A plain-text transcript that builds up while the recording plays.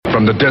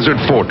From the desert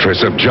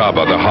fortress of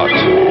Jabba the Hutt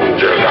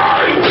to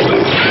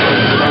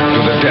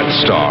the Death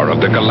Star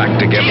of the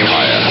Galactic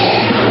Empire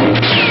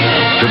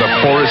to the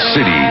forest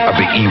city of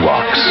the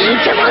Ewoks.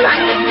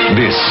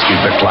 This is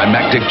the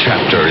climactic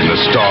chapter in the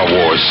Star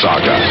Wars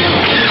saga.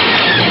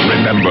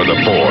 Remember the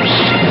Force.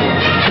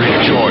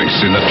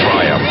 Rejoice in the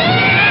triumph.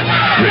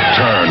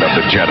 Return of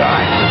the Jedi.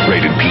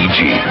 Rated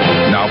PG.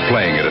 Now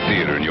playing at a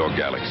theater in your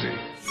galaxy.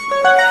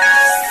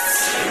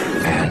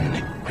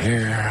 And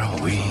here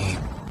we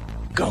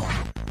go.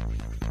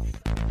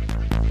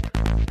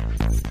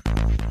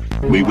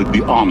 We would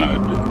be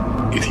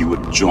honored if you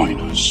would join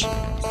us.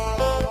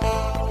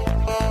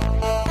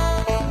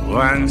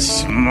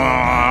 Once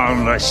more,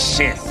 the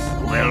Sith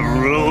will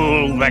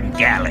rule the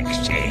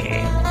galaxy.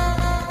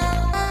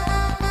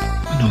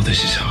 I know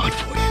this is hard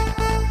for you,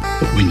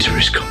 but winter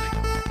is coming.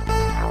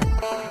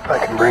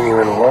 I can bring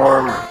you in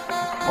warm,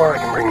 or I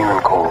can bring you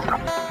in cold.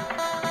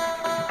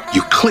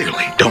 You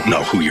clearly don't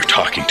know who you're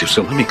talking to,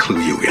 so let me clue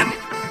you in.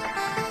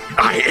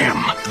 I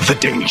am the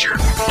danger.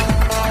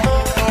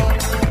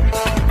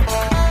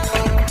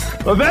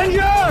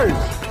 Avengers!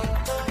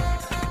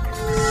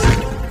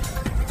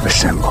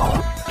 Assemble.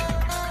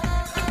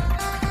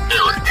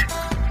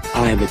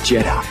 I am a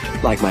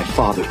Jedi, like my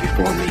father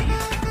before me.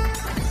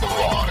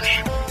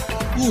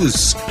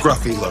 Who's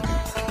scruffy looking?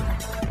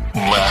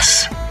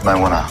 Les.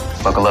 Might wanna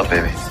buckle up,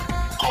 baby.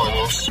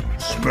 Carlos.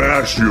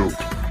 Smash you.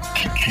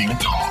 King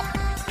Tom.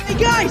 Hey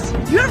guys,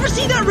 you ever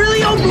seen that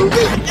really old movie,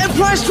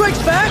 Empire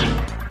Strikes Back?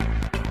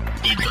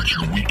 They got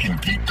your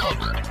weekend geek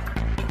covered.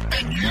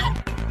 And you're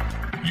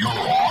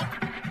on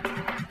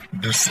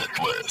the Sith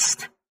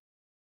List.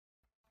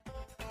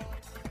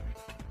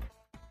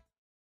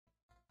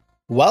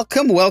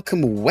 Welcome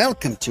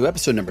to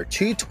episode number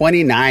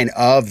 229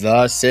 of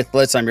the Sith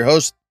List. I'm your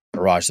host,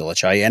 Raj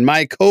Zalachai, and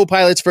my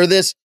co-pilots for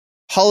this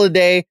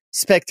holiday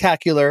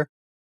spectacular,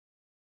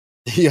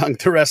 the young,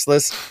 the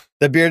restless,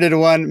 the bearded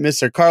one,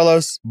 Mr.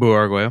 Carlos. Boo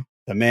Arguello.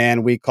 The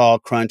man we call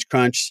Crunch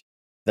Crunch,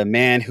 the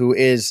man who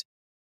is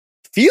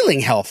feeling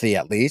healthy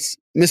at least,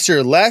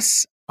 Mr.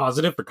 Les.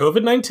 Positive for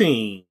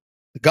COVID-19.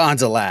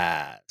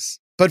 Gonzalez.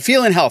 But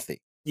feeling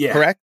healthy. Yeah.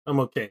 Correct? I'm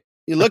okay.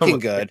 You're looking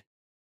good.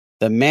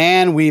 The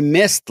man we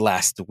missed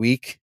last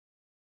week.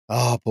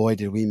 Oh boy,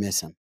 did we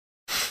miss him.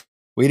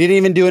 We didn't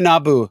even do a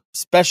Naboo,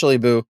 especially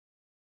Boo,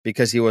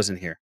 because he wasn't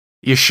here.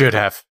 You should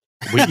have.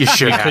 You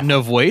should have. Couldn't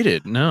have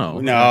waited. No.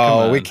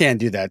 No, we can't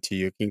do that to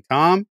you, King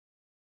Tom.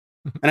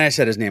 And I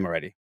said his name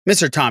already.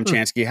 Mr. Tom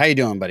Chansky, how you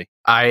doing, buddy?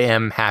 I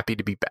am happy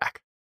to be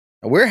back.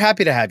 We're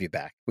happy to have you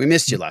back. We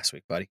missed you last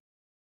week, buddy.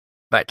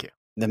 Thank you.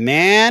 The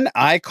man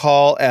I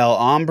call El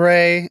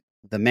Hombre,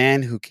 the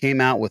man who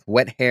came out with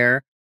wet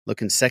hair,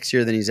 looking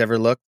sexier than he's ever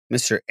looked,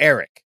 Mr.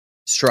 Eric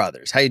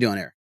Struthers. How you doing,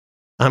 Eric?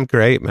 I'm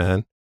great,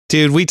 man.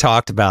 Dude, we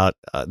talked about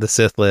the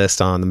Sith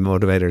List on the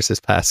Motivators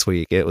this past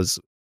week. It was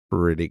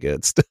pretty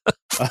good stuff.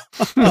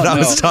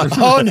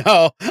 Oh,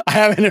 no. I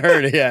haven't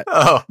heard it yet.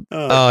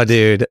 Oh,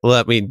 dude. Do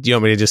you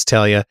want me to just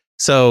tell you?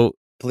 So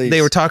please.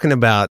 They were talking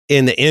about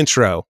in the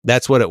intro.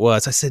 That's what it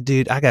was. I said,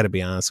 dude, I got to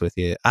be honest with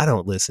you. I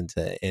don't listen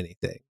to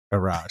anything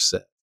Araj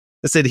said.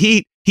 I said,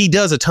 he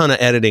does a ton of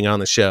editing on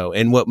the show.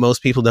 And what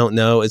most people don't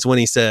know is when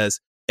he says,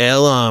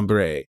 El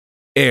Hombre,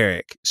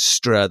 Eric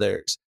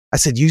Struthers. I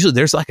said, usually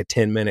there's like a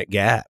 10-minute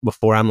gap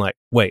before I'm like,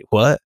 wait,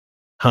 what?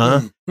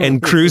 Huh?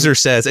 And Cruiser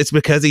says, it's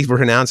because he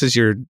pronounces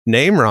your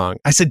name wrong.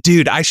 I said,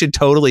 dude, I should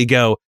totally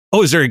go,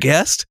 oh, is there a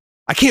guest?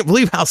 I can't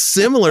believe how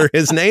similar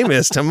his name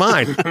is to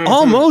mine.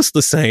 Almost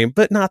the same,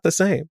 but not the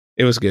same.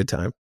 It was a good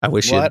time. I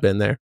wish you had been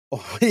there.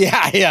 Oh,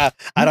 yeah.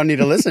 I don't need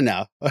to listen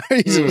now.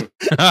 You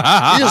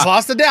just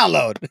lost the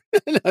download.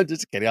 No,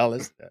 just kidding. I'll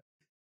listen to it.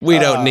 We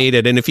don't need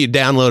it. And if you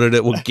downloaded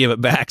it, we'll give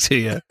it back to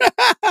you.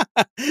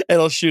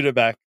 It'll shoot it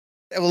back.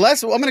 Well,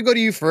 Les, I'm going to go to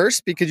you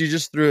first because you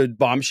just threw a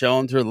bombshell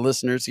into the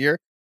listeners here.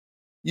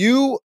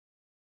 You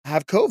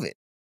have COVID.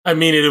 I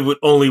mean, it would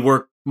only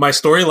work. My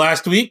story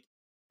last week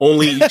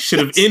only should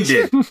have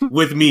ended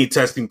with me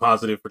testing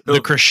positive for COVID.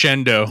 The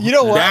crescendo. You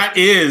know what? That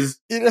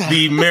is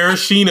the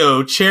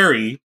maraschino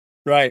cherry.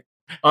 Right.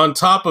 On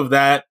top of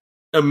that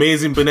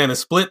amazing banana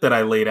split that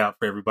I laid out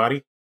for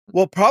everybody.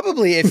 Well,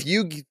 probably if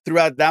you threw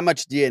out that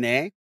much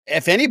DNA,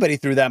 if anybody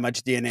threw that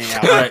much DNA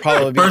out, it'd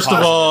probably be First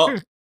positive. of all,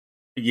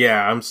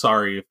 yeah, I'm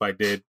sorry if I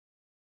did.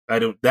 I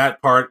don't,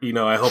 that part,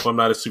 I hope I'm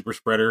not a super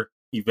spreader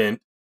event.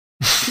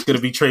 It's going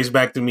to be traced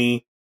back to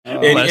me.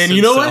 And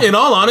you know what? In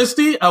all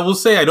honesty, I will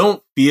say I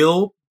don't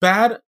feel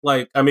bad.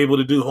 Like, I'm able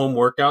to do home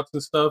workouts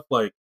and stuff.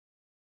 Like,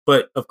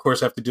 but of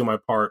course, I have to do my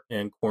part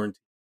and quarantine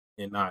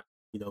and not,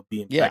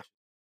 be infectious. Yeah.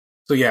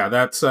 So yeah,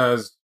 that's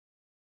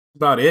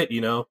about it.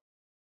 I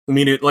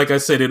mean, like I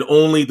said,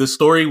 the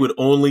story would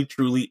only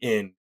truly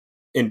end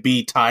and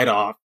be tied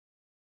off.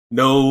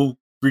 No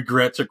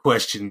regrets or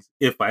questions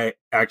if I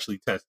actually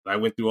tested. I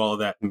went through all of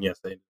that, and yes,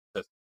 I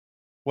tested.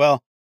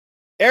 Well,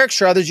 Eric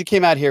Struthers, you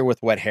came out here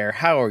with wet hair.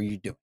 How are you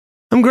doing?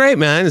 I'm great,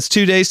 man. It's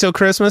 2 days till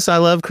Christmas. I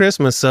love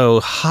Christmas, so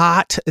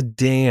hot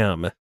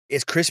damn.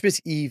 It's Christmas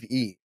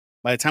Eve.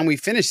 By the time we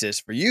finish this,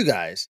 for you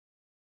guys,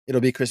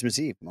 It'll be Christmas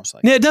Eve, most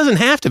likely. Yeah, it doesn't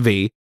have to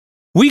be.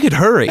 We could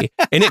hurry,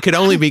 and it could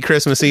only be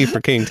Christmas Eve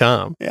for King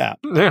Tom. Yeah.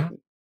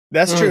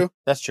 That's true.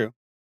 That's true.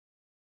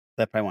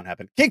 That probably won't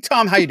happen. King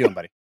Tom, how you doing,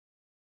 buddy?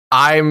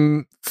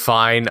 I'm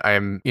fine.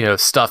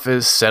 Stuff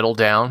is settled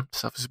down.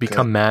 Stuff has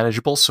become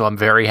manageable. So I'm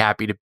very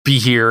happy to be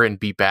here and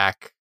be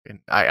back. And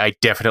I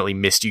definitely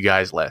missed you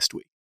guys last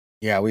week.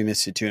 Yeah, we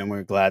missed you too. And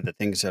we're glad that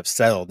things have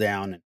settled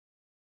down and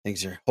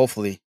things are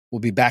hopefully will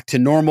be back to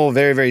normal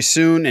very, very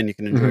soon. And you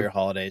can enjoy your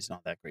holidays and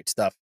all that great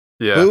stuff.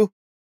 Yeah. Boo,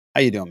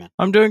 how you doing, man?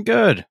 I'm doing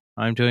good.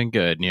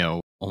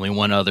 Only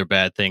one other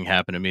bad thing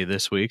happened to me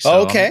this week.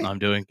 So I'm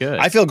doing good.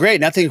 I feel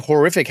great. Nothing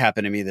horrific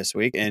happened to me this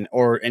week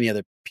or any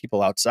other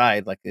people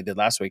outside like they did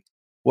last week.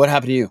 What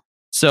happened to you?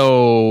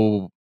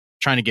 So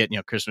trying to get,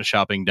 Christmas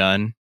shopping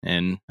done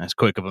in as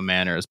quick of a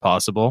manner as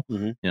possible.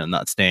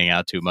 Not staying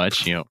out too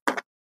much, Oh,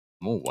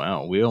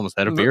 wow. We almost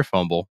had a beer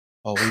fumble.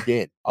 Oh, we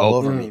did. All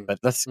over me. But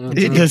let's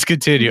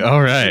continue.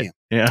 All right.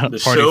 Yeah. The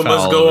show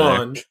must go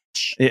on.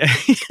 Yeah.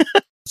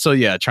 So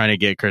trying to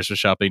get Christmas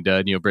shopping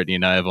done. Brittany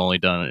and I have only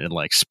done it in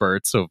like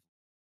spurts of,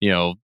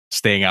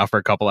 staying out for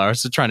a couple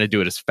hours. So trying to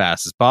do it as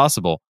fast as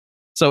possible.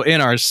 So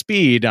in our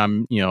speed,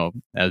 I'm,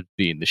 as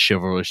being the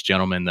chivalrous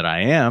gentleman that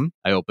I am,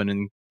 I open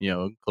and,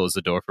 close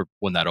the door for,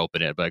 well, not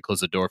open it, but I close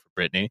the door for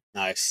Brittany.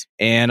 Nice.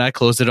 And I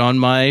closed it on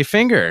my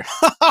finger.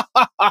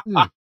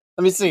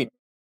 Let me see.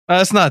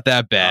 It's not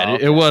that bad. Oh,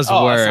 okay. It was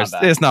worse.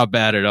 It's not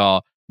bad at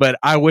all. But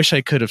I wish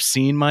I could have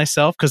seen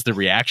myself because the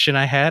reaction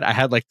I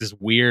had like this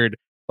weird,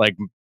 like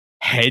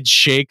head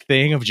shake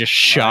thing of just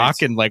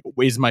shock and like,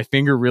 is my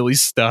finger really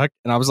stuck?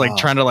 And I was like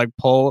trying to like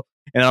pull,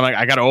 and I'm like,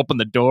 I got to open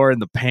the door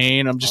and the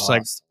pain. I'm just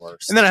like,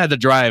 and then I had to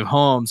drive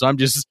home. So I'm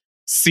just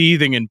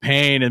seething in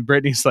pain. And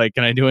Brittany's like,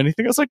 can I do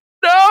anything? I was like,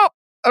 no,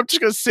 I'm just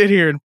going to sit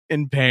here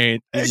in pain.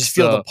 You just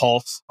feel the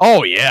pulse.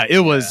 Oh yeah. It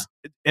was,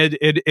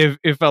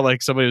 it felt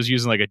like somebody was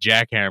using like a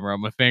jackhammer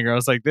on my finger. I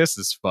was like, this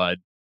is fun.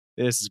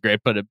 This is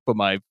great. Put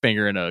my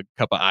finger in a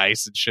cup of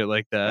ice and shit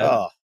like that.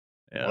 Oh,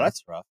 yeah. Well,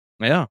 that's rough.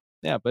 Yeah.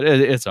 Yeah. But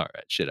it's all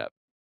right. Shit up.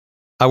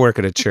 I work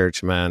at a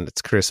church, man.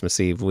 It's Christmas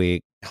Eve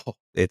week.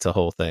 It's a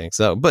whole thing.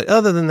 So, but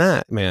other than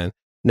that, man,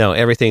 no,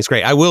 everything's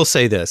great. I will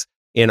say this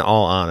in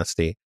all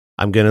honesty.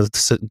 I'm going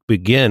to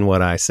begin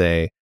what I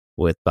say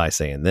by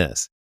saying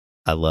this.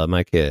 I love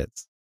my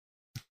kids.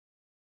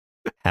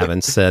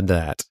 Having said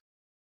that,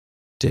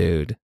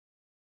 dude,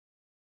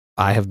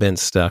 I have been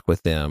stuck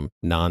with them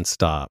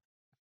nonstop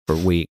for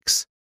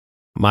weeks.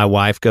 My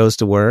wife goes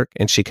to work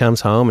and she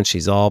comes home and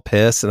she's all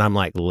pissed. And I'm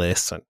like,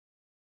 listen,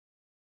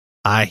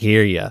 I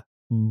hear you,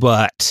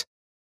 but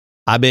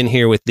I've been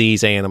here with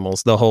these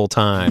animals the whole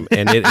time.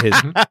 And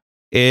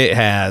it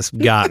has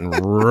gotten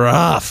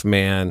rough,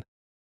 man.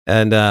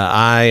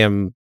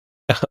 And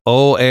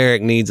old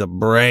Eric needs a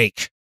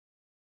break.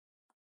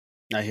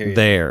 I hear you.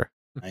 There.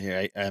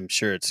 I'm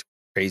sure it's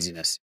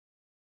craziness.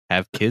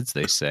 Have kids,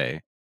 they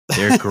say.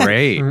 They're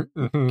great.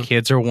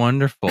 Kids are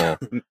wonderful.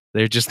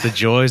 They're just the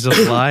joys of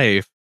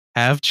life.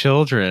 Have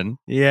children.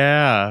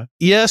 Yeah.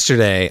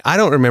 Yesterday, I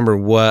don't remember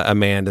what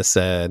Amanda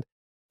said,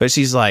 but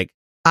she's like,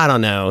 I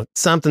don't know,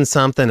 something,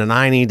 and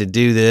I need to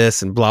do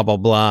this and blah, blah,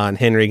 blah. And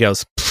Henry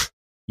goes,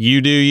 you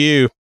do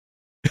you.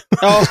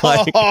 Oh,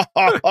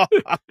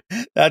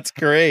 that's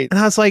great. And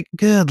I was like,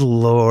 good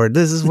Lord,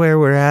 this is where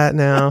we're at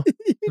now.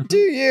 You do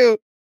you.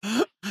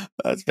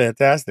 That's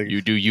fantastic.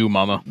 You do you,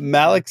 mama.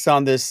 Malik's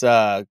on this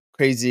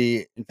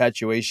crazy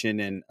infatuation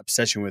and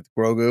obsession with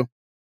Grogu.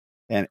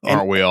 And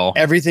aren't we all?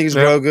 Everything's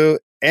Grogu.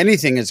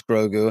 Anything is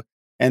Grogu.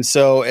 And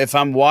so if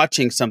I'm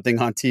watching something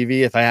on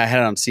TV, if I had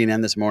it on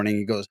CNN this morning,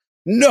 he goes,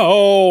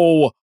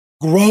 no,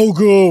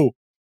 Grogu.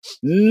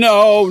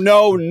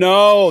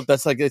 No.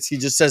 That's like, he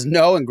just says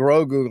no, and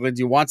Grogu, like,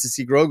 he wants to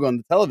see Grogu on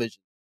the television.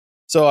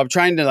 So I'm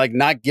trying to like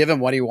not give him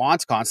what he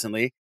wants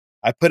constantly.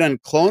 I put on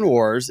Clone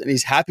Wars and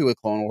he's happy with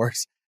Clone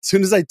Wars. As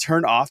soon as I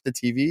turn off the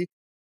TV,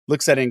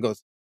 looks at it and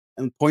goes,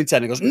 and points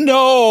at it and goes,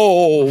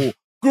 no,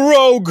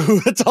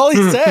 Grogu. That's all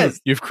he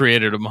says. You've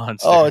created a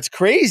monster. Oh, it's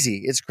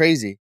crazy. It's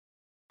crazy.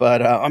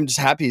 But I'm just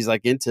happy he's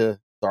like into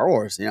Star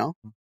Wars, you know?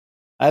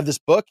 I have this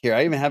book here.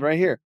 I even have it right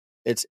here.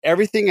 It's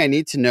everything I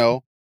need to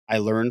know I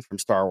learned from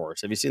Star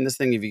Wars. Have you seen this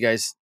thing? If you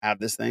guys have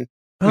this thing,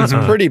 it's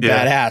pretty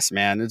badass,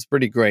 man. It's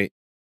pretty great.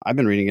 I've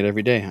been reading it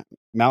every day.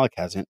 Malik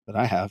hasn't, but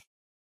I have.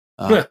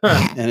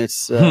 And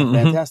it's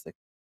fantastic.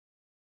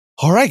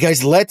 All right,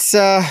 guys, let's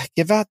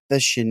give out the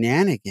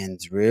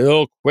shenanigans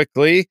real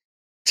quickly.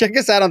 Check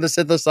us out on the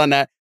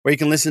Sithless.net, where you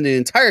can listen to the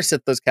entire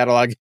Sithless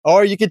catalog,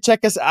 or you can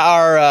check us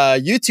our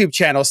YouTube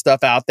channel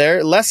stuff out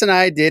there. Les and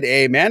I did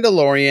a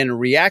Mandalorian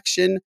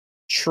reaction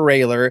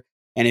trailer,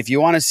 and if you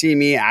want to see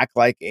me act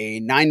like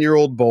a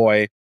 9-year-old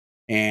boy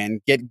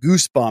and get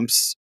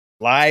goosebumps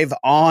live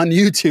on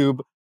YouTube,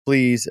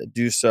 please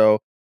do so.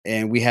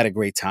 And we had a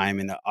great time.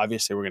 And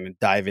obviously, we're going to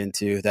dive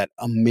into that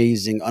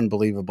amazing,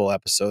 unbelievable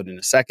episode in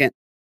a second.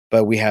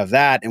 But we have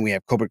that, and we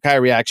have Cobra Kai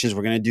reactions.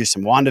 We're going to do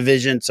some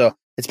WandaVision. So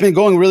it's been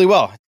going really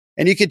well.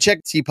 And you can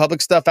check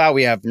TeePublic stuff out.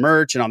 We have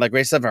merch and all that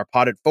great stuff on our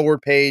Pod It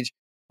Forward page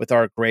with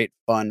our great,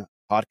 fun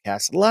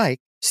podcasts like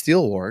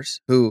Steel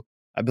Wars, who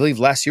I believe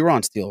Les, you were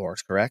on Steel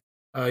Wars, correct?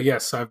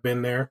 Yes, I've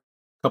been there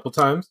a couple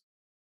times.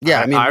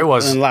 Yeah, I mean, I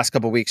was in the last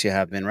couple of weeks. You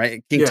have been,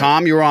 right? King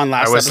Tom, you were on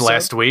last. I was episode.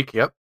 last week.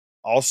 Yep.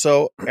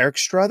 Also, Eric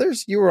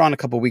Struthers, you were on a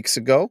couple weeks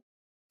ago.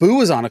 Boo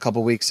was on a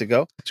couple weeks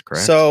ago. That's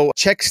correct. So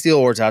check Steel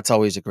Wars out. It's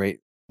always a great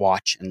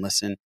watch and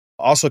listen.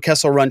 Also,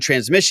 Kessel Run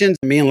Transmissions.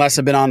 Me and Les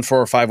have been on 4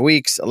 or 5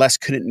 weeks. Les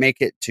couldn't make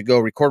it to go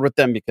record with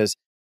them because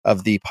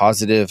of the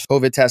positive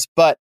COVID test,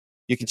 but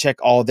you can check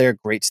all their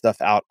great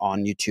stuff out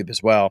on YouTube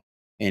as well.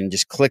 And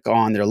just click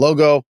on their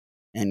logo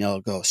and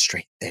it'll go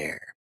straight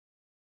there.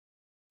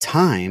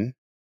 Time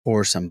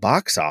for some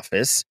box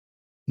office.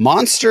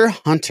 Monster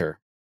Hunter.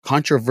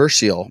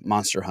 Controversial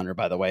Monster Hunter,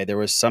 by the way. There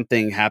was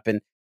something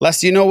happen. Les,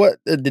 do you know what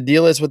the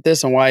deal is with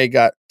this and why it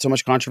got so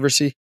much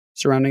controversy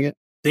surrounding it?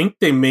 I think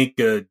they make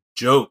a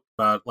joke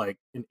about like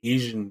an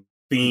Asian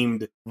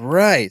themed,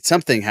 right?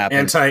 Something happened,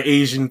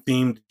 anti-Asian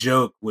themed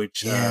joke,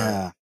 which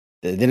it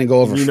didn't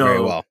go over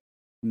very well.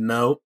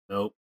 No.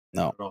 Not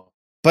at all.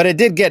 But it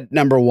did get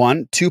number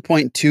 1,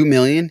 2.2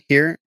 million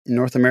here in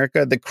North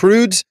America. The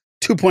Croods,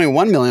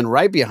 2.1 million,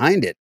 right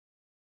behind it.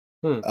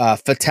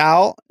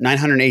 Fatale,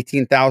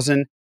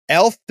 918,000.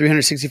 Elf,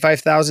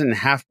 365,000, and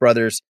Half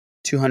Brothers,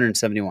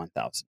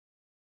 271,000.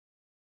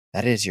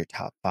 That is your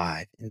top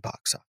 5 in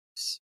box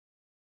office.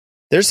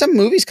 There's some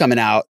movies coming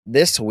out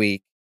this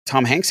week.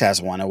 Tom Hanks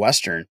has one, a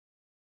Western,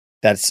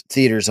 that's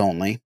theaters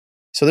only.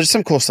 So there's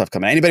some cool stuff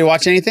coming out. Anybody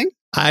watch anything?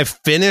 I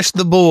finished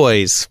The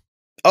Boys.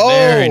 Oh,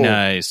 very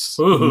nice.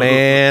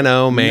 Man,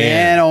 oh man.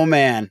 Man, oh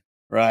man.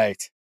 Right.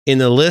 In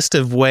the list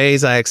of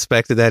ways I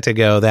expected that to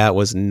go, that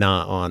was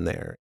not on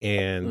there.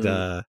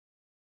 And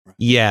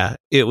yeah,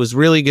 it was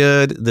really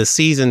good. The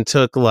season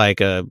took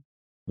like a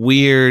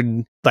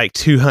weird, like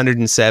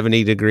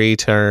 270 degree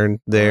turn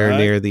there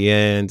near the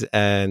end.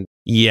 And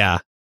yeah,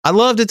 I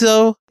loved it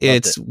though.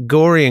 It's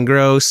gory and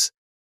gross.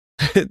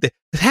 The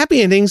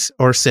happy endings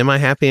or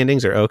semi-happy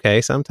endings are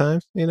okay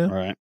sometimes, you know?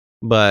 Right.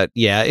 But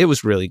yeah, it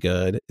was really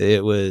good.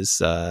 It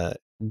was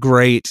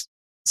great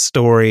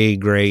story,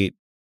 great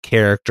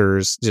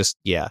characters. Just,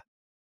 yeah,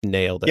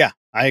 nailed it. Yeah,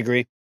 I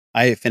agree.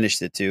 I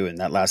finished it too, and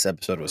that last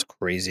episode was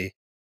crazy.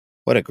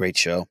 What a great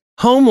show.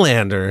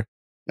 Homelander.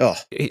 Oh,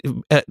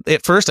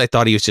 at first I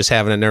thought he was just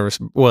having a nervous,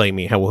 well, I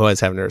mean, he was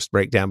having a nervous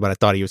breakdown, but I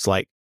thought he was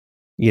like,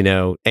 you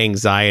know,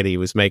 anxiety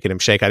was making him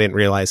shake. I didn't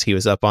realize he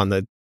was up on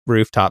the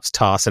rooftops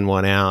tossing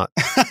one out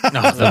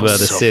above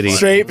the city.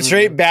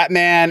 Straight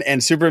Batman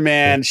and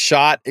Superman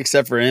shot,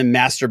 except for him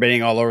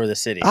masturbating all over the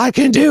city. I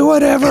can do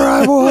whatever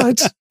I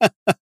want.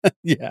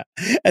 Yeah.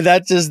 And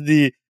that's just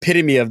the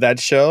epitome of that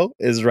show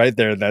is right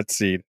there in that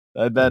scene.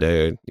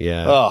 Dude,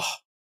 yeah. Oh,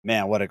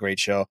 man, what a great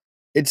show.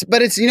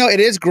 But it's, you know, it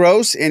is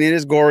gross and it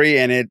is gory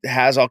and it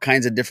has all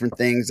kinds of different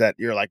things that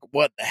you're like,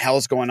 what the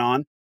hell's going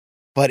on?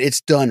 But it's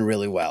done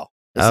really well.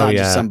 It's not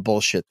just some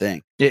bullshit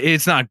thing.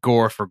 It's not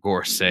gore for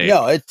gore's sake.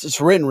 No,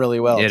 it's written really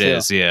well. It too.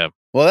 is, yeah.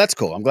 Well, that's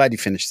cool. I'm glad you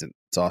finished it.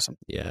 It's awesome.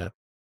 Yeah.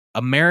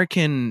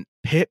 American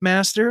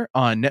Pitmaster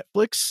on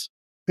Netflix.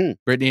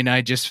 Brittany and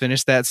I just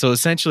finished that. So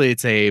essentially,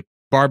 it's a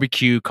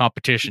barbecue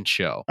competition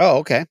show. Oh,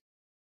 okay.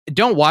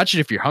 Don't watch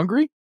it if you're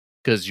hungry,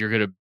 because you're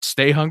going to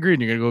stay hungry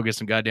and you're going to go get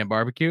some goddamn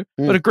barbecue.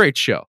 But a great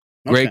show.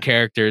 Great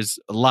characters.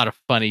 A lot of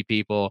funny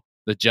people.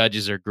 The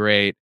judges are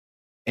great.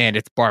 And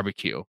it's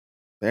barbecue.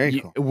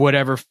 Very cool.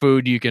 Whatever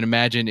food you can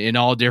imagine in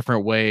all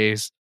different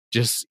ways.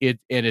 Just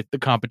the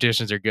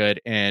competitions are good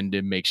and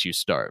it makes you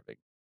starving.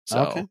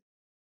 So, okay. All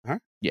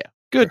right. Yeah,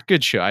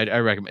 good show. I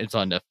recommend. It's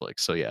on Netflix.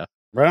 So yeah,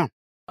 right on.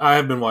 I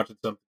have been watching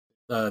some.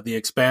 The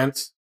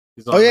Expanse.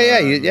 Is on,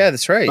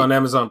 that's right. It's on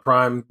Amazon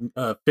Prime,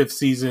 5th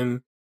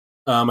season.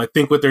 I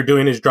think what they're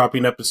doing is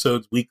dropping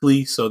episodes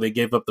weekly, so they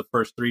gave up the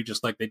first 3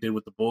 just like they did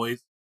with The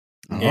Boys,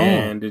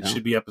 and it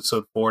should be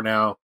episode 4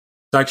 now.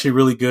 It's actually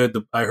really good.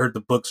 I heard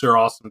the books are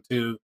awesome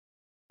too.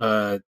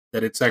 That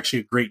it's actually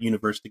a great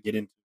universe to get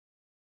into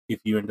if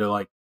you're into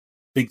like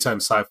big time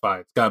sci-fi.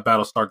 It's got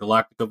Battlestar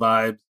Galactica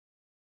vibes.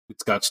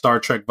 It's got Star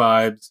Trek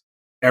vibes.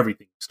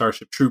 Everything.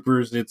 Starship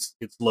Troopers. It's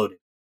loaded.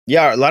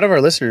 Yeah, a lot of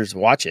our listeners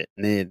watch it.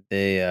 And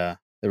they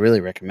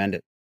really recommend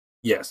it.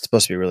 Yes, it's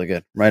supposed to be really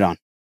good. Right on.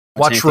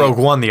 Watch Rogue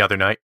One the other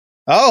night.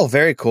 Oh,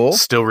 very cool.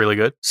 Still really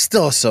good.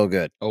 Still so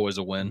good. Always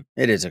a win.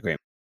 It is a great.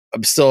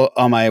 I'm still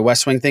on my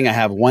West Wing thing. I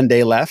have 1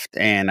 day left,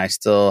 and I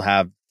still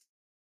have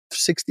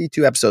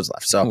 62 episodes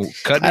left. So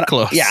cutting it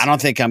close. Yeah, I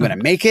don't think I'm going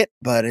to make it,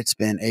 but it's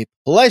been a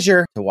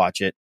pleasure to watch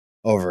it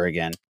over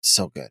again.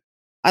 So good.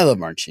 I love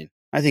Martin Sheen.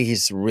 I think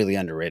he's really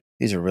underrated.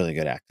 He's a really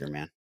good actor,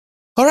 man.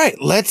 All right,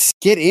 let's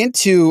get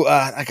into.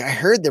 I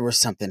heard there was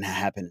something that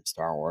happened in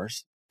Star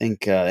Wars. I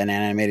think an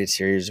animated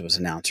series was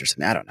announced or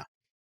something. I don't know.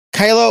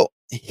 Kylo,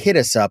 hit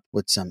us up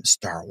with some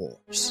Star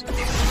Wars.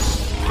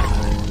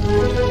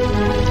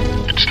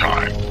 It's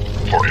time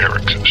for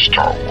Eric's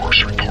Star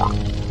Wars report.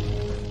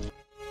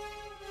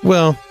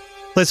 Well,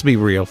 let's be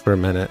real for a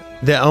minute.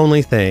 The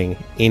only thing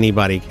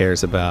anybody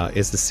cares about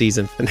is the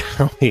season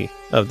finale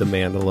of The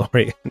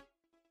Mandalorian.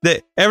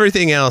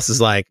 Everything else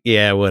is like,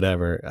 yeah,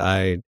 whatever.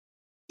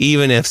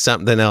 even if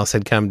something else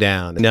had come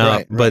down. No,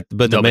 Right. but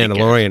the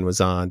Mandalorian was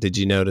on. Did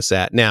you notice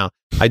that? Now,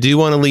 I do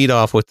want to lead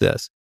off with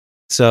this.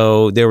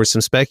 So there was some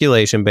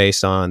speculation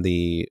based on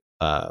the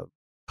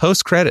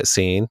post-credit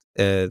scene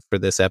for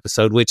this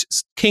episode, which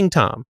King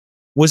Tom,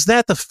 was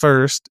that the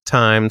first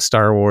time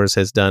Star Wars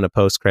has done a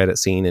post-credit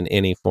scene in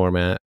any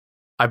format?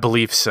 I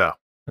believe so.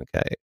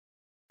 Okay.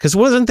 Because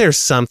wasn't there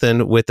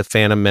something with the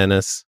Phantom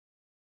Menace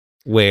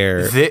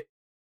where...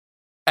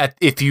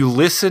 if you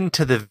listen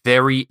to the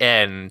very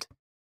end,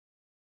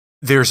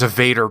 there's a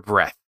Vader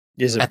breath.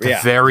 At the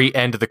very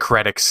end of the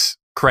credits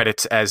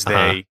as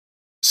they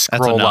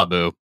scroll That's a up.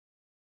 Naboo.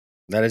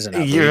 That is a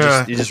Naboo.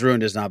 Yeah. You just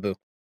ruined his Naboo.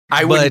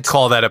 I wouldn't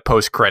call that a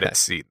post-credit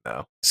scene,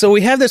 though. So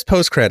we have this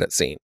post-credit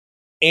scene,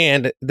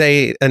 and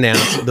they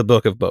announce the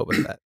Book of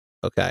Boba Fett.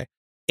 Okay.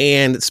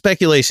 And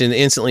speculation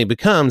instantly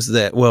becomes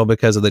that, well,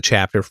 because of the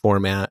chapter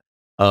format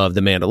of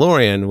The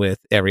Mandalorian, with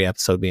every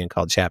episode being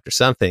called chapter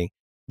something,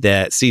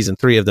 that season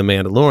 3 of The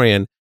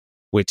Mandalorian,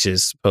 which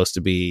is supposed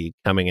to be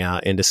coming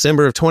out in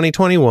December of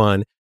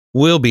 2021,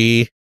 will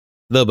be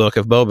the Book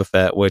of Boba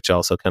Fett, which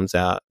also comes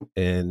out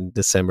in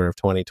December of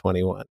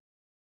 2021.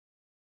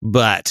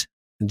 But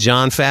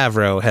Jon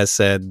Favreau has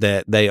said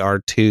that they are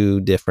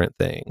two different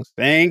things.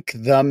 Thank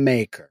the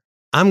maker.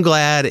 I'm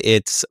glad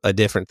it's a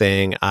different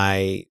thing.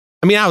 I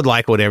mean, I would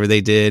like whatever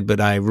they did,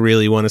 but I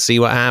really want to see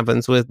what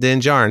happens with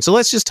Din Djarin. So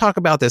let's just talk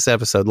about this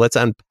episode. Let's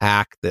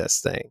unpack this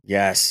thing.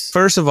 Yes.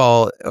 First of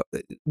all,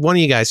 one of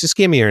you guys, just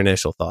give me your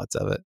initial thoughts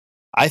of it.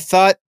 I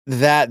thought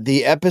that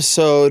the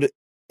episode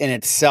in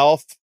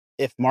itself,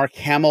 if Mark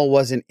Hamill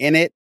wasn't in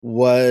it,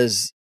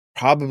 was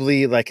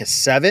probably like a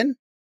 7,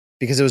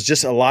 because it was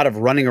just a lot of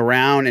running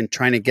around and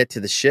trying to get to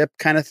the ship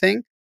kind of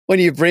thing. When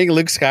you bring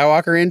Luke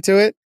Skywalker into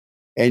it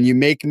and you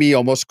make me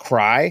almost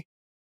cry,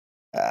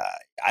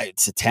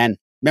 it's a 10.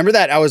 Remember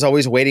that I was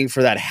always waiting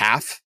for that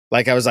half?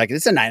 Like I was like,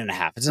 it's a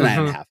 9.5. It's a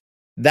 9.5.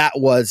 That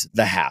was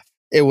the half.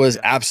 It was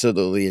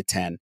absolutely a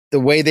 10. The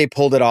way they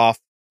pulled it off,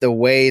 the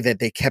way that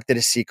they kept it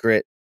a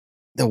secret,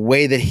 the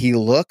way that he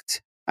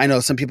looked. I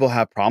know some people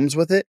have problems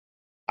with it.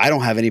 I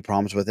don't have any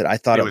problems with it. I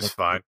thought it was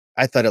fine.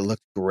 I thought it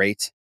looked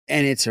great.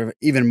 And it's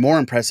even more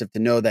impressive to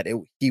know that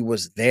he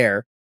was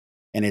there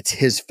and it's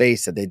his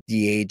face that they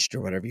de-aged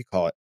or whatever you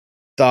call it.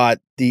 Thought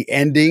the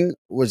ending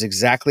was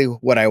exactly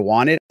what I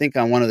wanted. I think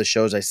on one of the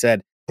shows I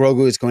said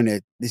Grogu he's going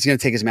to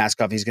take his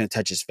mask off. He's going to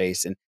touch his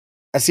face. And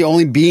that's the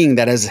only being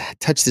that has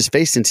touched his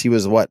face since he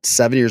was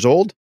 7 years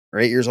old or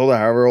 8 years old or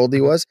however old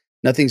he was.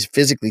 Nothing's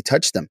physically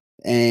touched him.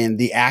 And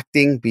the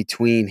acting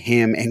between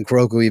him and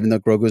Grogu, even though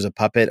Grogu's a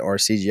puppet or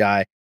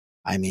CGI,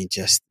 I mean,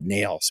 just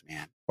nails,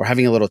 man. We're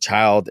having a little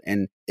child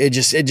and it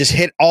just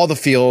hit all the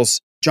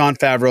feels. Jon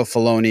Favreau,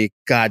 Filoni,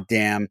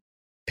 goddamn,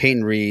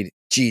 Peyton Reed,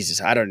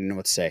 Jesus, I don't even know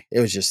what to say. It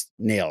was just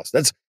nails.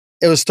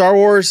 It was Star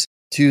Wars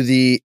to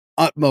the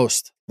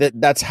utmost.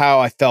 That's how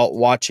I felt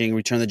watching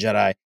Return of the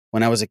Jedi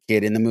when I was a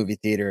kid in the movie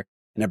theater,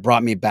 and it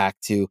brought me back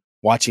to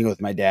watching it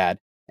with my dad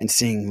and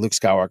seeing Luke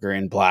Skywalker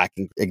in black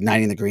and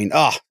igniting the green.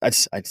 Oh,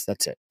 that's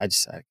it. I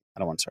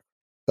don't want to start.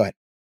 Go ahead.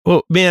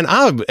 Well, man,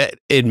 I'll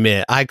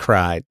admit I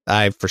cried.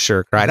 I for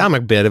sure cried. I'm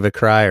a bit of a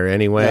crier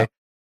anyway. Yeah.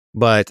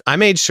 But I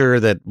made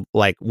sure that,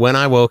 like, when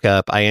I woke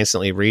up, I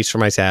instantly reached for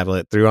my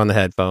tablet, threw on the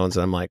headphones,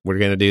 and I'm like, we're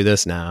going to do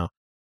this now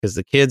because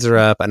the kids are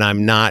up, and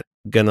I'm not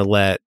going to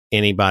let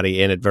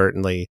anybody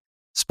inadvertently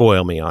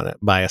spoil me on it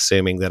by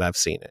assuming that I've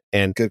seen it.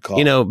 And, good call.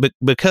 You know,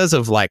 because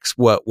of, like,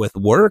 what with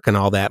work and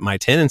all that, my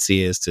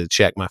tendency is to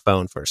check my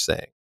phone first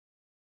thing.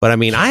 But, I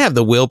mean, I have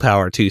the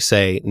willpower to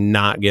say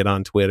not get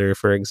on Twitter,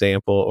 for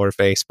example, or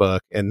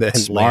Facebook, and then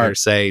later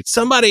say,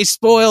 somebody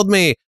spoiled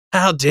me.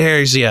 How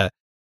dare you?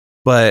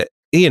 But...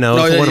 You know,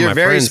 no, you're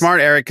very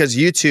smart, Eric, because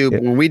YouTube,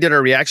 when we did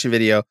our reaction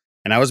video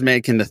and I was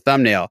making the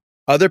thumbnail,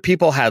 other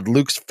people had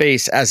Luke's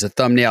face as a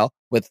thumbnail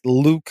with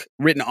Luke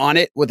written on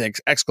it with an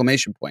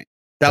exclamation point.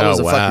 That was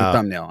a fucking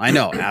thumbnail. I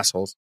know,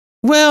 assholes.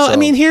 Well, I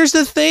mean, here's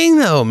the thing,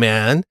 though,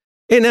 man.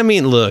 And I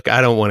mean, look, I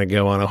don't want to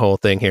go on a whole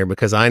thing here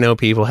because I know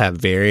people have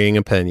varying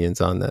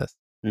opinions on this.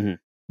 Mm-hmm.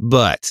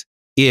 But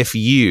if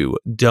you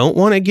don't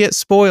want to get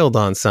spoiled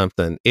on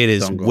something, it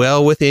is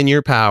well within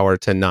your power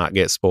to not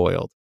get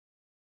spoiled.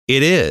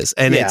 It is.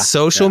 And it's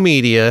social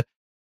media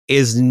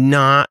is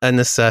not a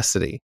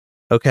necessity.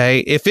 Okay.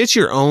 If it's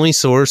your only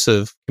source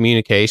of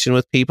communication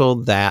with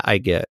people, that I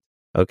get.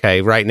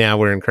 Okay. Right now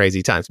we're in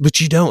crazy times,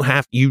 but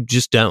you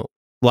just don't.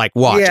 Like,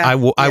 watch. I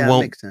won't.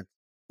 Makes sense.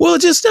 Well,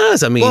 it just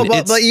does. I mean,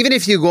 but even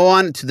if you go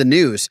on to the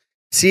news,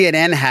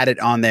 CNN had it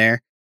on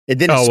there. It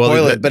didn't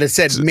spoil it, but it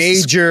said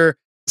major,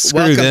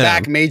 welcome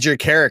back, major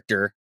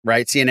character,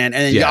 right? CNN. And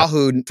then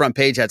Yahoo front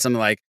page had something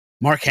like,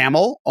 Mark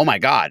Hamill? Oh my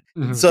God.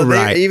 Mm-hmm. So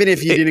even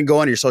if you didn't go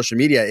on your social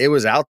media, it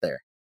was out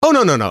there. Oh,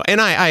 no.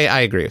 And I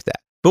agree with that.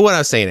 But what I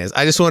was saying is,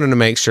 I just wanted to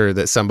make sure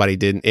that somebody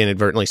didn't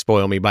inadvertently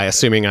spoil me by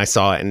assuming I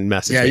saw it and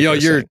messaged me. Yeah,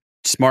 you're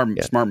smart move,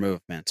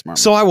 man. Smart move.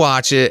 So I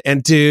watch it,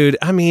 and dude,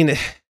 I mean,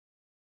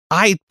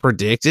 I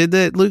predicted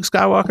that Luke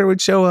Skywalker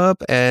would show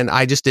up, and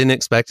I just didn't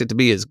expect it to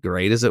be as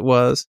great as it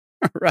was.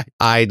 Right.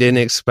 I didn't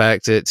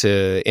expect it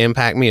to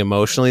impact me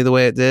emotionally the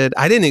way it did.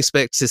 I didn't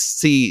expect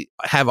to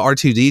have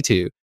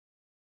R2-D2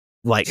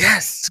 like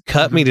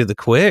cut me to the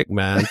quick,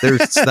 man.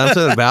 There's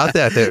something about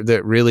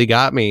that really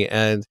got me.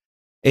 And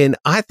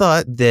I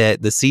thought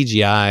that the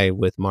CGI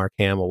with Mark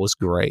Hamill was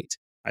great.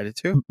 I did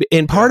too.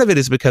 And part of it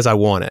is because I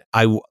want it.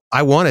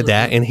 I wanted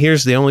that, and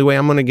here's the only way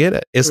I'm going to get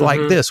it. It's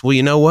like this. Well,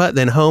 you know what?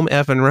 Then home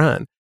F and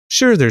run.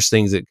 Sure, there's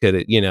things that could,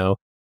 the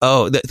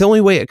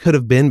only way it could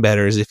have been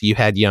better is if you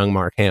had young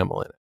Mark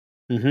Hamill in it.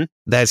 Mm-hmm.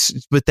 That's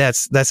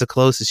the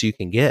closest you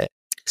can get.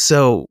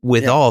 So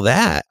with all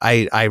that,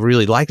 I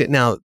really liked it.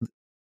 Now,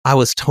 I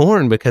was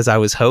torn because I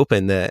was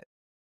hoping that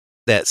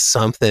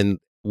something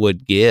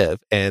would give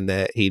and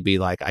that he'd be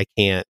like, I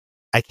can't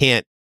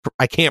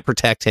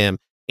protect him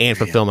and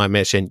fulfill my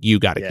mission. You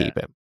got to keep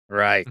him.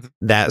 Right.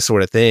 That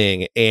sort of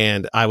thing.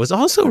 And I was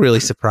also really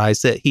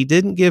surprised that he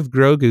didn't give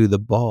Grogu the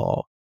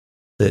ball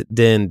that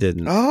Din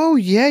didn't. Oh,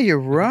 yeah, you're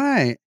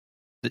right.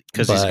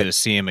 Because he's going to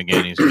see him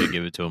again. He's going to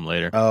give it to him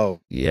later. Oh,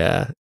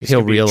 yeah.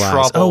 He'll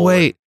realize, oh,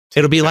 wait,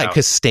 it'll be like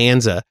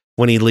Costanza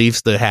when he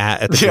leaves the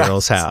hat at the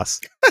girl's house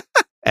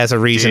as a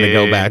reason to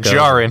go back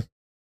Jarring. Over.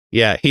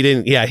 Yeah, he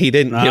didn't give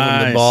him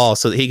the ball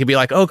so that he could be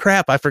like, oh,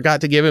 crap, I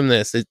forgot to give him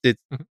this.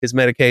 His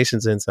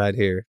medication's inside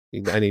here.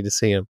 I need to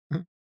see him.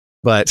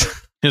 But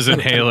his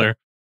inhaler.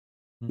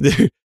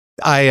 The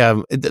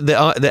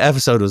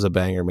episode was a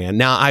banger, man.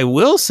 Now, I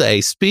will say,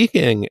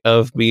 speaking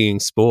of being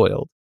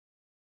spoiled,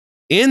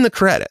 in the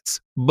credits,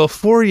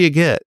 before you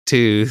get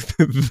to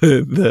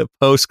the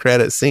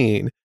post-credit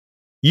scene,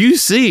 you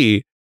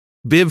see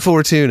Bib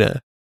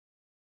Fortuna,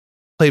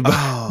 played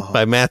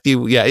by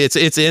Matthew. Yeah, it's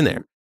in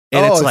there.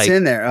 And it's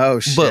in there.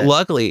 Oh, shit. But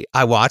luckily,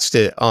 I watched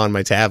it on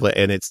my tablet,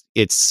 and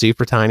it's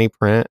super tiny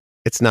print.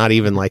 It's not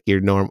even like your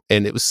normal,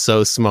 and it was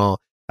so small,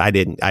 I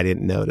didn't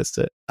notice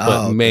it.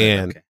 But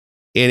man,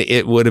 and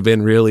it would have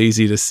been real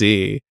easy to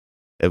see.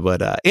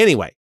 But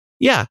anyway,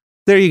 yeah,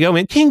 there you go,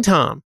 man. King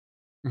Tom,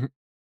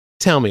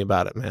 tell me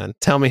about it, man.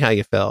 Tell me how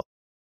you felt.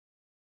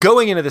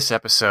 Going into this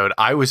episode,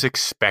 I was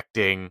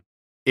expecting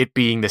it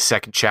being the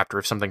second chapter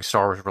of something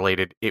Star Wars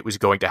related. It was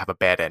going to have a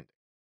bad end.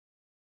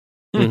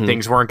 Mm-hmm.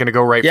 Things weren't going to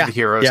go right for the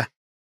heroes. Yeah.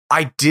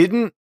 I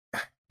didn't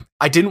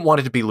want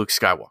it to be Luke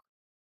Skywalker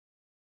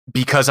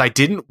because I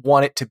didn't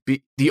want it to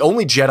be the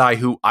only Jedi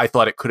who I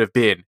thought it could have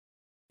been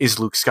is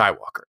Luke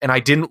Skywalker. And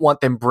I didn't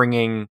want them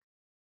bringing,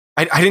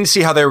 I didn't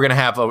see how they were going to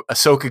have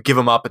Ahsoka give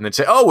him up and then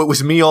say, oh, it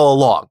was me all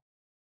along.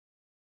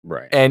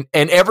 Right. And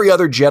every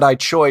other Jedi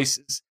choice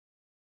is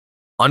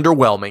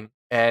underwhelming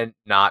and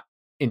not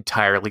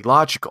entirely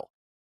logical.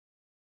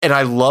 And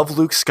I love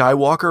Luke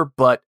Skywalker,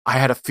 but I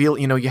had a feel,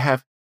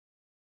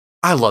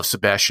 I love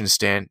Sebastian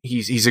Stan.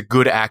 He's a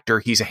good actor.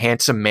 He's a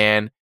handsome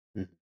man.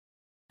 Mm-hmm.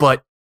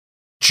 But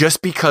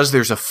just because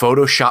there's a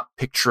Photoshop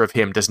picture of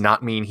him does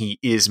not mean he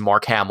is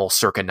Mark Hamill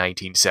circa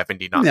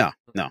 1979.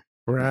 No.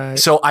 Right.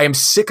 So I am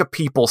sick of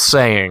people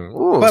saying,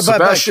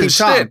 Sebastian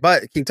Stan.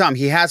 But King Tom,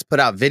 he has put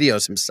out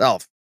videos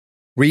himself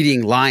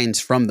reading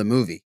lines from the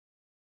movie.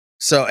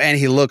 So, and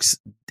he looks,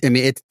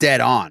 it's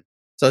dead on.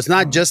 So it's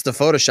not just the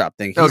Photoshop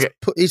thing.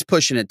 He's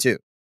pushing it too.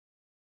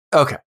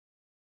 Okay.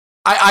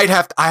 I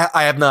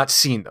have not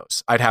seen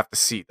those. I'd have to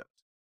see them.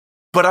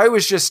 But I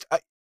was just,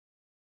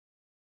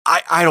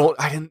 I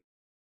didn't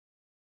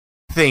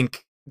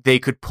think they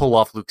could pull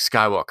off Luke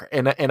Skywalker.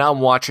 And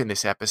I'm watching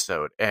this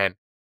episode and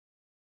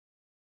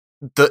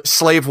the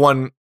Slave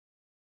One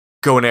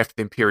going after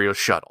the Imperial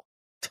shuttle,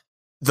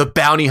 the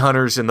bounty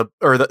hunters the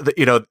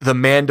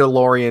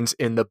Mandalorians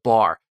in the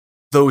bar,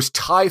 those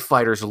TIE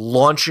fighters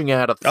launching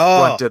out of the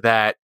front of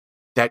that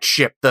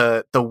ship,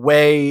 the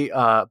way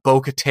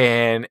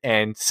Bo-Katan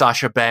and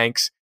Sasha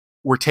Banks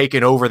were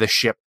taking over the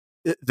ship,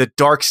 the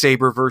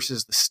Darksaber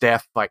versus the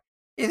staff fight.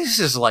 This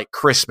is like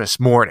Christmas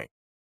morning.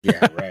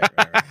 Yeah, right.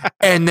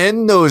 And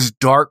then those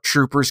dark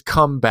troopers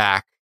come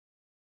back,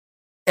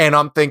 and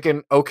I'm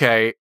thinking,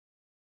 okay,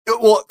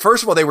 well,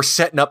 first of all, they were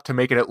setting up to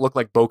making it look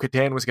like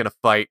Bo-Katan was going to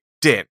fight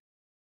Din.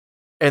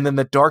 And then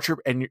the dark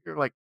trooper, and you're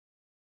like,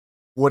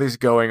 what is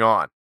going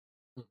on?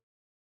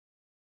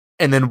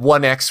 And then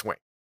one X-Wing.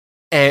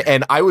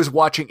 And I was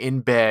watching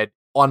in bed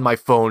on my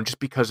phone just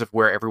because of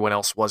where everyone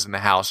else was in the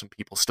house and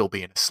people still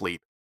being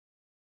asleep.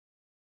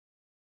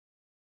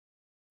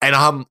 And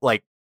I'm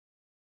like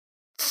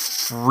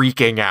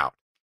freaking out.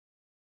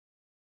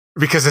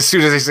 Because as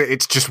soon as they say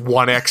it's just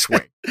one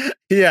X-Wing.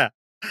 Yeah.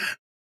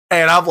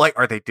 And I'm like,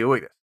 are they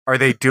doing this? Are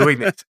they doing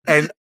this?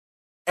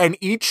 And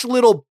each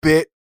little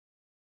bit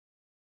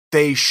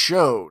they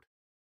showed,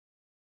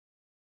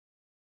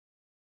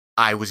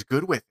 I was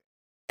good with it.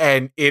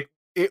 And it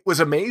was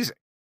amazing.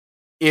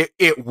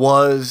 It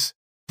was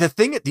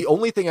the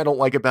only thing I don't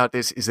like about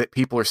this is that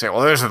people are saying,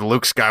 well, there's the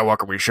Luke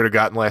Skywalker we should have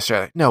gotten last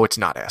Jedi. No, it's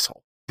not,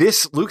 asshole.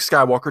 This Luke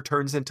Skywalker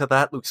turns into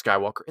that Luke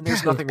Skywalker, and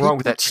there's nothing wrong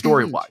with that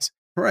story-wise.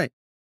 Right.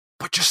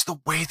 But just the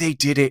way they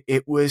did it,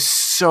 it was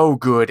so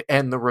good.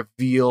 And the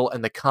reveal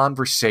and the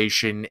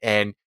conversation,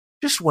 and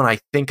just when I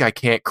think I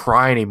can't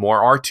cry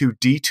anymore,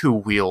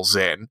 R2-D2 wheels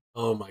in.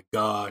 Oh my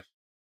gosh.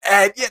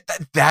 And yeah,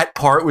 that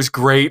part was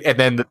great. And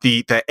then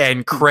the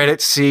end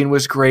credits scene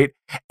was great.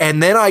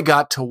 And then I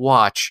got to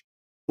watch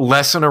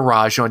Lesson of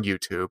Raj on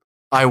YouTube.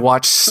 I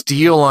watched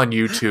Steel on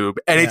YouTube.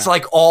 And it's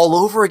like all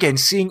over again,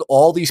 seeing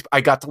all these.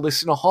 I got to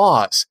listen to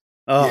Hawes.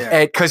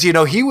 Because, he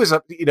was,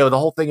 the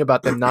whole thing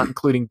about them not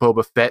including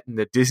Boba Fett in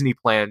the Disney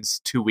plans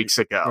 2 weeks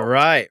ago.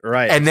 Right.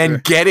 And then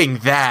getting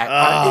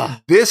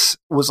that. This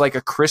was like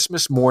a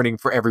Christmas morning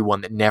for everyone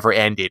that never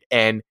ended.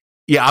 And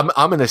yeah,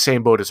 I'm in the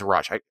same boat as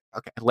Raj. I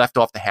left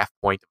off the half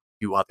point of a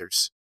few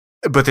others,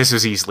 but this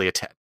was easily a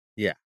 10.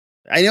 Yeah.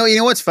 I know. You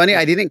know what's funny?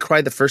 I didn't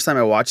cry the first time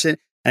I watched it,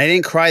 and I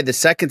didn't cry the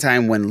second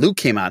time when Luke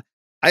came out.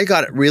 I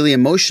got really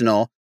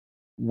emotional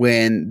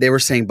when they were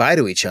saying bye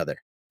to each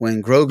other,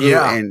 when Grogu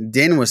and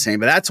Din was saying,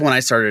 but that's when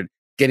I started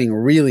getting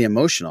really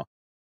emotional.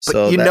 But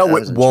so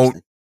it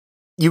won't,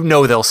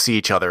 they'll see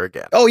each other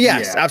again. Oh,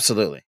 yes,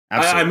 absolutely.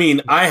 I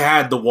mean, I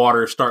had the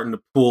water starting to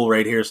pool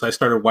right here, so I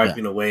started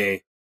wiping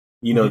away,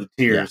 the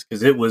tears,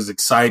 because it was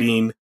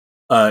exciting.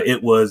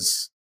 It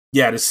was,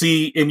 to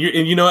see, and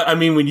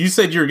when you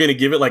said you were going to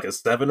give it like a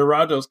 7 to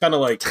Raj, I was kind of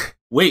like,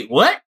 wait,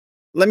 what?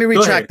 Let me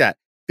retract that,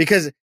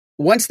 because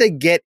once they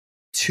get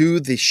to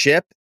the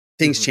ship,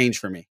 things change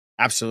for me.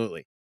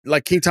 Absolutely.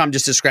 Like King Tom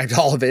just described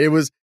all of it.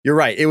 You're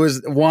right. It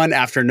was one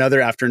after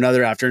another, after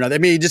another, after another. I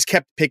mean, it just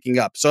kept picking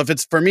up. So if it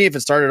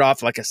started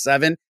off like a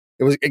 7,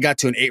 it got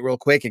to an 8 real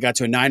quick. It got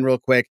to a 9 real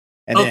quick.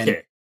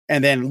 And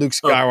then Luke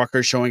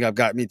Skywalker showing up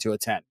got me to a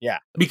 10. Yeah.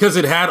 Because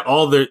it had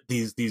all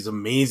these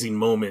amazing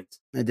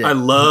moments. I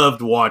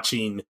loved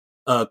watching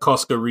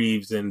Koska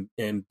Reeves and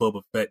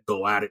Boba Fett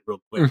go at it real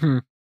quick.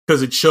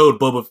 Because it showed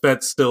Boba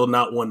Fett's still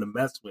not one to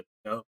mess with,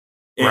 And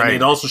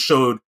it also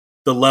showed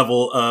the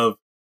level of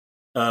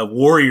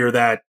warrior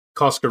that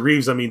Koska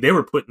Reeves, I mean,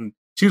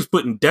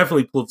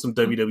 definitely pulled some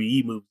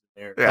WWE moves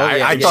in there.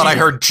 Yeah, I thought I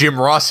heard Jim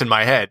Ross in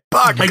my head.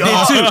 I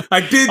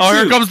did too. Oh,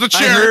 here comes the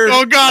chair.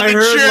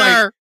 The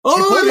chair.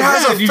 He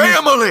has a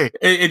family.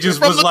 It just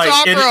was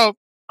like,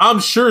 I'm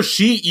sure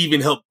she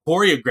even helped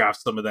choreograph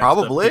some of that.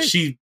 Probably.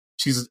 Stuff.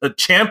 She's a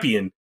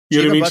champion. You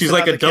know what I mean? She's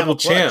like a double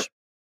champ.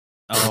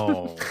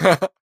 Oh.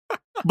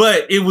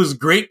 But it was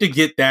great to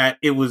get that.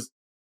 It was,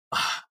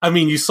 I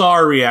mean, you saw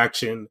our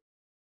reaction.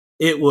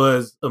 It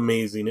was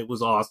amazing. It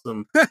was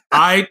awesome.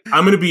 I'm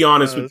going to be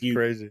honest with you.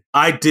 Crazy.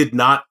 I did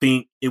not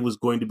think it was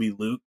going to be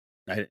Luke.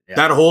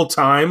 That whole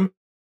time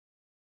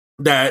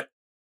that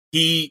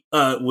he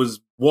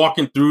was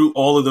walking through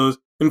all of those.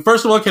 And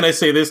first of all, can I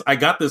say this? I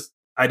got this.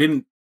 I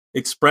didn't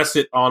express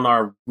it on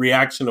our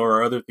reaction or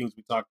our other things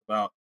we talked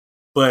about.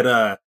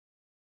 But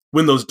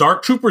when those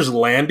Dark Troopers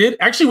landed,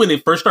 actually when they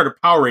first started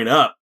powering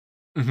up,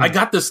 I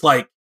got this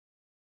like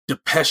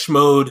Depeche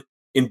Mode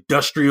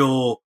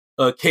industrial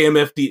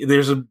KMFD.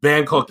 There's a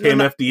band called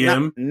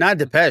KMFDM. Not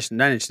Depeche,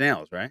 9 Inch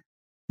Nails, right?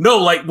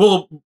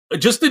 No,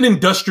 just an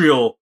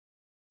industrial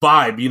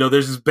vibe.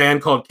 There's this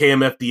band called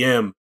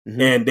KMFDM,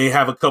 and they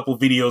have a couple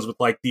videos with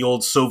like the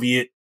old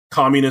Soviet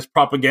communist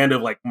propaganda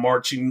of like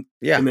marching,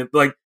 and then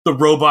like the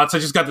robots. I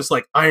just got this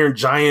like Iron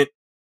Giant,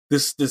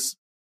 this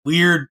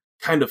weird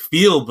kind of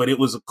feel, but it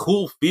was a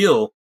cool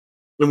feel.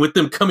 And with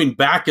them coming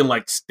back and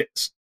like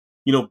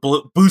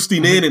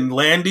boosting in and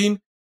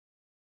landing.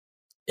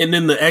 And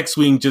then the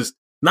X-Wing just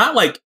not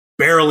like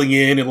barreling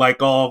in and like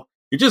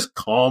it just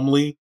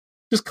calmly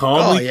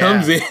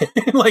comes in.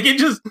 Like it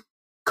just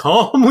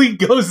calmly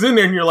goes in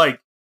there and you're like,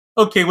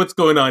 okay, what's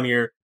going on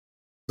here?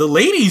 The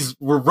ladies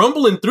were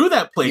rumbling through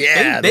that place.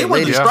 Yeah, they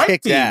were the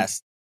strike team.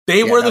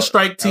 They were the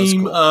strike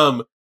team.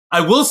 Cool.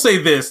 I will say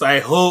this. I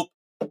hope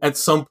at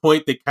some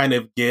point they kind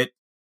of get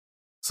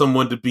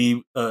someone to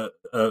be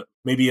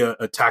maybe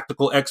a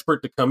tactical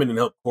expert to come in and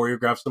help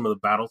choreograph some of the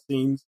battle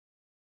scenes.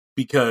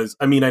 Because,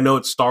 I mean, I know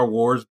it's Star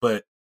Wars,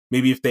 but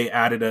maybe if they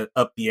added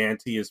up the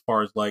ante as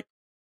far as like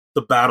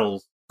the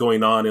battles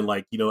going on and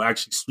like,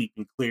 actually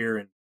sweeping clear.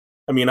 And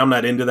I mean, I'm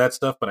not into that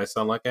stuff, but I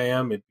sound like I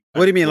am.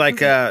 What do you mean? Like,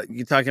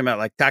 you talking about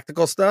like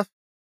tactical stuff?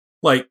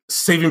 Like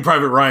Saving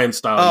Private Ryan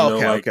style.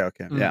 Okay.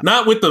 Yeah.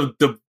 Not with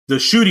the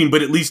shooting,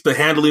 but at least the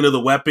handling of the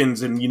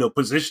weapons and,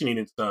 positioning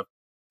and stuff.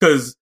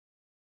 Because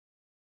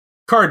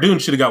Cara Dune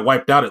should have got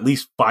wiped out at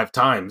least 5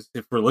 times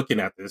if we're looking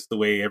at this the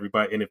way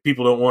everybody, and if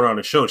people don't want her on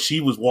a show, she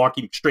was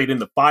walking straight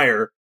into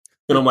fire,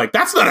 and I'm like,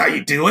 that's not how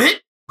you do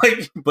it.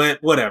 Like, but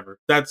whatever.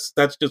 That's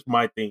just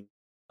my thing.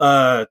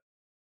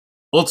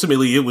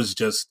 Ultimately, it was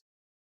just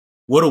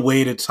what a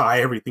way to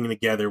tie everything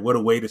together. What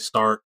a way to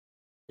start,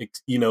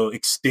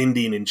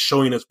 extending and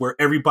showing us where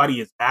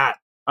everybody is at.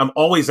 I'm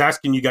always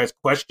asking you guys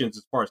questions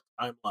as far as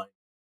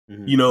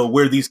timeline,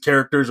 where these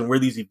characters and where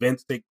these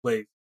events take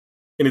place.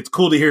 And it's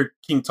cool to hear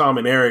King Tom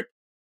and Eric,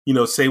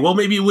 say, well,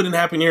 maybe it wouldn't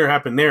happen here,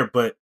 happen there.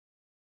 But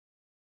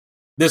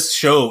this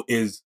show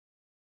is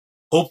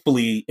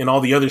hopefully, and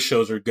all the other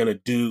shows are going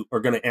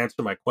to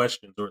answer my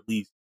questions, or at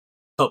least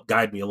help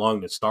guide me along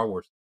this Star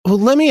Wars. Well,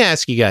 let me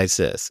ask you guys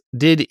this.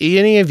 Did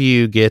any of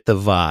you get the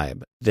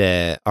vibe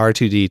that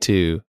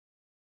R2-D2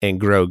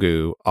 and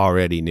Grogu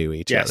already knew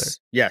each other?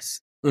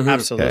 Yes.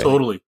 Absolutely. Okay.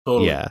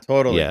 Totally. Yeah.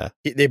 Totally. Yeah.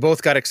 They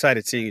both got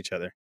excited seeing each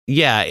other.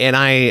 Yeah, and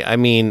I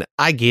mean,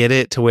 I get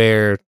it to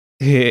where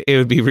it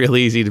would be real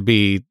easy to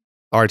be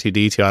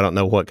R2-D2. I don't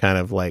know what kind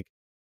of like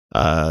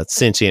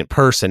sentient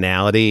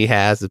personality he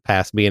has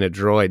past being a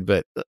droid,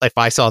 but if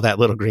I saw that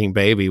little green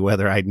baby,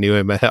 whether I knew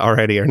him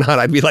already or not,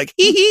 I'd be like,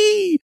 hee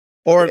hee.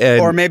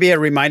 Or maybe it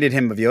reminded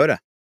him of Yoda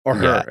or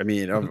her. Yeah. I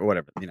mean, or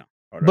whatever,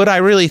 But I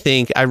really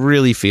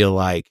feel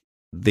like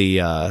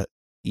that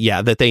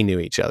they knew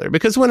each other,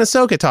 because when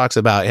Ahsoka talks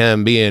about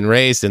him being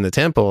raised in the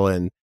temple,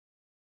 and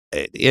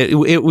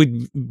it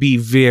would be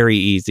very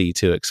easy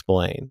to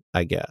explain,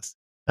 I guess.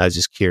 I was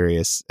just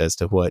curious as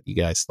to what you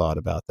guys thought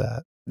about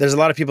that. There's a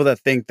lot of people that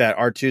think that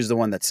R2 is the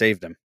one that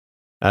saved him.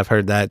 I've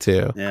heard that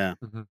too. Yeah.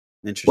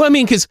 Interesting. Well, I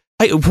mean, because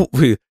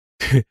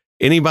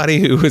anybody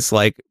who was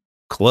like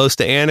close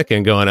to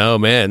Anakin going, oh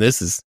man,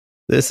 this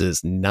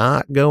is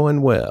not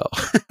going well.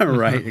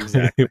 Right,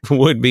 exactly.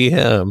 Would be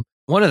him.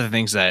 One of the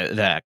things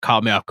that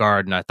caught me off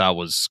guard and I thought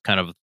was kind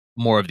of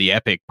more of the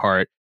epic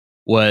part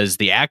was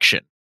the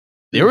action.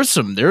 There was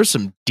some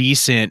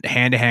decent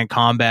hand-to-hand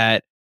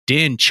combat.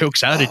 Din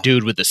chokes out a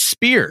dude with a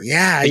spear.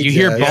 Yeah, you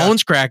hear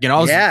bones cracking.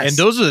 Yes. And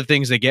those are the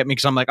things that get me,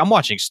 because I'm like, I'm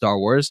watching Star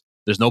Wars.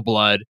 There's no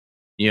blood.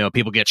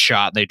 People get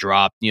shot, they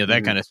drop,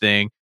 that kind of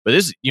thing. But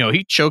this,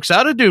 he chokes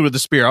out a dude with a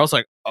spear. I was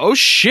like, oh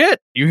shit!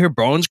 You hear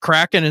bones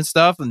cracking and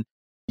stuff, and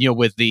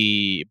with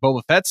the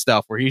Boba Fett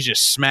stuff where he's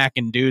just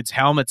smacking dudes'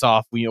 helmets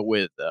off,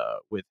 with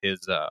his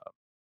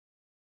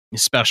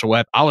special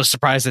weapon. I was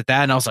surprised at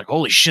that, and I was like,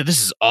 holy shit,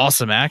 this is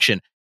awesome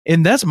action.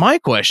 And that's my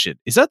question.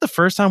 Is that the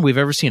first time we've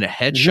ever seen a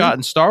headshot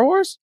in Star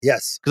Wars?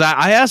 Yes. Because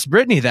I asked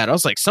Brittany that. I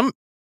was like,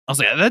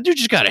 that dude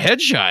just got a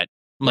headshot.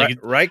 I'm like,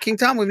 right, King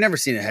Tom? We've never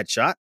seen a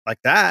headshot like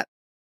that.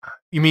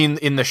 You mean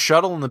in the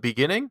shuttle in the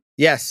beginning?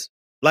 Yes.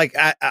 Like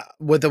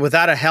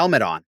without a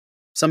helmet on.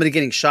 Somebody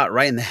getting shot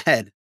right in the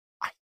head.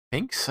 I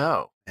think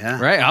so. Yeah.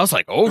 Right. I was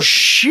like, oh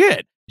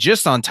shit.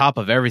 Just on top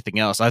of everything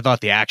else, I thought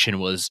the action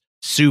was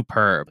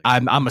superb.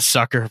 I'm a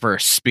sucker for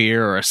a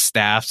spear or a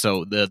staff.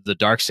 So the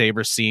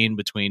Darksaber scene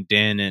between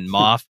Din and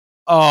Moff,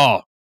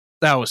 oh,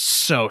 that was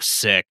so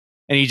sick.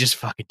 And he just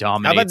fucking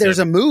dominates. How about there's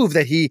a move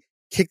that he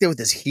kicked it with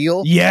his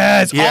heel?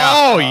 Yes. Yeah.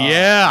 Oh,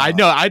 yeah. I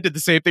know. I did the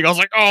same thing. I was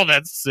like, oh,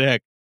 that's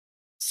sick.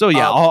 So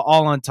yeah,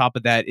 all on top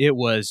of that, it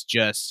was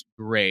just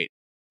great.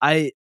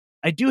 I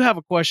do have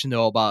a question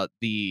though about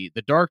the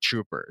Dark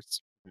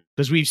Troopers,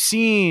 because we've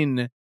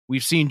seen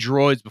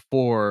droids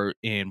before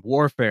in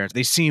warfare.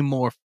 They seem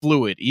more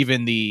fluid.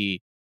 Even the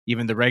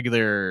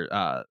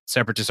regular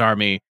Separatist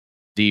army,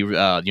 the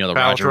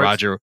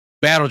Roger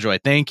battle droid.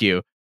 Thank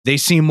you. They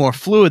seem more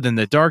fluid than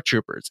the Dark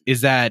Troopers.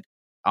 Is that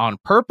on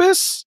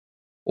purpose,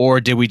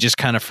 or did we just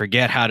kind of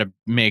forget how to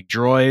make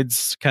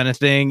droids, kind of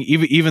thing?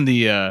 Even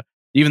the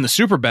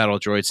super battle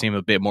droids seem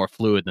a bit more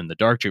fluid than the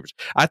Dark Troopers.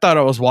 I thought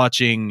I was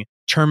watching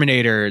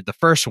Terminator, the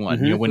first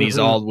one, when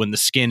when the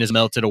skin is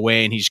melted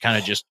away and he's kind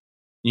of just,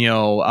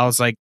 I was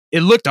like,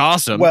 it looked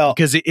awesome. Well,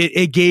 because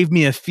it gave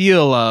me a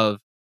feel of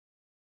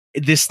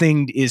this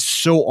thing is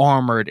so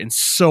armored and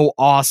so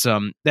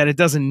awesome that it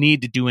doesn't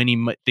need to do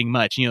anything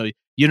much.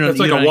 It's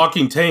like a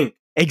walking tank.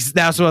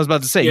 That's what I was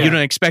about to say. Yeah. You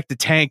don't expect the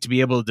tank to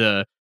be able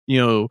to,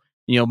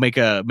 make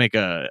a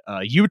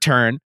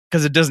U-turn,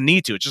 because it doesn't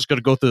need to. It's just going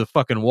to go through the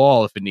fucking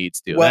wall if it needs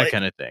to, that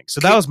kind of thing.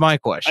 So that was my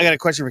question. I got a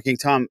question for King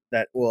Tom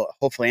that will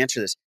hopefully answer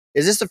this.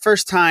 Is this the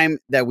first time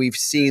that we've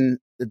seen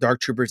the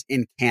Dark Troopers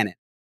in canon?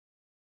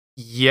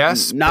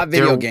 Yes. Not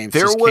video games.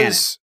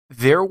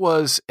 There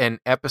was an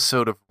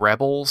episode of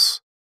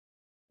Rebels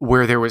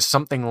where there was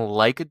something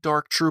like a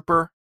Dark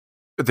Trooper.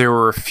 There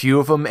were a few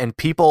of them, and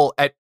people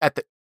at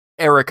the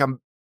Eric,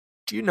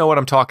 do you know what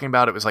I'm talking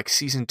about? It was like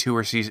season 2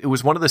 or it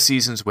was one of the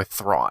seasons with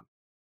Thrawn.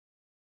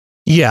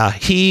 Yeah,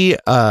 he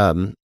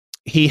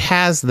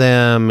has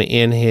them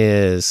in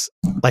his,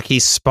 like,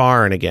 he's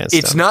sparring against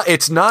them.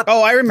 It's not.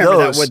 Oh, I remember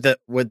those. that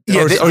with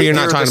you're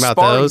not talking about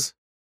those?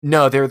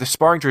 No, they're the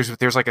sparring droids.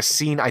 There's like a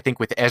scene, I think,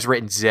 with Ezra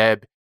and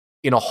Zeb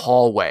in a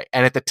hallway,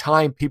 and at the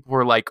time, people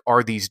were like,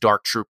 "Are these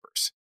Dark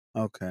Troopers?"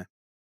 Okay,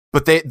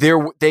 but there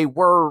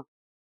were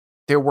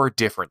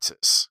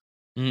differences.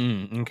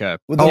 Okay.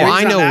 Well,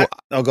 I know.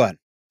 Go ahead.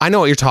 I know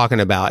what you're talking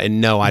about, and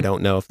no, I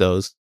don't know if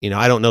those.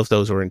 I don't know if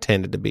those were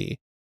intended to be.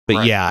 But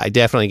right. Yeah, I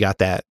definitely got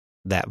that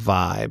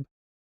vibe.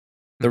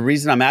 The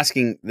reason I'm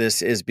asking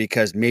this is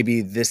because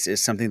maybe this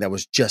is something that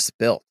was just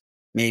built.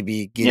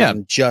 Maybe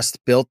Gideon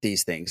just built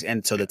these things,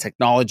 and so the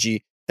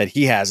technology that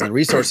he has and the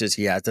resources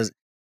he has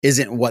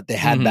isn't what they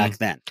had back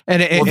then.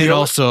 And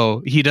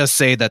also, he does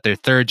say that they're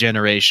third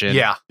generation.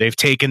 Yeah, they've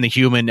taken the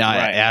human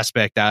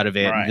aspect out of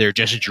it. Right. They're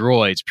just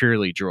droids,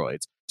 purely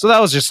droids. So that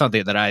was just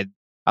something that I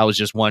was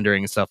just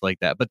wondering and stuff like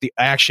that. But the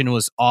action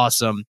was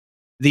awesome.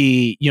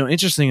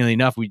 Interestingly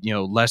enough,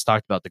 Les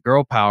talked about the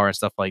girl power and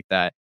stuff like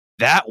that.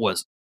 That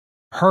was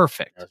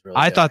perfect. That was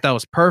really good. Thought that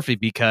was perfect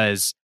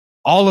because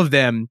all of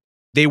them,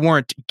 they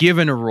weren't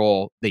given a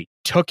role. They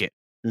took it.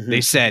 Mm-hmm.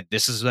 They said,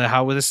 this is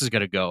how this is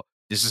going to go.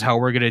 This is how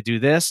we're going to do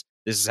this.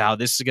 This is how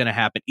this is going to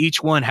happen.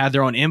 Each one had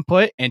their own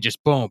input and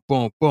just boom,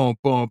 boom, boom,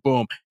 boom,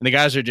 boom. And the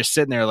guys are just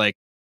sitting there like,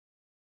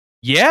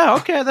 yeah,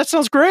 okay, that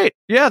sounds great.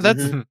 Yeah,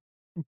 that's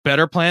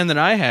better plan than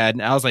I had.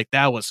 And I was like,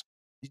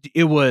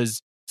 it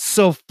was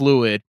so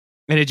fluid.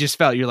 And it just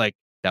felt, you're like,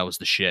 that was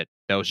the shit.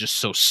 That was just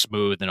so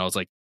smooth. And I was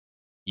like,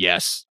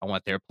 yes, I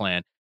want their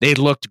plan. They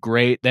looked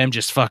great. Them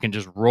just fucking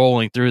just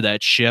rolling through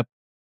that ship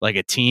like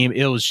a team.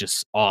 It was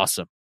just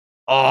awesome.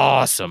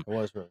 Awesome. It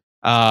was really.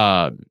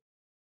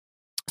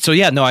 So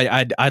yeah, no,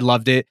 I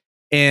loved it.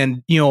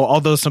 And, you know,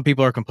 although some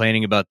people are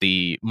complaining about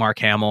the Mark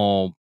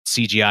Hamill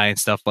CGI and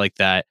stuff like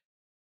that,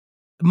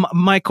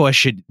 my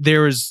question,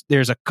 there's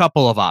a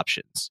couple of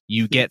options.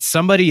 You get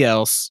somebody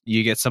else,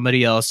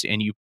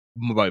 and you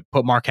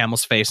put Mark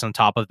Hamill's face on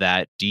top of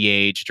that,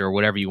 de-aged or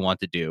whatever you want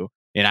to do,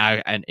 an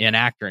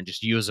actor, and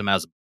just use him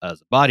as a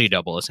body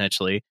double,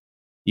 essentially.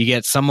 You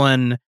get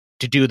someone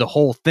to do the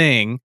whole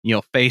thing, you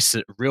know,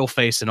 real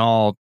face and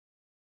all,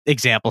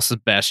 example,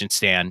 Sebastian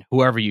Stan,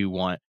 whoever you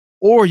want.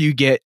 Or you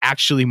get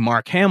actually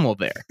Mark Hamill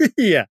there.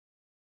 Yeah.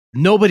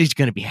 Nobody's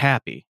going to be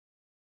happy.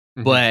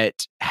 Mm-hmm.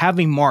 But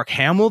having Mark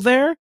Hamill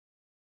there,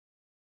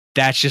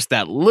 that's just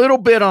that little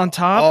bit on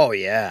top. Oh,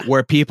 yeah.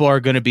 Where people are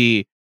going to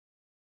be,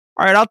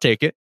 all right, I'll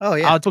take it. Oh,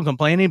 yeah. I'll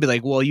complain and be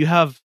like, well, you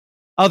have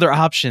other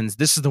options.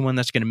 This is the one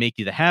that's going to make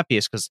you the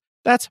happiest because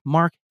that's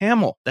Mark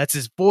Hamill. That's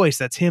his voice.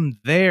 That's him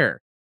there.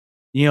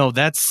 You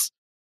know,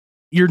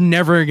 you're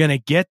never going to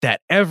get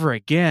that ever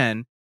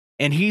again.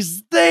 And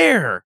he's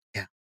there.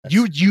 Yeah.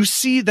 You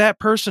see that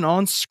person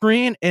on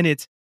screen and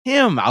it's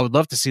him. I would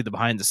love to see the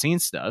behind the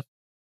scenes stuff,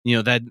 you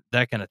know,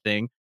 that kind of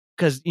thing.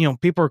 Because, you know,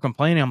 people are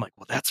complaining. I'm like,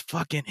 well, that's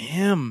fucking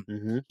him.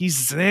 Mm-hmm.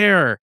 He's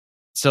there.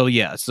 So,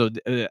 yeah. So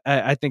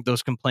I think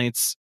those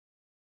complaints,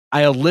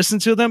 I'll listen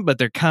to them, but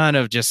they're kind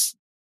of just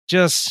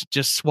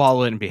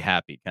swallow it and be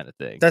happy kind of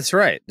thing. That's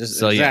right.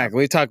 Exactly. Yeah.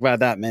 We talked about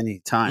that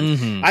many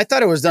times. Mm-hmm. I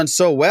thought it was done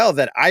so well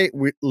that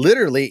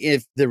literally,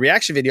 if the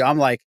reaction video, I'm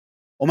like,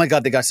 oh my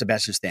God, they got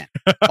Sebastian Stan.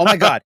 Oh my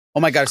God,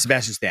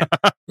 Sebastian Stan.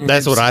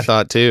 That's what I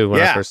thought too.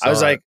 When I first saw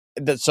was like,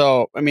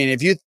 so, I mean,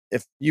 if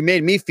you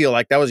made me feel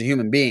like that was a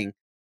human being,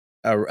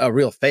 a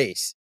real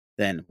face,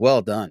 then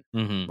well done.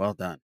 Mm-hmm. Well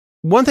done.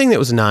 One thing that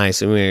was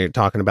nice, and we were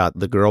talking about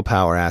the girl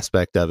power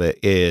aspect of it,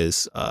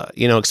 is,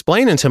 you know,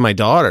 explaining to my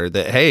daughter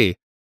that, hey,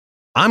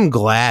 I'm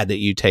glad that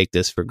you take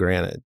this for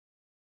granted.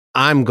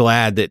 I'm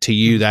glad that to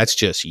you, that's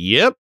just,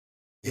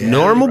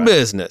 normal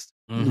business.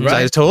 Mm-hmm. So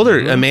I told her,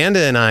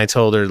 Amanda and I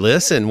told her,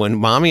 listen, when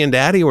mommy and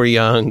daddy were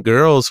young,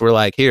 girls were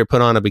like, here,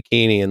 put on a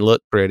bikini and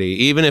look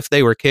pretty. Even if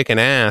they were kicking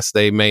ass,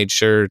 they made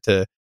sure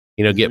to,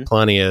 you know, get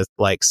plenty of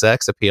like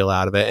sex appeal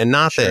out of it. And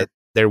not that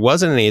there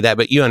wasn't any of that,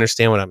 but you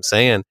understand what I'm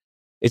saying.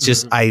 It's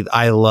just,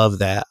 I love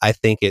that. I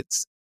think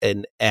it's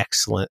an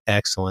excellent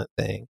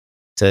thing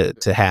to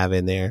have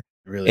in there.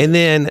 Really? And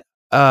then,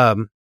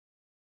 God,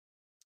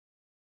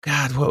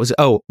 what was it?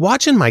 Oh,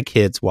 watching my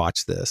kids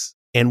watch this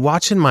and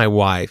watching my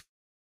wife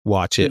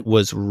watch it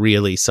was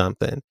really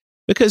something,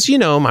 because, you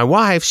know, my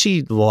wife,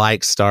 she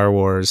likes Star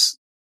Wars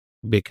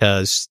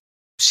because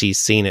she's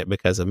seen it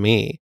because of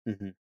me.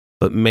 Mm-hmm.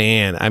 But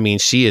man, I mean,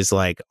 she is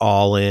like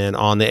all in,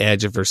 on the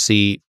edge of her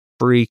seat,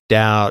 freaked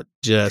out,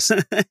 just,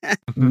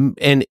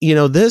 and you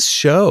know, this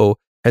show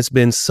has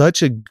been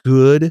such a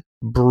good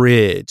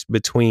bridge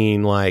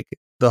between like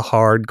the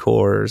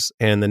hardcores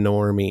and the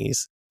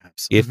normies,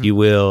 if you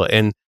will.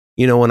 And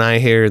you know, when I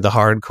hear the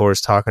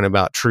hardcores talking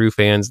about true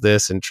fans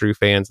this and true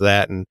fans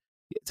that, and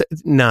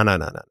no.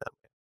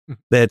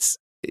 That's,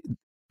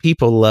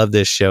 people love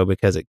this show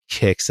because it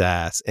kicks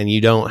ass, and you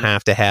don't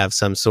have to have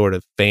some sort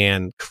of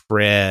fan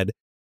cred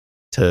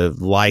to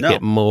like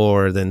it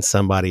more than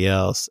somebody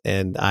else.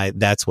 And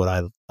that's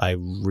what I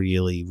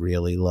really,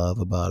 really love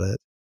about it.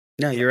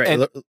 No, you're right.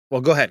 And,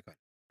 well, go ahead.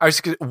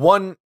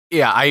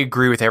 I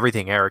agree with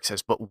everything Eric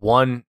says, but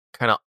one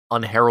kind of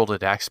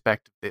unheralded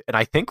aspect of it, and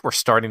I think we're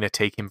starting to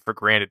take him for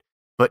granted,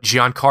 but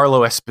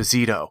Giancarlo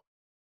Esposito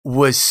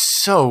was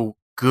so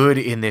good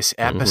in this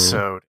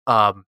episode.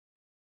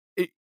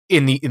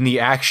 In the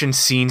action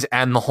scenes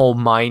and the whole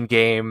mind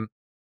game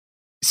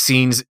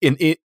scenes in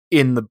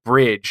the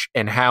bridge,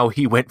 and how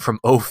he went from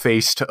oh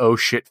face to oh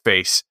shit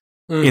face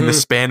in the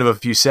span of a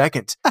few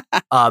seconds.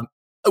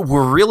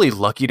 We're really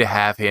lucky to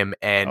have him,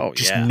 and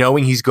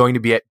knowing he's going to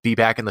be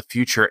back in the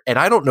future. And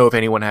I don't know if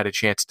anyone had a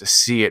chance to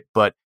see it,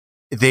 but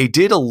they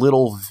did a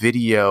little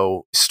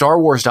video.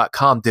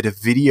 StarWars.com did a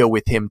video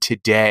with him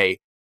today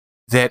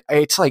that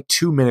it's like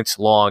 2 minutes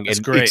long. That's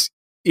great.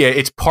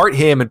 It's part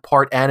him and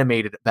part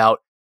animated about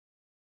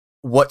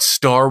what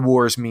Star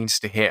Wars means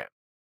to him.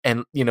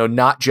 And, you know,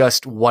 not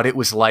just what it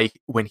was like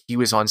when he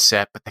was on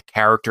set, but the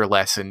character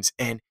lessons.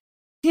 And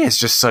he is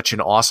just such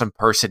an awesome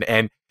person.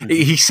 And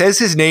he says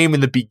his name in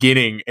the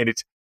beginning, and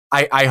it's,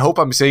 I hope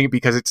I'm saying it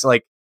because it's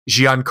like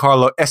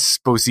Giancarlo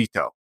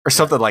Esposito or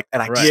something like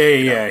that.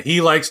 Right. He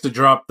likes to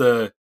drop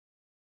the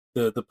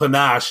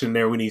panache in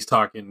there when he's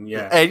talking.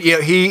 Yeah. And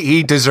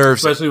he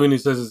deserves especially when he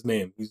says his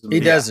name. He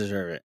does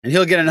deserve it. And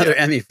he'll get another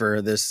Emmy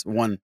for this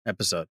one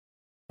episode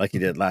like he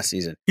did last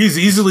season. He's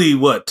easily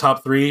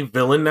top 3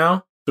 villain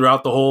now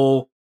throughout the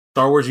whole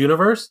Star Wars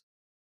universe.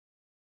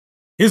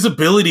 His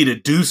ability to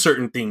do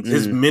certain things,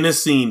 his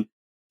menacing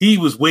he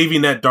was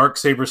waving that dark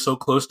saber so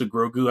close to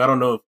Grogu. I don't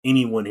know if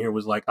anyone here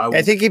was like,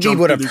 I think if he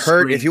would have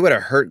hurt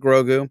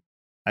Grogu,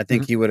 I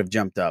think he would have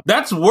jumped up.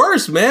 That's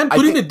worse, man.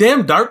 Putting the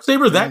damn dark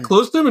saber that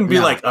close to him and be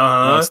like,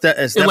 well, it's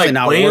definitely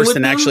not worse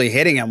than actually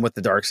hitting him with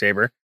the dark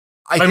saber.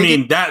 I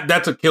mean,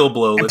 that's a kill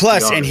blow. And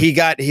plus, and he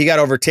got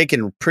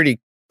overtaken pretty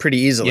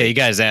easily. Yeah, he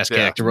got his ass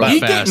kicked real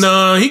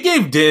fast. He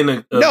gave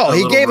Din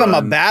he gave him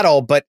a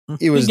battle, but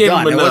he was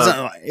done. It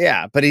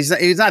wasn't. But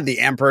he's not the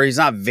Emperor. He's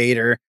not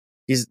Vader.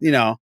 He's in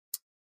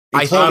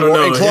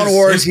Clone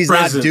Wars, he's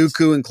not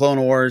Dooku in Clone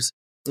Wars.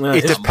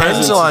 It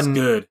depends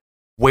on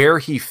where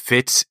he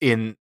fits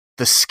in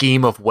the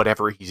scheme of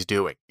whatever he's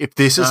doing. If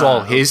this is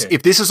all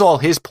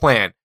his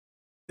plan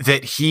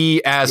that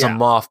he as a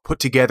Moff put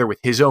together with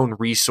his own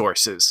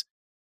resources,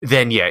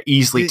 then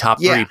easily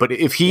top 3. But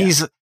if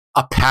he's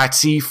a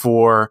patsy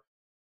for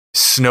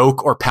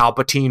Snoke or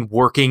Palpatine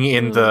working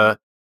in the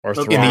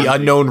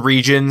unknown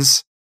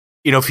regions,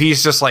 if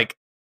he's just like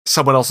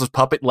someone else's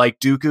puppet like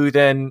Dooku,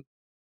 then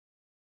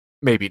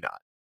maybe not.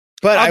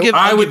 But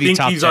I would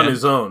think he's 10. On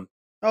his own.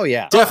 Oh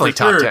yeah, definitely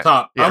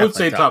top 10. I would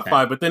say top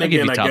 5, but then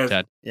again, I guess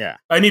 10.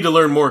 I need to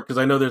learn more because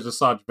I know there's a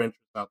Asajj Ventress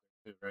out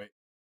there too, right?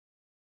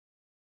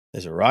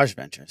 There's a Raj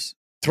Ventress.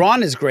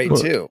 Thrawn is great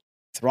too.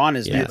 Thrawn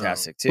is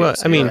fantastic too. Well,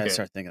 so I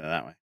start thinking of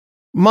that way.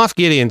 Moff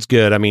Gideon's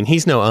good. I mean,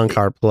 he's no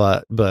Unkar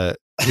Plutt, but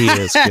he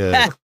is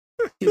good.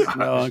 He's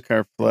no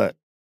Unkar Plutt.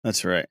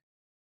 That's right.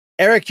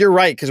 Eric, you're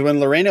right, because when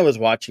Lorena was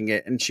watching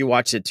it, and she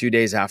watched it 2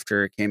 days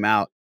after it came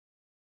out,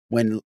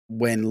 when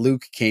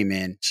Luke came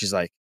in, she's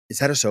like, "Is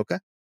that Ahsoka?"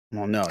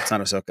 Well, no, it's not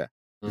Ahsoka.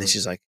 And then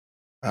she's like,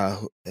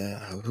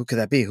 "Who could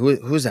that be?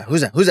 Who's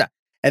that?"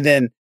 And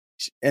then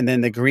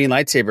the green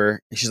lightsaber,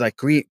 and she's like,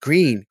 "Green.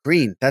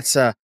 That's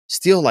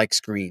Steel likes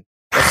green.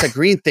 That's a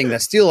green thing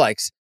that Steel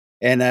likes."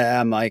 And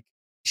I'm like,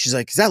 she's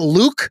like, "Is that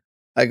Luke?"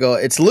 I go,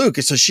 "It's Luke."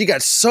 And so she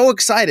got so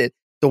excited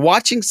to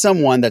watching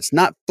someone that's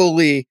not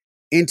fully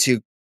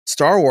into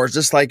Star Wars,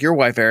 just like your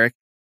wife, Eric,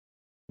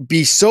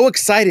 be so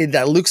excited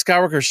that Luke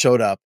Skywalker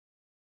showed up.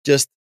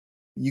 Just,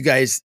 you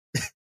guys,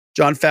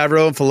 Jon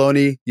Favreau and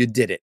Filoni, you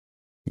did it.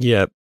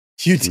 Yep.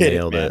 You did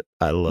Nailed it.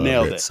 I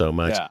loved it so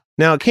much. Yeah.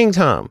 Now, King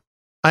Tom,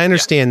 I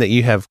understand that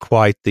you have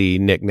quite the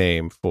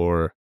nickname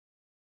for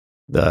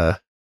the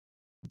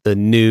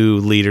new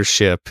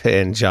leadership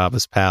in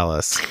Jabba's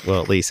palace.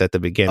 Well, at least at the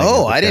beginning.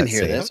 Oh, I didn't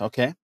hear this.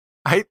 Okay.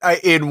 I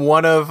in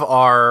one of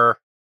our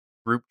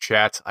group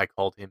chats, I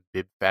called him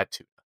Bib Fat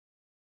Tuna.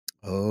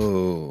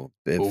 Oh,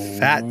 Bib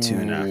Fat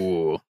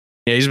Tuna.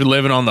 Yeah, he's been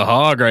living on the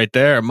hog right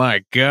there.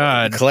 My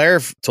God. Claire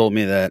told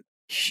me that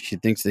she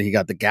thinks that he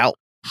got the gout.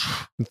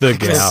 The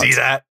gout. See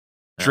that?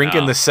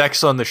 Drinking the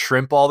sex on the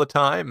shrimp all the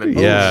time and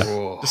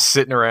just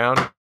sitting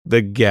around.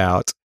 The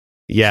gout.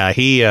 Yeah,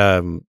 he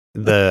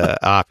the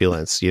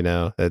opulence,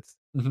 that's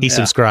he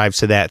subscribes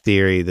to that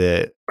theory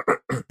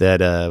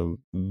that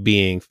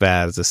being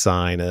fat is a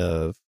sign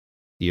of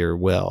your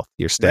wealth,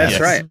 your status.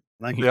 That's right.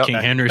 Like King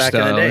Henry back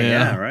style. in the day.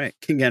 Yeah. Yeah, right.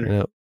 King Henry.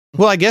 Yep.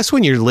 Well, I guess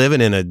when you're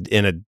living in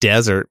a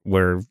desert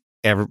where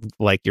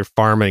you're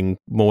farming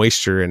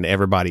moisture and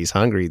everybody's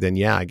hungry,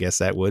 then I guess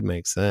that would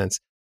make sense.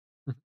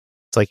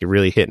 It's like you're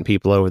really hitting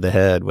people over the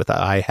head with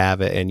I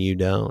have it and you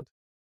don't.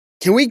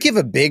 Can we give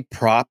a big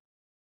props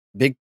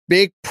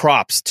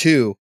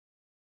to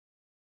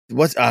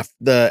what's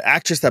the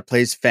actress that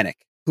plays Fennec?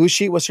 Who's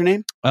she? What's her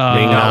name?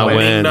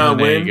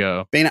 There you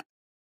go.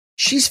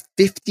 She's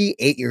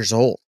 58 years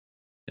old.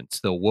 And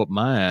still whoop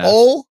my ass.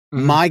 Oh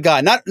my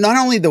God. Not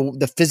only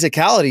the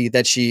physicality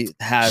that she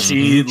has,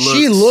 she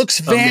looks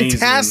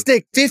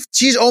fantastic.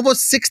 She's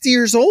almost 60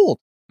 years old.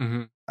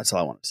 Mm-hmm. That's all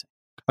I want to say.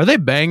 Are they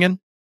banging?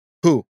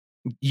 Who?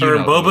 Her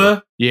and Boba?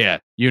 Who. Yeah,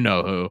 you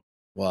know who.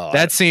 Well,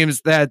 that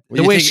seems that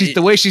the way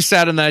she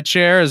sat in that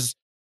chair is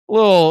a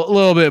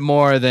little bit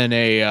more than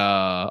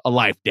a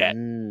life debt.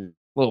 A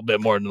little bit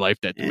more than life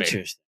debt to me.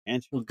 Interesting.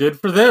 Well, good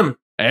for them.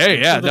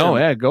 Hey,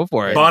 go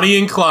for it. Bonnie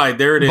and Clyde,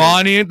 there it is.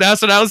 Bonnie,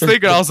 that's what I was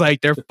thinking. I was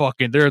like,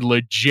 they're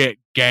legit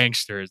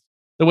gangsters.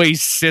 The way he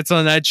sits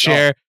on that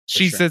chair,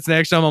 she sits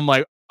next to him. I'm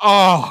like,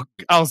 I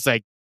was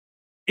like,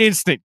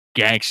 instant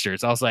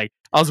gangsters. I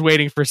was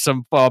waiting for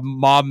some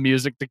mob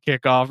music to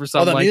kick off or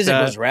something like that. The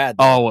music was rad.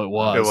 Oh, it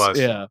was.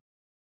 Yeah.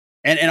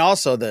 And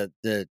also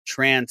the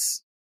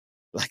trance,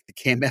 like the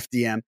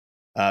KMFDM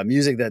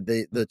music that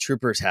the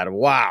troopers had.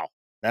 Wow.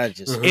 That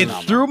just it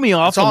threw me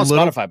off. It's all on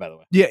Spotify, by the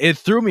way. Yeah, it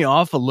threw me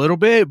off a little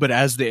bit, but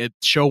as the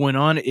show went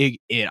on,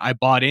 I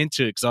bought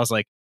into it because I was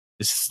like,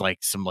 "This is like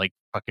some like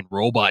fucking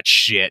robot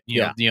shit."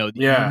 You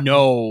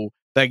know,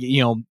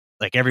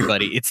 like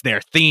everybody, it's their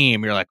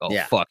theme. You're like, "Oh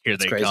fuck, here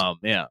they come!"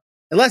 Yeah.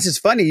 Unless it's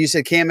funny, you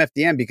said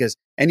KMFDM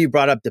and you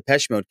brought up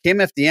Depeche Mode.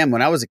 KMFDM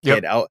when I was a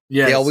kid,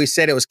 they always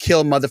said it was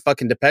kill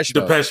motherfucking Depeche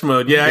Mode. Depeche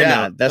Mode, yeah, I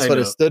know. That's what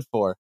it stood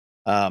for.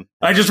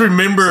 I just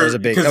remember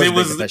because it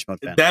was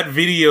that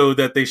video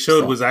that they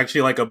showed was actually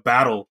like a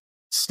battle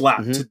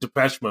slap to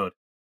Depeche Mode.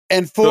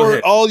 And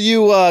for all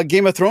you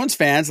Game of Thrones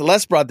fans,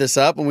 Les brought this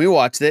up when we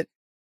watched it.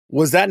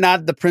 Was that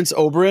not the Prince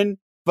Oberyn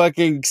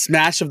fucking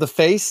smash of the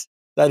face?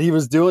 that he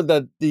was doing,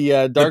 that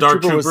the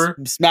Dark Trooper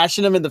was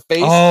smashing him in the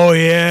face. Oh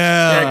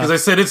yeah, yeah. Because I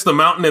said it's the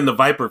Mountain and the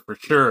Viper for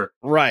sure,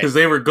 right? Because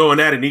they were going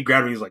at it, and he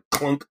grabbed me. He's like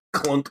clunk,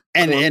 clunk,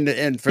 and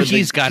for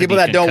the people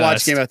that don't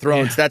watch Game of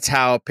Thrones, that's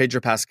how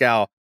Pedro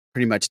Pascal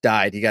pretty much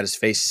died. He got his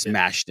face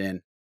smashed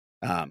in.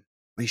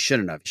 He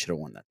shouldn't have. He should have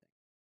won that thing.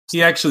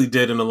 He actually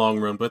did in the long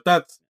run, but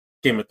that's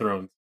Game of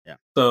Thrones. Yeah.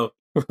 So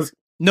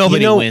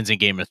nobody wins in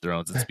Game of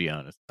Thrones. Let's be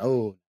honest.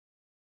 Oh.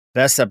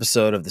 Best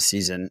episode of the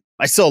season.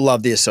 I still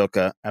love the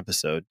Ahsoka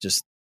episode.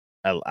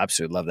 I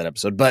absolutely love that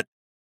episode. But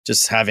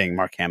just having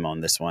Mark Hamill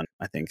in this one,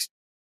 I think,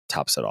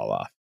 tops it all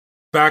off.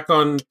 Back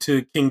on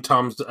to King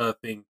Tom's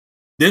thing.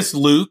 This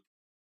Luke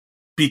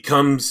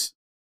becomes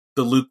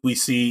the Luke we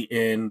see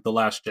in The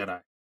Last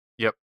Jedi.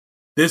 Yep.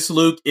 This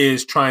Luke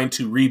is trying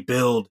to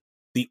rebuild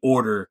the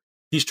Order.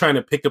 He's trying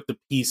to pick up the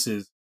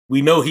pieces.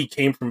 We know he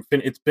came from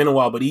Finn. It's been a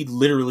while, but he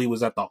literally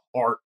was at the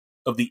heart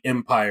of the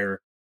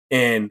Empire.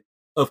 And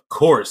of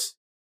course,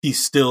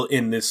 he's still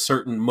in this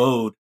certain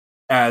mode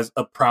as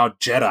a proud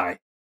Jedi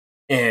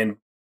and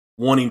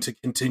wanting to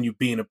continue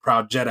being a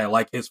proud Jedi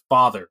like his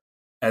father,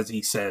 as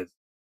he says.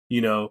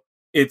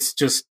 It's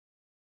just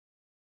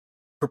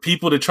for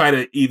people to try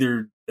to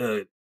either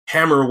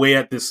hammer away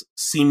at this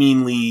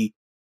seemingly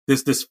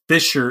this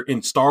fissure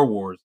in Star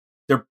Wars.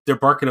 They're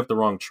barking up the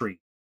wrong tree.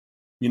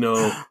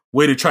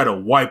 Way to try to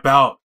wipe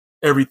out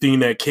everything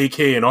that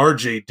KK and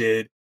RJ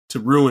did to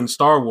ruin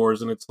Star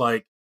Wars. And it's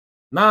like,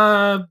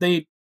 nah,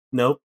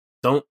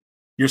 don't.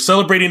 You're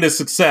celebrating the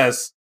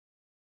success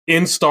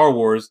in Star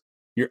Wars.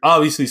 You're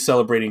obviously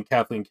celebrating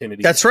Kathleen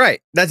Kennedy. That's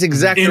right. That's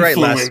exactly right,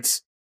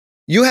 Les.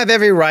 You have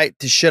every right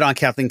to shit on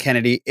Kathleen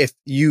Kennedy if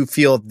you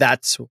feel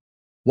that's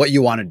what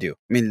you want to do.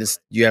 I mean,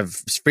 you have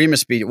freedom of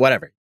speech,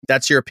 whatever.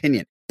 That's your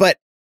opinion. But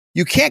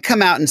you can't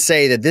come out and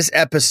say that this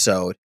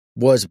episode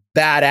was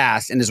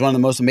badass and is one of the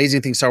most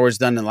amazing things Star Wars has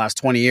done in the last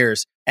 20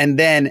 years, and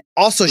then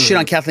also shit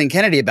on Kathleen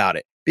Kennedy about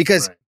it,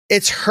 because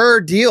it's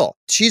her deal.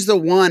 She's the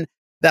one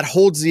that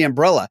holds the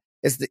umbrella.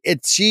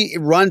 She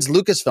runs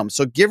Lucasfilm.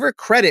 So give her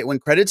credit when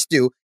credit's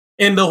due.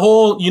 And the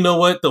whole,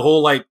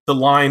 the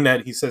line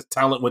that he says,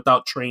 talent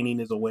without training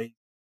is a waste.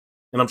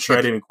 And I'm sure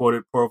I didn't quote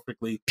it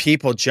perfectly.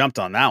 People jumped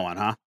on that one,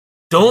 huh?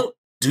 Don't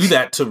do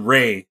that to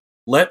Rey.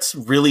 Let's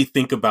really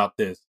think about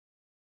this.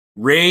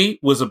 Rey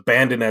was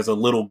abandoned as a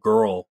little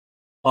girl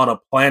on a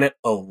planet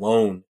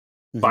alone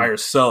by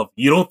herself.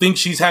 You don't think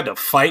she's had to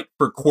fight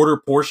for quarter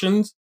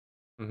portions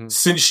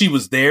since she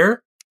was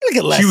there? Look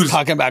at Les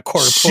talking about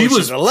quarter portions. She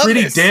was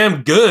pretty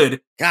damn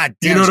good. God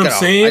damn, you know what I'm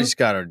saying? I just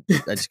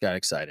got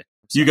excited.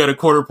 You got a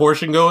quarter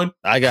portion going?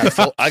 I got a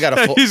full.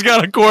 He's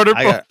got a quarter.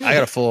 I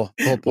got a full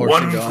portion.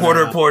 One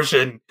quarter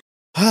portion.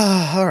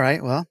 All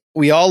right. Well,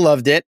 we all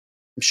loved it.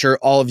 I'm sure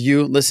all of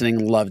you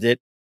listening loved it.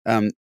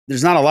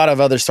 There's not a lot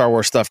of other Star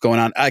Wars stuff going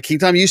on. King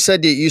Tom, you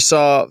said that you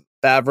saw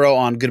Favreau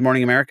on Good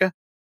Morning America?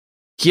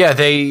 Yeah,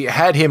 they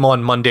had him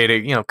on Monday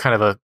to, kind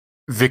of a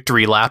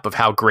victory lap of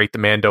how great the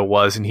Mando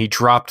was, and he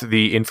dropped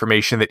the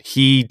information that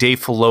he,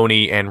 Dave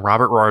Filoni, and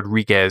Robert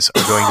Rodriguez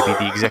are going to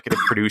be the executive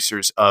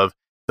producers of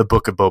the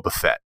Book of Boba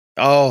Fett.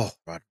 Oh,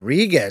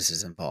 Rodriguez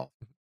is involved.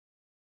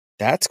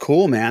 That's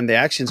cool, man. The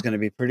action's going to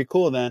be pretty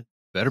cool then.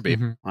 Better be.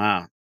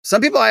 Wow.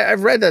 Some people,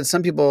 I've read that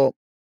some people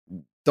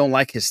don't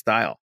like his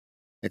style.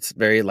 It's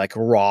very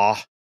raw.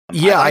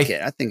 Yeah, I like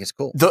it. I think it's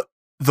cool.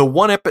 The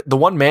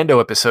one Mando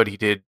episode he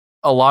did,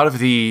 a lot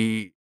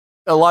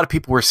of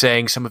people were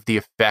saying some of the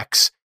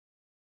effects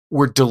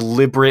were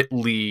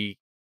deliberately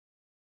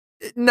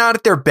not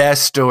at their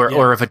best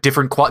or of a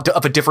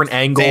different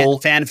angle.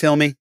 Fan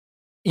filmy.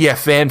 Yeah,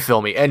 fan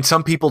filmy. And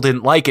some people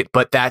didn't like it,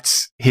 but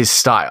that's his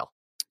style.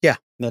 Yeah,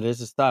 that is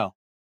his style.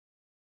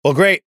 Well,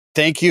 great.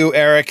 Thank you,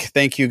 Eric.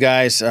 Thank you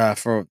guys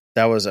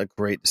that was a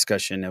great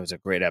discussion. It was a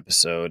great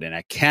episode, and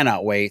I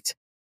cannot wait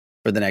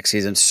for the next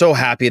season. So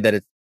happy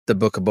that the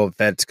Book of Boba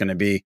Fett's going to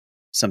be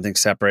something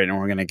separate, and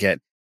we're going to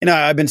get,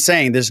 I've been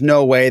saying there's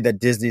no way that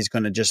Disney's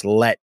going to just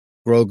let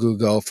Grogu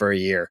go for a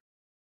year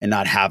and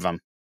not have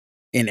him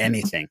in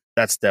anything.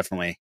 That's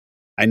definitely,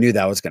 I knew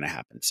that was going to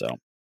happen. So,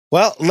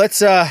 well, let's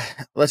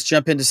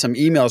jump into some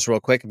emails real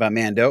quick about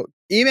Mando.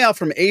 Email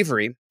from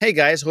Avery. Hey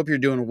guys, hope you're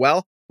doing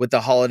well with the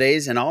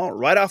holidays and all.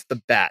 Right off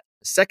the bat,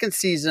 the second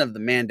season of the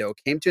Mando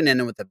came to an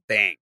end with a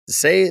bang. To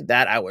say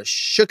that I was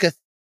shooketh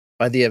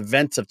by the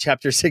events of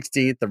Chapter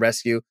 16, The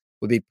Rescue,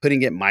 would be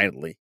putting it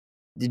mildly.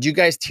 Did you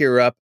guys tear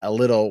up a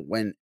little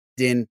when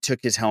Din took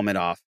his helmet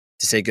off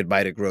to say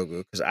goodbye to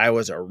Grogu? Because I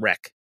was a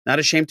wreck. Not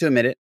ashamed to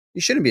admit it.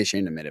 You shouldn't be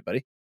ashamed to admit it,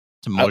 buddy.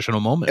 It's an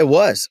emotional moment. It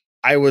was.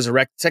 I was a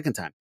wreck the second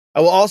time.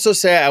 I will also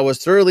say I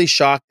was thoroughly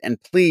shocked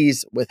and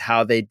pleased with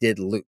how they did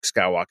Luke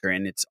Skywalker,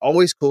 and it's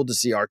always cool to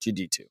see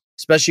R2-D2,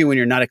 especially when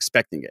you're not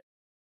expecting it.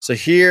 So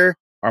here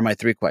are my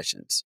 3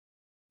 questions.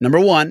 Number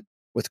 1,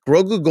 with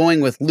Grogu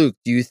going with Luke,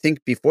 do you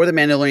think before The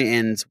Mandalorian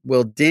ends,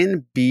 will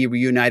Din be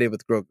reunited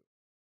with Grogu?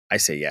 I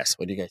say yes.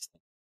 What do you guys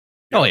think?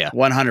 Oh, yeah.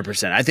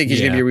 100%. I think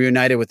he's going to be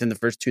reunited within the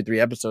first 2-3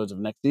 episodes of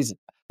next season.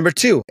 Number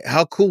 2,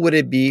 how cool would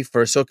it be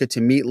for Ahsoka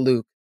to meet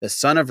Luke, the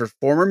son of her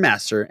former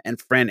master and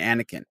friend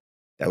Anakin?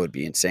 That would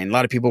be insane. A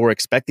lot of people were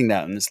expecting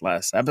that in this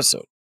last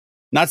episode.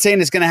 Not saying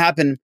it's going to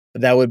happen,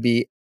 but that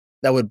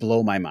would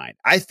blow my mind.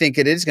 I think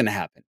it is going to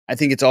happen. I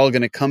think it's all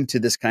going to come to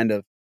this kind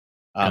of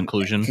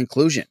conclusion.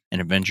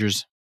 And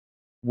Avengers.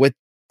 With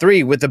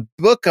the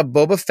book of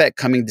Boba Fett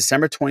coming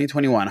December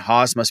 2021,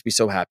 Haas must be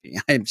so happy.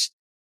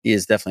 He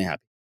is definitely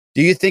happy.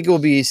 Do you think it will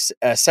be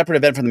a separate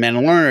event from the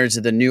Mandalorian, or is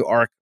it the new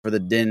arc for the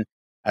Din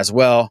as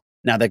well,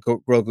 now that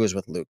Grogu is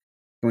with Luke?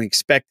 Can we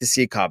expect to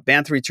see Cobb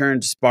Vanth return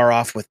to spar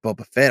off with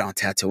Boba Fett on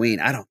Tatooine?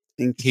 I don't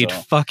think he'd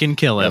fucking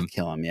kill him. He'll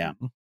kill him, yeah.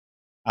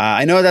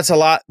 I know that's a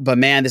lot, but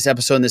man, this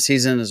episode and the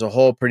season as a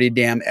whole pretty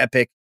damn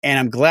epic. And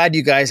I'm glad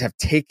you guys have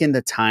taken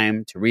the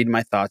time to read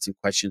my thoughts and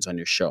questions on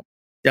your show.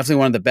 Definitely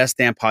one of the best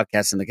damn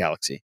podcasts in the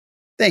galaxy.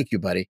 Thank you,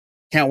 buddy.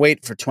 Can't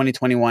wait for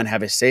 2021.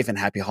 Have a safe and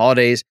happy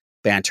holidays.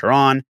 Banter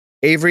on.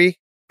 Avery,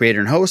 creator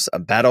and host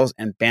of Battles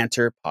and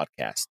Banter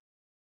podcast.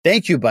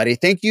 Thank you, buddy.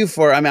 Thank you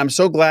for, I'm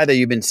so glad that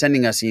you've been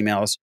sending us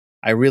emails.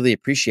 I really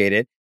appreciate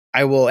it.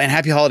 And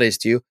happy holidays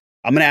to you.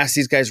 I'm going to ask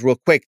these guys real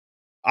quick.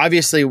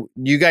 Obviously,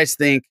 you guys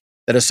think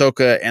that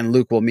Ahsoka and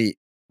Luke will meet?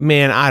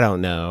 Man, I don't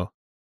know.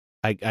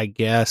 I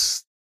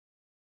guess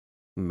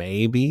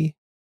maybe.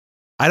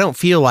 I don't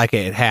feel like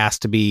it has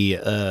to be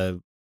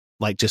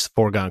like just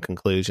foregone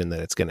conclusion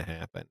that it's going to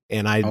happen.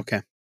 And I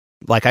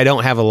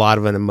don't have a lot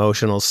of an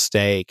emotional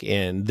stake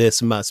in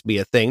this must be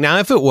a thing. Now,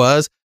 if it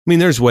was, I mean,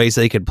 there's ways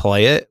they could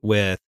play it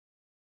with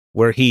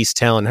where he's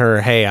telling her,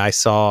 hey, I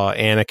saw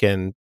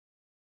Anakin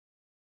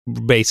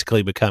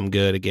basically become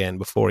good again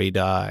before he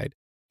died.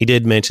 He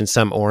did mention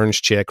some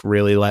orange chick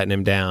really letting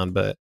him down,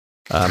 but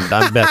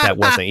I bet that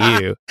wasn't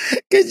you.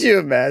 Could you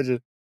imagine?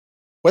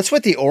 What's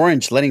with the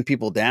orange letting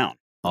people down?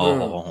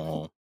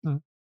 Oh,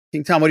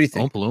 King Tom, what do you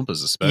think? Oompa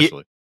Loompas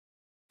especially.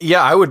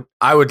 Yeah,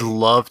 I would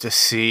love to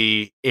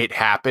see it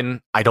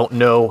happen. I don't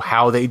know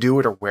how they do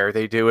it or where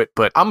they do it,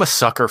 but I'm a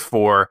sucker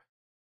for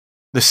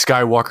the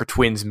Skywalker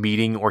twins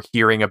meeting or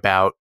hearing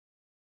about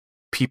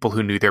people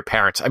who knew their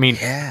parents. I mean,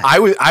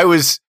 I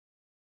was.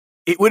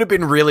 It would have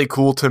been really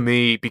cool to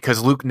me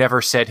because Luke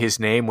never said his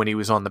name when he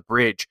was on the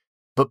bridge,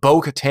 but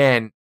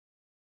Bo-Katan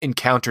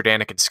encountered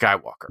Anakin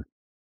Skywalker.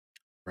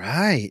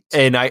 Right.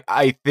 And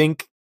I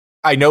think,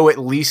 I know at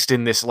least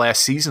in this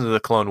last season of the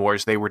Clone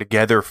Wars, they were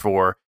together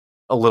for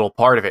a little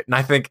part of it. And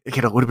I think, it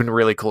would have been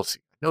really cool to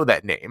know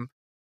that name.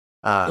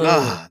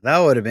 That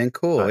would have been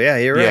cool. Yeah,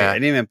 you're right. I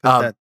didn't even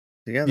put that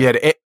together.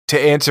 Yeah, to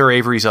answer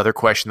Avery's other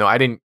question, though, I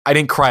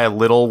didn't cry a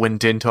little when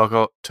Din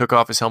took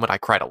off his helmet. I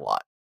cried a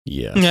lot.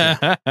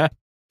 Yeah.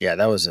 Yeah,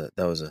 that was a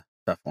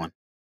tough one.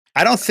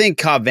 I don't think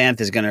Cobb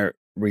Vanth is going to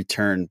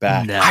return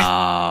back. No.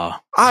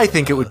 I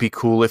think it would be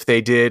cool if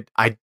they did.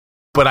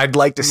 But I'd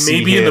like to see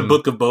maybe him in the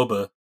Book of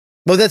Boba.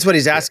 Well, that's what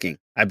he's asking,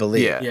 I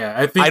believe. Yeah.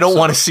 I think I don't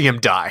want to see him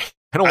die.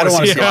 I don't want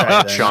to see him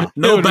die.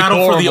 No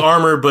battle for the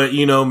armor, but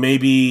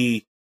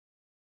maybe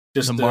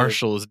just the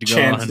Marshal is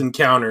chance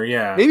encounter.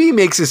 Yeah, maybe he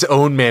makes his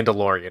own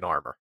Mandalorian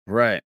armor.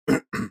 Right.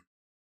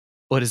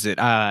 What is it?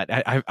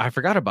 I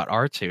forgot about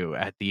R2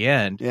 at the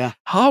end. Yeah.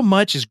 How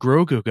much is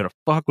Grogu gonna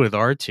fuck with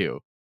R2?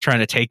 Trying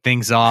to take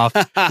things off,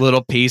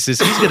 little pieces.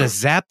 He's gonna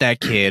zap that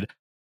kid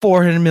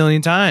 400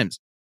 million times.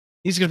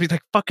 He's gonna be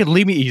like, fucking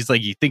leave me. He's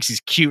like, he thinks he's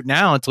cute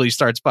now until he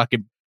starts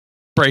fucking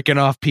breaking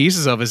off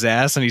pieces of his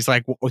ass, and he's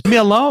like, leave me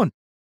alone.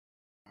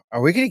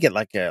 Are we gonna get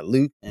like a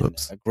Luke and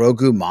a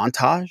Grogu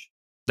montage?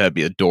 That'd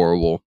be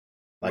adorable.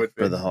 Like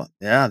for the whole,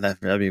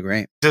 that'd be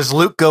great. Does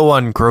Luke go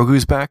on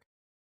Grogu's back?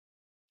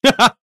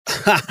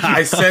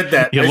 I said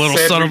that. You little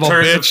son of a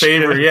bitch.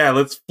 Favor. Yeah,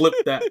 let's flip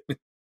that.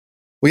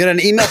 We got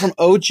an email from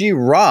OG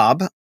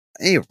Rob.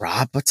 Hey,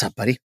 Rob, what's up,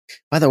 buddy?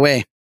 By the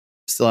way,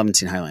 still haven't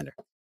seen Highlander.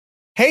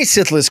 Hey,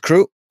 Sithless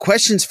crew.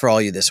 Questions for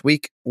all you this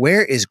week.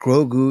 Where is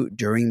Grogu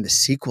during the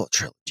sequel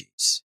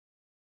trilogies?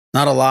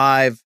 Not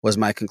alive was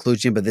my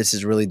conclusion, but this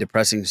is really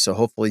depressing. So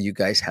hopefully you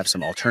guys have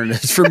some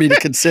alternatives for me to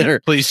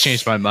consider. Please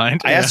change my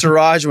mind. I asked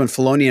Raj when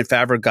Filoni and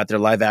Favreau got their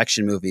live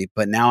action movie,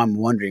 but now I'm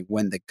wondering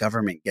when the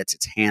government gets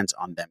its hands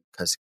on them,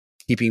 because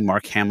keeping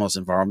Mark Hamill's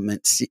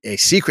involvement a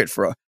secret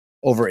for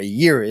over a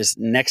year is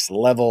next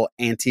level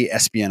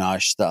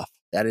anti-espionage stuff.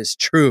 That is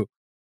true.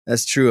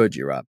 That's true, OG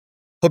Rob.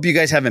 Hope you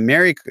guys have a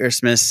Merry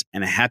Christmas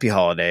and a Happy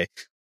Holiday.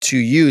 To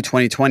you,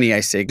 2020,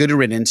 I say good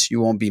riddance.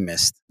 You won't be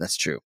missed. That's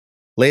true.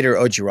 Later,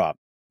 OG Rob.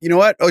 You know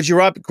what, OG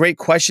Rob? Great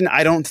question.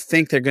 I don't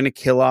think they're going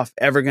to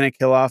ever going to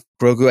kill off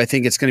Grogu. I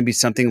think it's going to be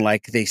something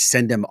like they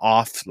send him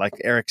off, like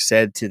Eric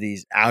said, to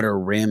these outer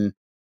rim,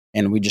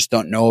 and we just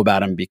don't know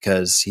about him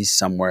because he's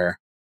somewhere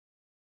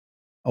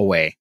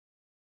away.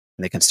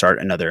 And they can start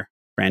another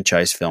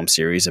franchise film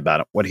series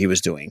about what he was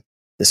doing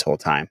this whole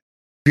time.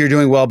 You're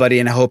doing well, buddy,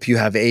 and I hope you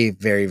have a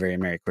very, very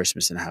Merry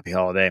Christmas and a Happy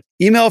Holiday.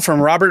 Email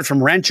from Robert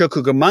from Rancho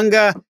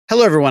Cucamonga.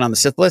 Hello, everyone on the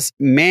Sith List.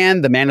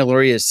 Man, The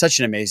Mandalorian is such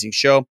an amazing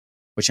show,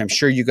 which I'm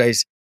sure you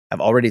guys have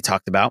already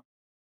talked about.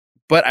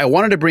 But what I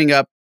wanted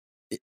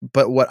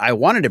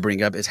to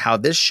bring up is how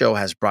this show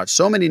has brought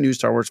so many new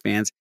Star Wars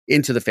fans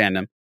into the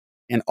fandom,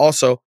 and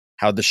also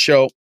how the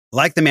show,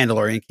 like The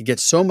Mandalorian, can get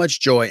so much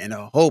joy and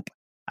a hope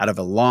out of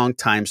a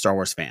long-time Star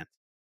Wars fan.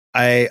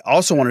 I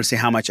also wanted to say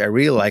how much I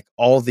really like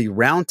all the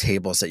round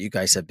tables that you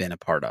guys have been a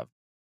part of,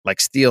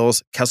 like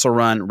Steele's, Kessel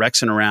Run,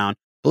 Rex and Around,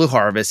 Blue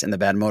Harvest, and the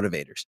Bad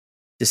Motivators.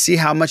 To see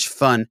how much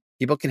fun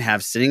people can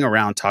have sitting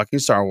around talking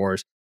Star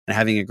Wars and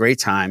having a great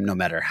time, no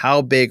matter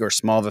how big or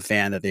small of a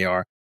fan that they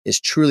are, is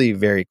truly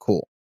very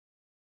cool.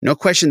 No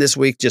question this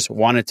week, just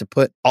wanted to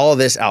put all of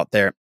this out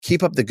there.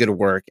 Keep up the good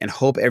work and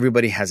hope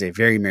everybody has a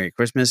very Merry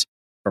Christmas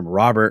from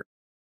Robert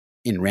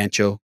in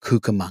Rancho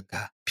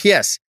Cucamonga.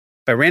 P.S.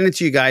 If I ran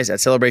into you guys at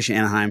Celebration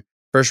Anaheim,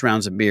 first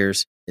rounds of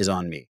beers is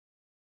on me.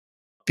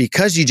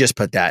 Because you just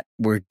put that,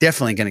 we're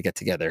definitely going to get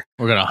together.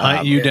 We're going to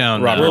hunt you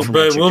down. Robert,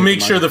 but we'll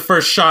make sure the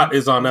first shot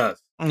is on us.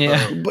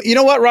 Yeah. But you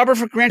know what, Robert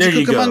from Rancho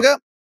Cucamonga?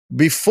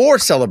 Before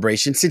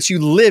Celebration, since you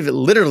live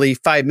literally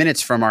 5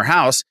 minutes from our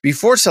house,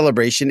 before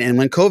Celebration and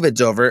when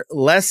COVID's over,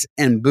 Les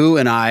and Boo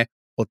and I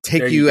will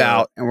take you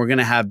out and we're going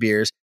to have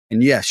beers.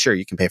 And yeah, sure,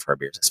 you can pay for our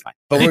beers. That's fine.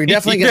 But we're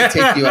definitely going to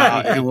take you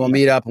out and we'll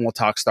meet up and we'll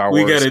talk Star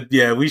Wars.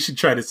 We should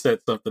try to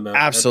set something up.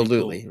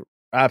 Absolutely. Cool.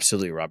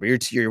 Absolutely,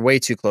 Robert. You're way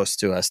too close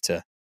to us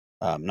to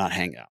not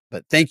hang out.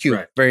 But thank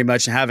you very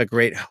much and have a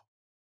great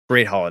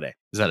holiday.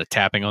 Is that a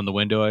tapping on the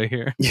window I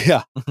hear?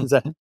 Yeah. Is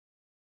that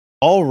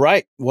all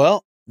right?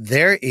 Well,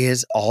 there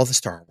is all the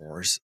Star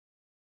Wars.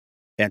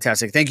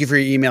 Fantastic. Thank you for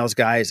your emails,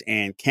 guys,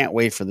 and can't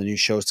wait for the new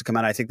shows to come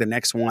out. I think the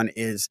next one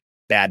is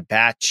Bad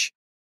Batch.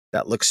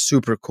 That looks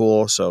super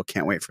cool, so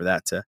can't wait for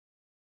that to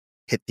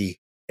hit the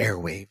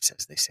airwaves,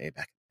 as they say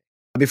back.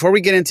 Before we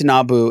get into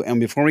Naboo and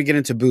before we get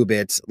into Boo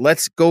Bits,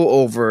 let's go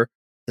over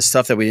the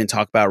stuff that we didn't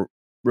talk about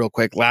real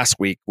quick last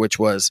week, which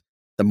was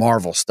the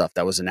Marvel stuff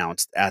that was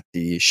announced at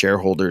the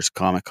Shareholders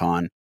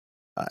Comic-Con,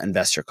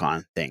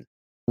 InvestorCon thing.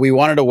 We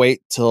wanted to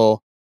wait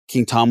till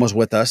King Tom was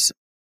with us,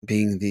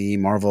 being the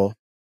Marvel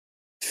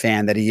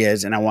fan that he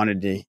is, and I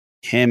wanted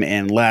him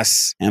and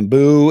Les and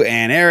Boo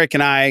and Eric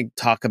and I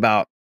talk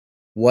about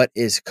what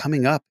is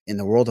coming up in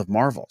the world of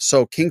Marvel.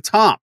 So, King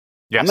Tom,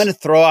 I'm going to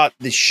throw out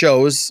the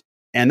shows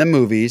and the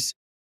movies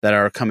that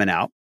are coming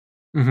out.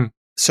 Mm-hmm.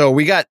 So,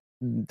 we got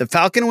The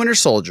Falcon Winter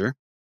Soldier,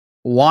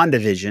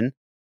 WandaVision,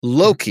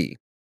 Loki,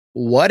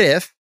 What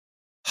If,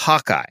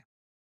 Hawkeye,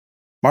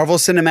 Marvel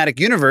Cinematic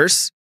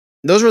Universe.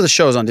 Those were the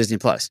shows on Disney+.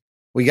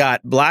 We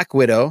got Black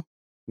Widow,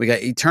 we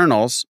got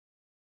Eternals,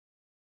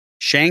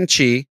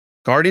 Shang-Chi,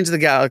 Guardians of the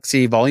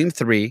Galaxy Volume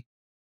 3.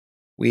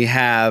 We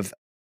have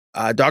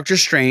Doctor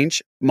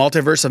Strange,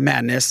 Multiverse of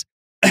Madness,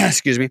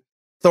 excuse me,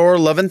 Thor,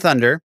 Love and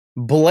Thunder,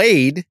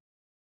 Blade,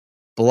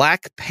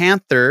 Black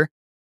Panther,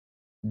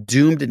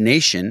 Doomed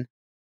Nation,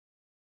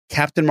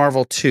 Captain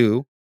Marvel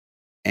 2,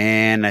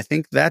 and I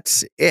think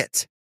that's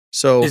it.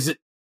 So is it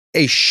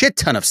a shit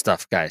ton of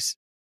stuff, guys?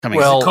 Is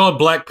it called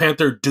Black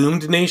Panther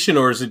Doomed Nation,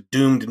 or is it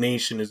Doomed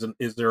Nation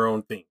is their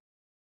own thing?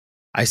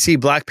 I see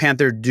Black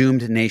Panther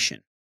Doomed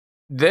Nation.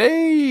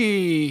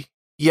 I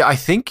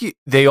think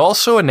they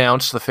also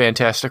announced the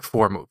Fantastic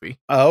Four movie.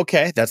 Oh,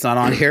 okay. That's not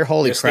on here.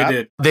 Holy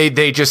crap.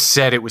 They just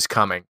said it was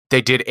coming.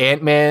 They did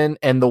Ant-Man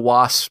and the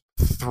Wasp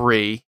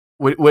 3.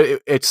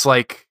 It's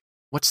like,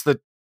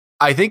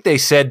 I think they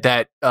said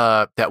that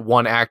that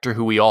one actor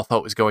who we all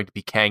thought was going to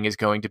be Kang is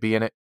going to be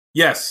in it.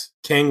 Yes,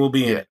 Kang will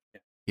be in it.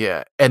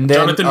 Yeah. And then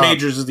Jonathan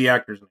Majors is the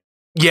actor's name.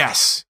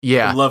 Yes.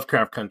 Yeah.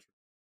 Lovecraft Country.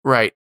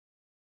 Right.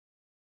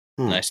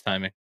 Nice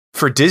timing.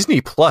 For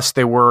Disney Plus,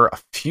 there were a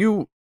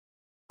few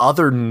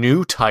other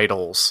new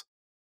titles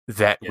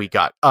that we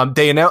got.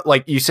 They announced,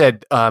 like you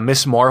said,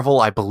 Miss Marvel.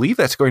 I believe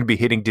that's going to be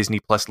hitting Disney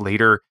Plus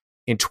later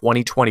in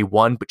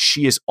 2021, but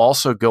she is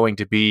also going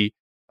to be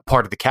a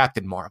part of the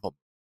Captain Marvel.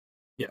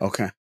 Yeah.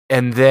 Okay.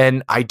 And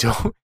then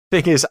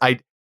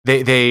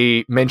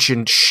they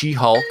mentioned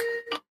She-Hulk.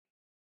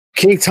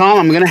 King Tom,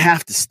 I'm going to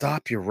have to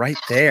stop you right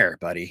there,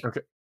 buddy.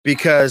 Okay.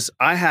 Because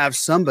I have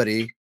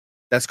somebody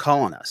that's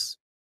calling us.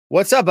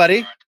 What's up,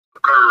 buddy?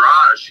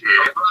 Mirage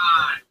here.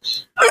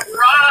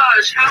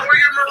 Mirage, how are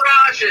your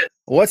mirages?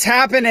 What's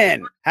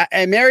happening?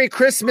 A Merry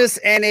Christmas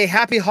and a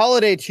Happy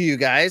Holiday to you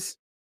guys.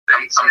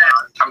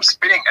 I'm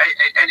spinning.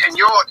 And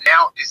you're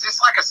now, is this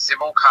like a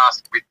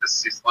simulcast with the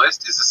Sith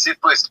list? Is the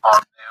Sith list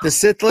on now? The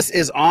Sith list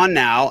is on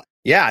now.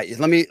 Yeah,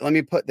 let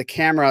me put the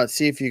camera out,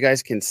 see if you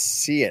guys can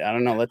see it. I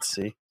don't know. Let's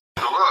see.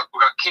 Look,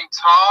 we've got King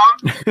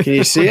Tom. Can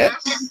you see it?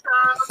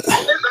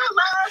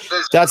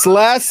 That's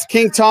Les,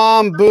 King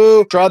Tom,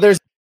 Boo, Brothers.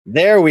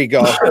 There we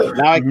go.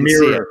 Now I can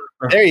see it.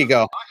 There you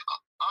go.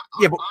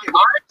 I'm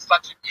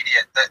such an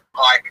idiot that,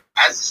 like,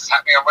 as this is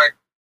happening, I'm like,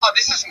 oh,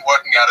 this isn't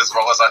working out as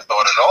well as I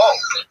thought at all.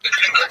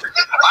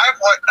 I've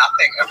learned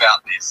nothing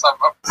about this. I'm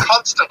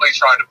constantly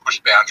trying to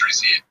push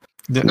boundaries here.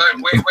 No,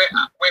 we're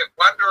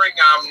wondering,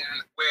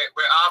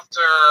 we're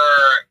after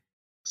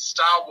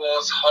Star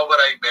Wars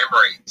holiday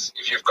memories.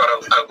 If you've got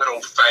a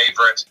little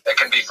favorite, that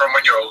can be from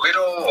when you're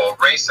little or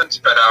recent,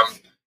 but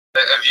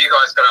have you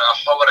guys got a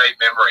holiday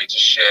memory to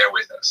share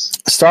with us?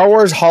 Star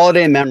Wars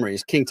holiday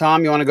memories. King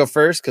Tom, you want to go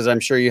first? Because I'm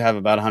sure you have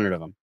about 100 of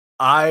them.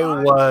 I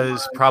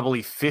was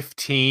probably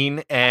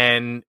 15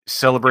 and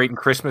celebrating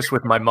Christmas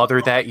with my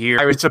mother that year.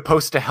 I was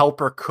supposed to help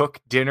her cook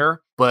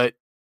dinner, but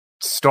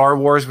Star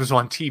Wars was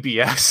on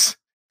TBS.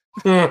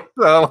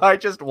 So I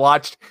just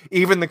watched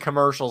even the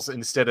commercials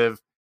instead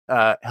of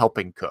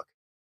helping cook.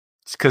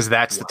 It's because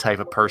that's the type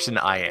of person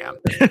I am.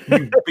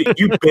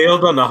 You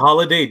bailed on the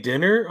holiday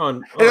dinner?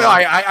 No,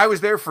 I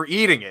was there for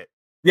eating it.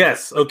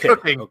 Yes, okay.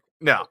 Cooking,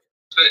 no.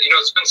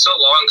 It's been so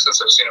long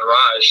since I've seen a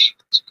Raj.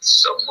 It's been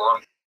so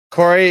long.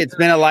 Corey, it's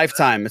been a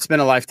lifetime. It's been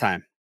a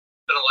lifetime.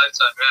 Been a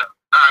lifetime, yeah.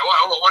 All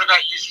right, what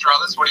about you,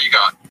 Strauss? What do you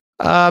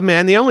got?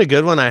 Man, the only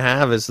good one I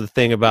have is the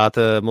thing about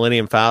the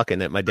Millennium Falcon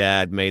that my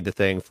dad made the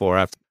thing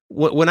for.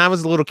 When I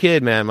was a little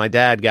kid, man, my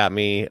dad got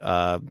me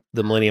the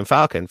Millennium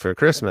Falcon for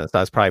Christmas. I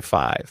was probably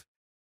 5.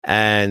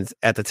 And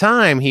at the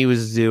time, he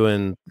was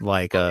doing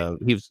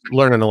he was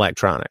learning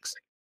electronics.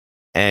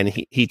 And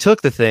he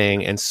took the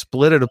thing and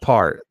split it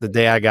apart the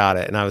day I got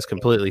it. And I was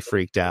completely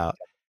freaked out.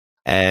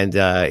 And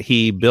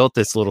he built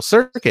this little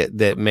circuit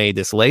that made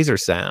this laser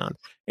sound.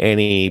 And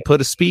he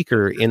put a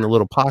speaker in the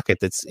little pocket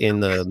that's in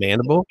the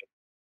mandible.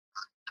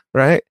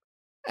 Right.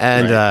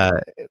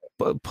 And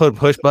put a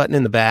push button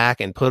in the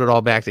back and put it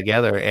all back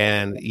together.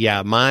 And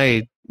yeah,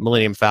 my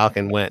Millennium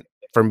Falcon went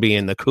from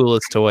being the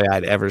coolest toy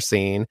I'd ever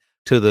seen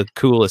to the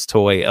coolest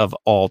toy of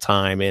all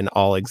time in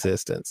all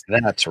existence.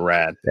 That's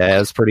rad. Yeah, it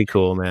was pretty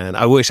cool, man.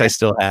 I wish I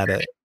still had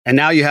it. And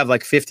now you have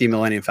like 50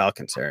 Millennium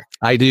Falcons, Eric.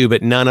 I do,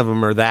 but none of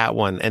them are that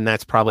one. And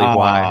that's probably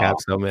why I have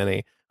so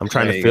many. I'm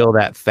trying to fill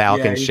that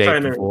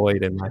Falcon-shaped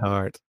void in my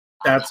heart.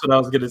 That's what I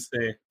was going to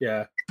say.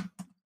 Yeah.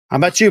 How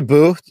about you,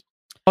 Boo?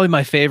 Probably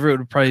my favorite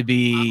would probably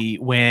be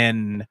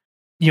when,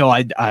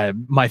 I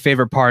my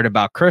favorite part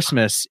about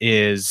Christmas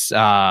is,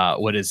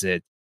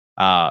 the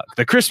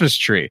Christmas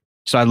tree.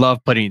 So I love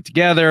putting it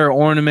together,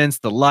 ornaments,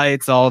 the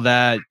lights, all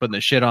that, putting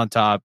the shit on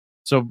top.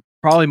 So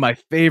probably my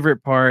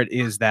favorite part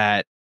is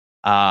that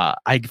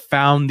I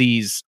found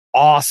these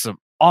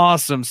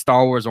awesome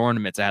Star Wars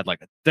ornaments. I had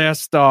like a Death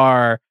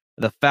Star,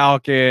 the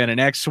Falcon, an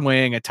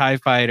X-Wing, a TIE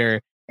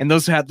Fighter, and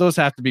those have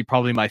to be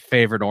probably my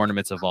favorite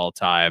ornaments of all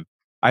time.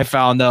 I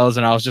found those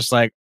and I was just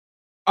like,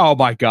 oh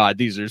my God,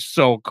 these are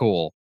so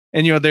cool.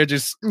 And they're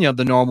just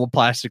the normal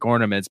plastic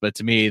ornaments, but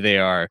to me they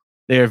are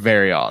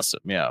very awesome.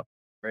 Yeah.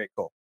 Very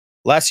cool.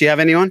 Les, you have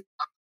anyone?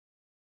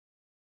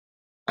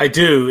 I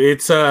do.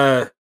 It's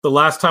the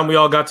last time we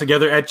all got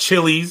together at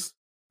Chili's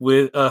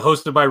with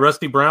hosted by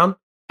Rusty Brown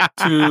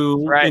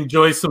to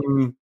enjoy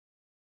some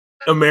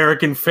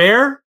American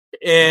fare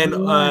and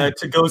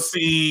to go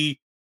see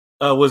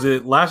was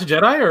it Last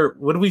Jedi or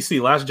what did we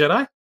see? Last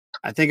Jedi?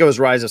 I think it was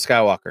Rise of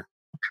Skywalker.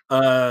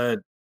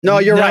 No,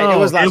 you're right. It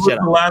was Last Jedi.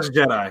 The Last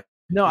Jedi.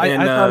 No, I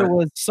thought it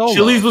was Solo.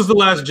 Chili's was the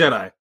Last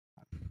Jedi.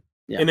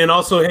 Yeah. And then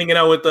also hanging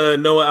out with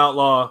Noah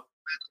Outlaw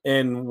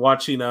and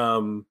watching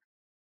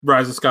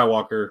Rise of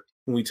Skywalker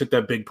when we took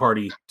that big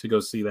party to go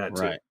see that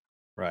too.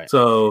 Right.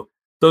 So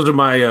those are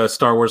my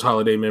Star Wars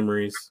holiday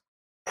memories.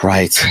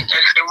 Right. And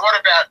what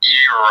about you,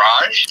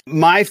 Raj?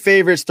 My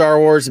favorite Star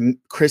Wars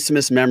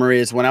Christmas memory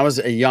is when I was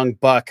a young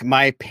buck.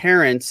 My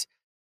parents,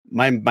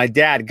 my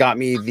dad got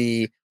me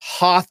the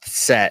Hoth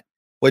set,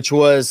 which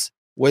was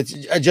with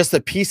just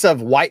a piece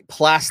of white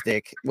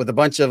plastic with a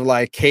bunch of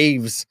like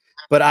caves.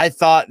 But I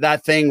thought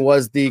that thing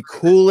was the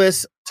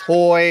coolest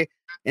toy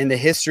in the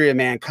history of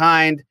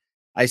mankind.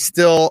 I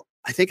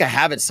think I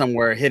have it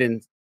somewhere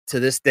hidden to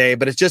this day,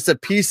 but it's just a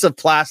piece of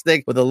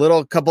plastic with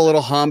a couple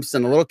little humps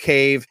and a little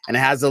cave, and it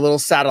has a little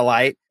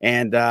satellite.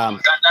 And that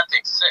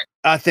thing's sick.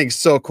 I think it's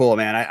so cool,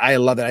 man. I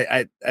love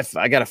it.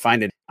 I gotta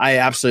find it. I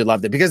absolutely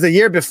loved it because the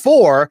year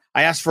before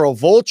I asked for a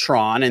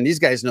Voltron, and these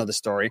guys know the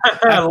story.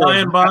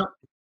 Lion bot.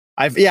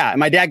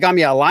 My dad got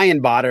me a Lion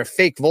bot or a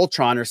fake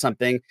Voltron or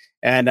something,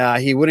 and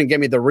he wouldn't get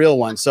me the real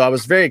one. So I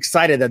was very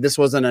excited that this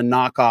wasn't a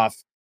knockoff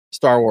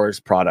Star Wars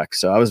product.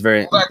 So I was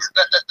very. Well,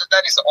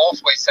 that is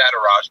awfully sad,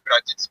 Raj, but I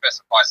did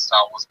specify Star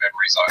Wars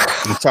memories only.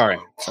 I'm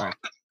sorry.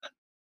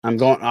 I'm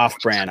going off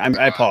brand.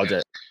 I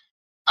apologize.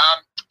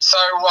 So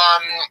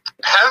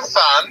have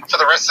fun for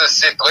the rest of the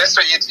Sith list.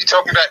 Are you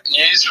talking about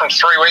news from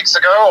 3 weeks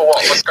ago, or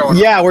what? What's going on?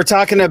 Yeah, we're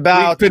talking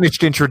about. We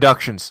finished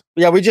introductions.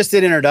 Yeah, we just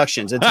did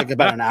introductions. It took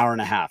about an hour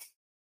and a half.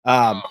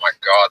 Oh my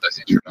God, that's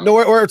introductions. No,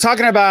 we're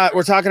talking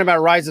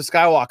about Rise of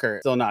Skywalker.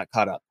 Still not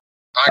caught up.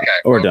 Okay,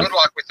 We're done. Good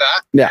luck with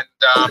that. Yeah,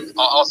 and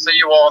I'll see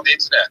you all on the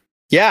internet.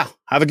 Yeah,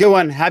 have a good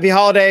one. Happy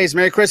holidays.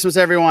 Merry Christmas,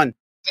 everyone.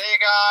 See you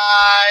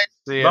guys.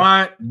 See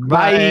ya.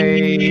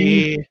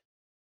 Bye.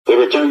 We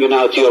return you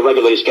now to your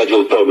regularly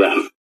scheduled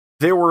program.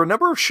 There were a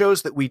number of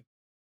shows that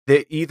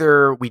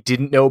either we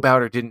didn't know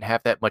about or didn't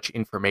have that much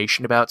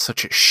information about,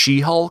 such as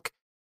She-Hulk.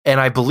 And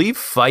I believe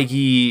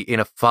Feige, in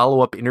a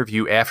follow-up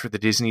interview after the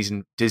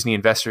Disney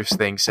Investors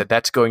thing, said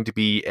that's going to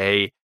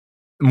be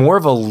more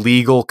of a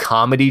legal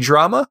comedy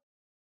drama.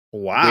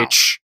 Wow.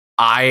 Which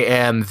I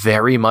am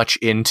very much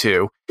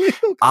into.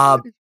 I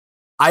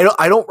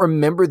don't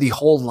remember the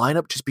whole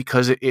lineup just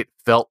because it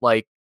felt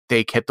like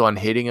they kept on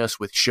hitting us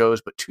with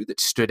shows, but two that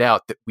stood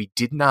out that we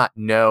did not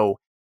know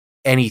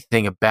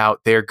anything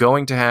about. They're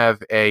going to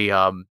have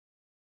and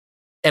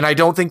I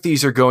don't think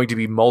these are going to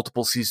be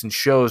multiple season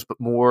shows, but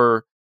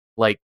more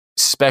like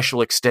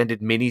special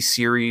extended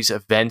mini-series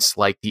events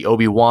like the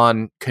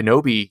Obi-Wan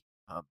Kenobi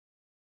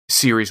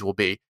series will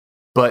be.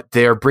 but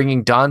they're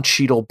bringing Don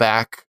Cheadle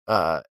back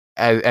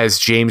as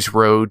James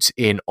Rhodes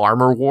in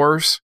Armor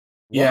Wars.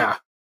 Yeah.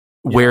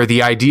 Where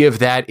the idea of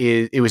that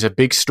is, it was a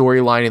big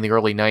storyline in the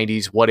early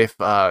 90s. What if,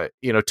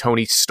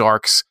 Tony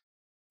Stark's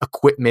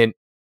equipment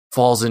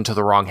falls into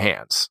the wrong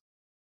hands?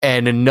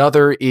 And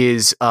another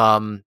is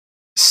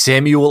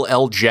Samuel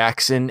L.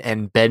 Jackson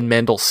and Ben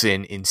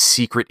Mendelsohn in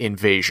Secret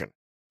Invasion.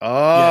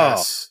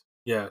 Oh.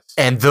 Yes.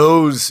 And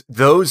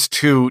those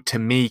two, to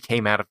me,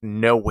 came out of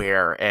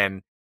nowhere.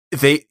 And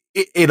they,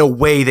 in a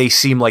way, they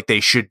seem like they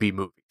should be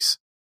movies.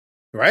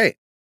 Right.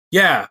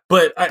 Yeah,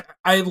 but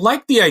I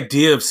like the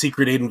idea of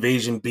Secret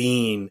Invasion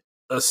being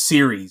a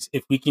series.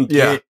 If we can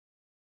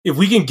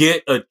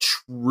get a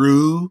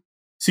true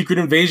Secret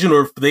Invasion,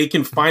 or if they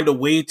can find a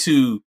way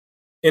to,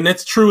 and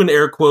that's true in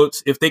air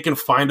quotes, if they can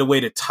find a way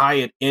to tie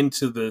it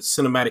into the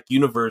cinematic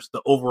universe,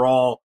 the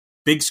overall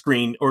big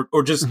screen,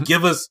 or just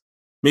give us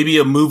maybe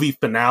a movie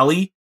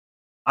finale.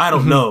 I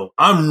don't know.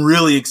 I'm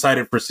really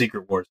excited for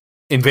Secret Wars.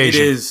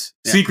 Invasion. It is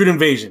Secret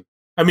Invasion.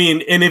 I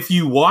mean, and if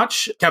you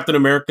watch Captain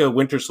America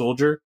Winter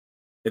Soldier,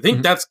 I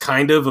think that's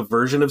kind of a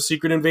version of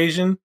Secret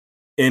Invasion.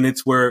 And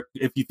it's where,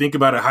 if you think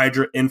about it,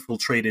 Hydra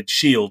infiltrated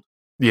S.H.I.E.L.D.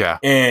 Yeah.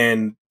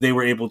 And they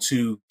were able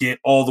to get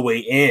all the way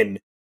in,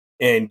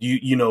 and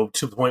you know,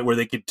 to the point where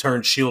they could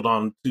turn S.H.I.E.L.D.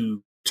 on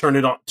to turn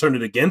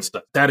it against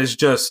us. That is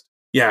just,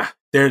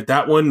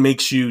 that one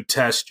makes you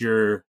test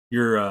your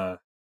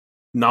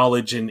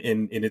knowledge,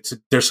 and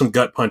there's some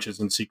gut punches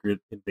in Secret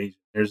Invasion.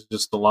 There's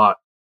just a lot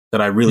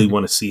that I really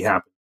want to see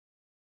happen.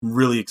 I'm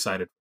really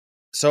excited.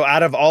 So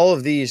out of all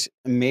of these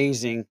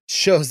amazing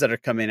shows that are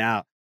coming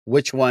out,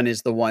 which one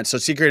is the one? So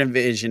Secret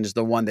Invasion is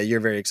the one that you're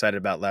very excited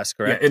about, Les,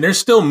 correct? Yeah, and there's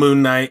still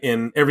Moon Knight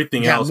and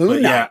everything else.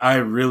 Moon Knight. I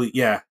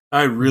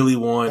really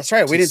want. That's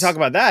right. We didn't talk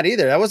about that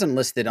either. That wasn't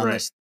listed on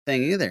this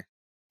thing either.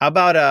 How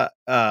about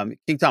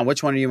King Tom?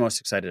 Which one are you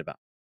most excited about?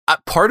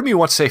 Part of me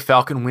wants to say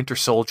Falcon Winter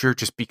Soldier,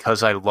 just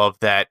because I love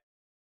that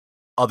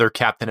other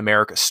Captain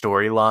America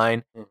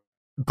storyline.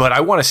 But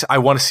I want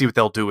to see what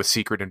they'll do with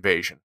Secret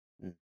Invasion.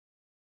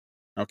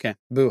 Okay.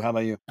 Boo, how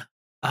about you?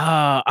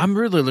 I'm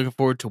really looking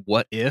forward to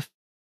What If.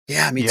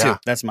 Yeah, me too.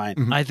 That's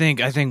mine. I think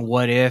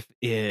What If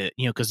is,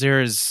 because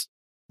there's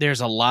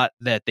a lot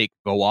that they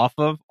go off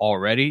of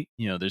already.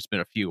 There's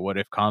been a few What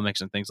If comics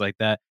and things like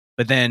that.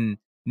 But then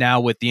now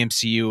with the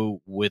MCU,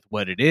 with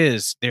what it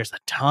is, there's a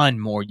ton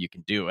more you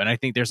can do. And I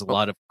think there's a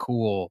lot of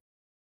cool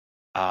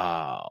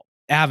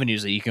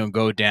avenues that you can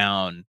go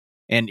down,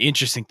 and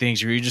interesting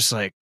things where you're just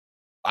like,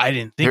 I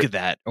didn't think of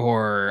that,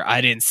 or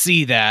I didn't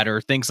see that,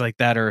 or things like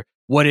that, or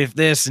what if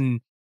this,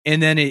 and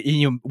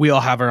then we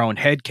all have our own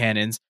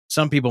headcanons.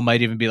 Some people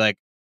might even be like,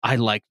 I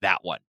like that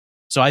one.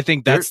 So I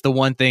think that's the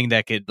one thing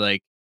that could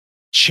like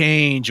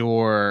change,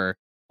 or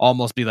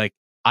almost be like,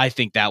 I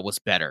think that was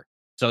better.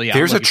 So yeah,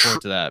 I'm looking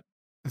forward to that.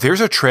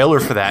 There's a trailer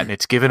for that, and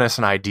it's given us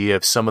an idea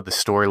of some of the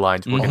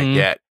storylines we're going to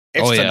get.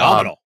 It's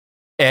phenomenal.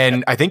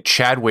 And I think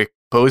Chadwick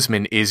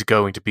Boseman is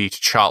going to be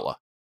T'Challa.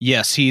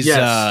 Yes, he's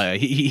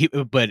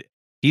but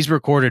he's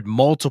recorded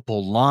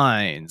multiple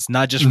lines,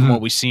 not just from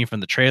what we've seen from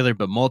the trailer,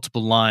 but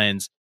multiple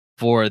lines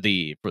for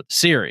the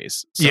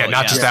series. So,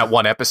 not just that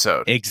one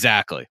episode.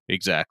 Exactly.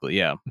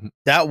 Yeah.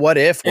 That What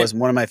If was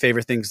one of my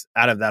favorite things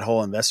out of that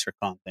whole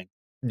InvestorCon thing.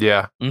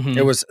 Yeah.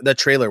 It was, the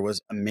trailer was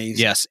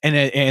amazing. Yes,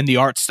 and the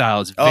art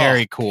style is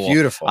very cool.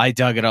 Beautiful. I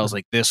dug it. I was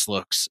like, this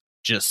looks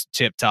just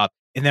tip top.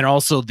 And then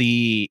also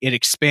it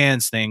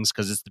expands things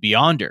because it's the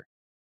Beyonder.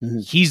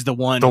 He's the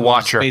one, the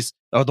Watcher.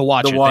 The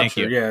Watcher. Thank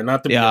you. Yeah,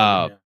 not the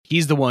Beyonder.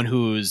 He's the one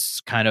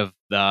who's kind of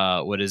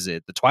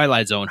the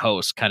Twilight Zone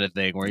host kind of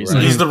thing, where he's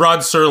he's the Rod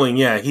Serling.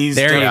 Yeah, he's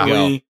there. You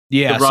go.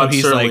 Yeah, the Rod so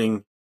he's Serling.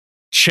 Like,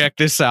 check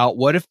this out.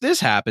 What if this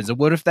happens, and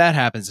what if that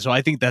happens? So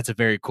I think that's a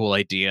very cool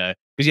idea.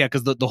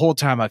 Because the whole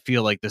time I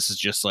feel like this is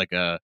just like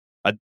a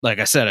like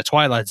I said, a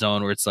Twilight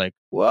Zone, where it's like,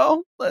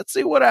 well, let's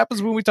see what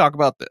happens when we talk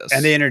about this.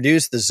 And they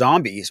introduced the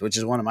zombies, which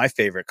is one of my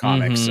favorite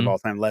comics of all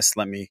time.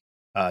 Let me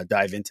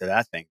dive into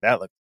that thing. That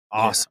looked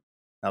awesome.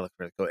 Yeah. That looked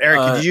really cool.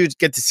 Eric, did you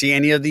get to see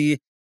any of the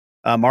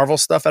Marvel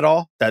stuff at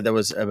all that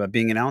was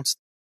being announced?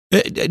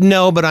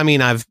 No, but I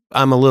mean,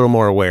 I'm a little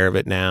more aware of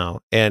it now.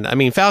 And I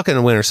mean, Falcon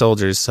and Winter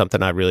Soldier is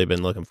something I've really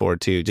been looking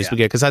forward to,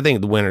 because I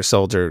think the Winter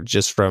Soldier,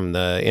 just from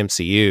the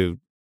MCU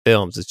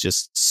films, is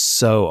just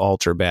so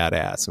ultra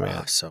badass,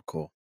 man. Oh, so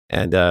cool.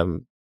 And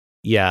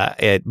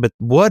but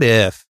What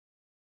If,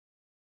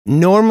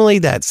 normally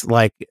that's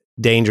like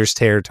dangerous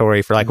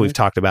territory for, like we've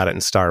talked about it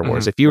in Star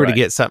Wars. If you were to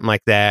get something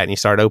like that and you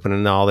start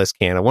opening all this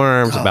can of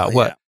worms about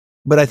what,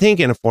 but I think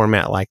in a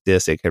format like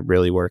this, it could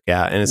really work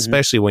out. And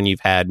especially when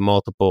you've had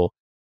multiple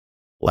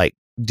like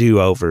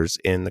do-overs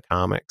in the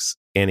comics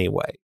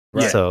anyway.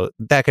 Right. So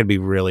that could be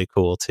really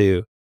cool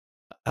too.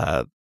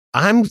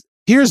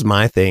 Here's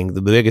my thing.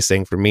 The biggest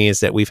thing for me is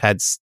that we've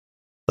had,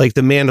 like,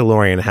 the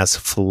Mandalorian has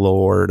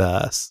floored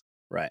us,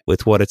 right,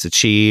 with what it's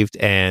achieved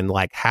and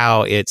like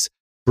how it's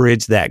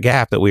bridged that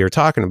gap that we were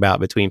talking about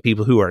between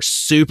people who are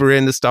super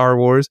into Star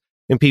Wars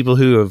and people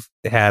who have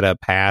had a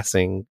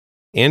passing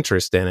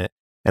interest in it.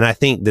 And I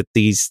think that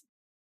these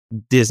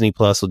Disney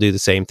Plus will do the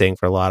same thing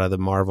for a lot of the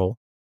Marvel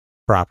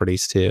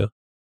properties too.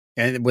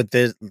 And with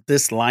this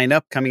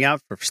lineup coming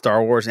out for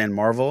Star Wars and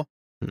Marvel,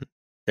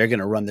 they're going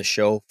to run the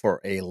show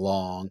for a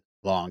long,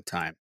 long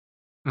time.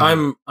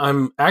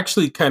 I'm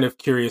actually kind of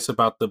curious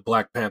about the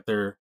Black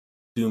Panther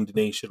Doomed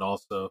Nation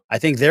also. I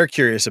think they're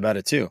curious about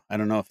it too. I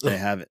don't know if they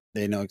have it.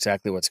 They know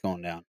exactly what's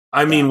going down.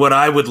 I mean, what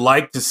I would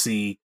like to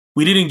see,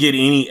 we didn't get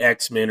any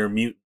X-Men or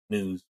mutant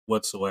news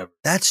whatsoever.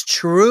 That's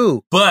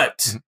true.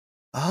 But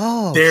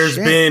there's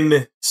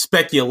been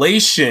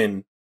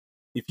speculation.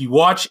 If you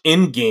watch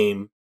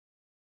Endgame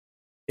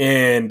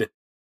and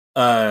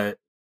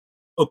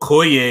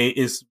Okoye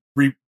is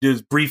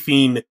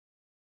briefing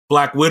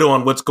Black Widow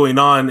on what's going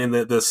on in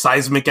the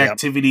seismic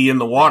activity in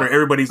the water,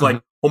 everybody's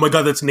like, oh my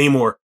God, that's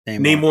Namor.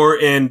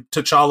 Namor and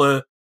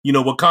T'Challa,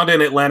 Wakanda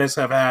and Atlantis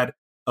have had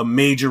a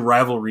major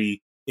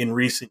rivalry in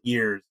recent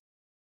years.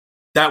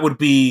 That would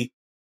be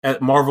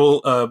at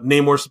Marvel.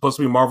 Namor's supposed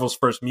to be Marvel's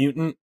first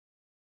mutant.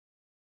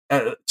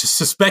 Just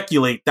to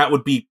speculate, that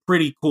would be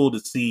pretty cool to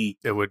see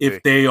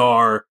if they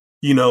are,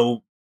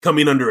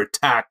 coming under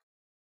attack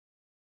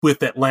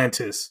with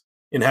Atlantis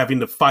and having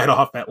to fight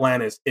off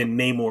Atlantis, and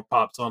Namor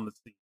pops on the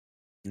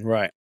scene.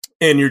 Right.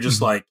 And you're just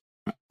like,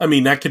 I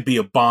mean, that could be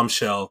a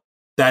bombshell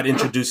that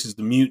introduces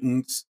the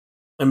mutants.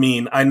 I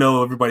mean, I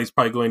know everybody's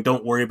probably going,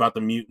 don't worry about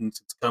the mutants.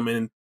 It's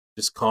coming.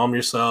 Just calm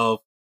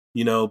yourself,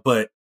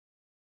 but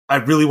I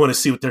really want to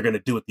see what they're going to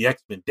do with the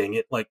X-Men. Dang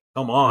it. Like,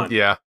 come on.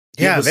 Yeah.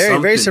 Yeah. Very,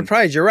 very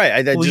surprised. You're right.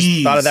 I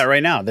just thought of that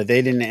right now, that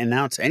they didn't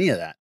announce any of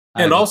that.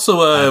 And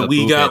also,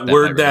 we got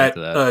word that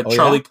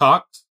Charlie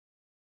Cox,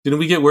 didn't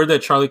we get word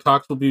that Charlie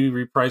Cox will be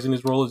reprising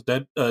his role as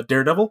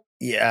Daredevil?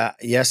 Yeah.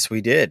 Yes,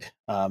 we did.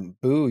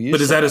 Boo. But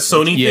is that a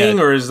Sony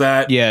thing, or is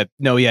that? Yeah.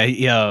 No.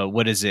 Yeah.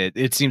 What is it?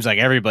 It seems like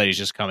everybody's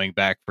just coming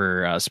back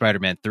for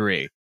Spider-Man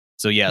 3.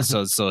 So yeah.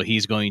 So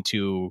he's going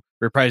to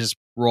reprise his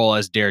role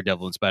as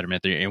Daredevil in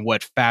Spider-Man 3. In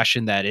what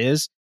fashion that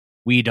is,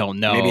 we don't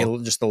know.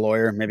 Maybe just a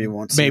lawyer. Maybe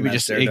won't. Maybe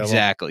just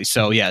exactly.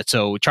 So yeah.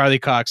 So Charlie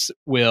Cox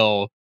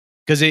will.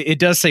 Because it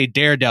does say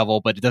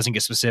Daredevil, but it doesn't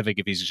get specific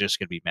if he's just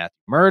going to be Matthew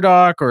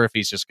Murdock or if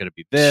he's just going to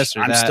be this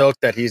or I'm that.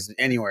 stoked that he's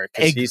anywhere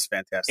because he's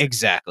fantastic.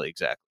 Exactly.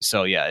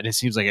 So yeah, and it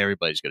seems like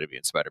everybody's going to be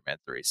in Spider-Man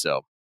 3.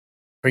 So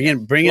bring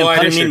in Punisher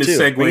I didn't mean to too.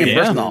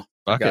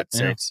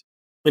 segue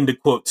into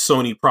quote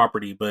Sony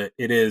property, but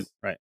it is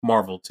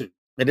Marvel too.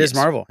 It is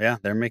Marvel. Yeah,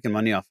 they're making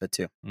money off it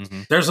too.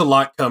 Mm-hmm. There's a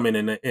lot coming,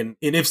 and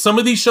if some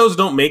of these shows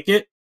don't make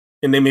it,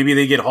 and maybe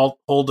they get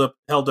held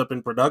up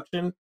in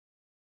production.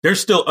 There's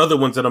still other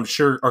ones that I'm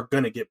sure are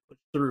going to get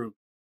pushed through.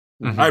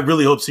 Mm-hmm. I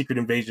really hope Secret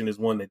Invasion is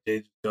one that they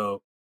just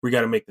go, we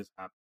got to make this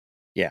happen.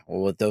 Yeah,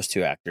 well, with those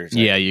two actors.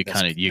 Yeah, you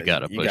got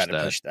to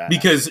push that.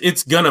 Because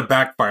it's going to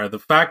backfire. The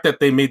fact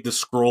that they made the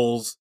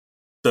Skrulls,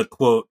 the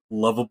quote,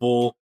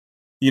 lovable,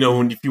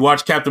 if you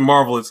watch Captain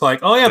Marvel, it's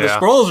like, oh yeah, the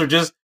Skrulls are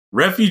just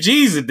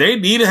refugees and they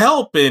need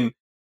help. And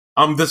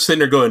I'm just sitting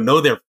there going,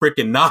 no, they're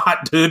freaking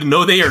not, dude.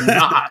 No, they are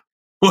not.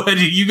 What are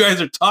you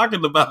guys are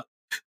talking about?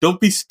 Don't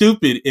be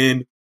stupid.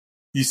 And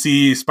you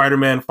see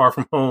Spider-Man Far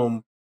From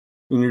Home,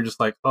 and you're just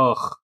like,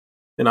 oh.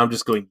 And I'm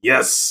just going,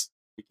 yes,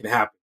 it can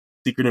happen.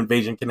 Secret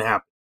Invasion can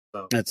happen.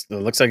 So. It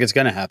looks like it's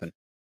going to happen.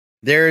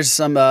 There's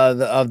some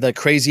of the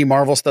crazy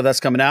Marvel stuff that's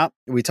coming out.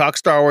 We talk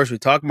Star Wars, we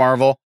talk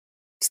Marvel.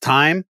 It's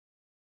time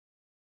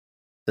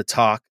to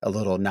talk a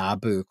little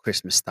Naboo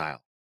Christmas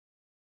style.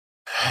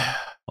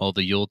 Oh,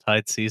 the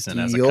Yuletide season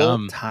has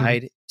come.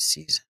 Yuletide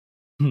season.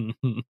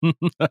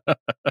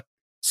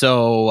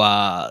 So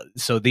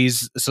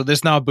this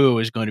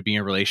Naboo is going to be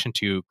in relation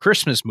to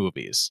Christmas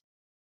movies,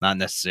 not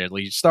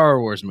necessarily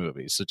Star Wars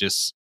movies. So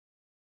just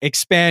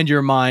expand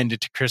your mind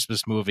into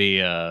Christmas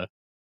movie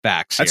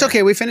facts. That's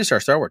okay. We finished our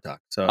Star Wars talk.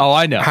 So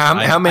I know.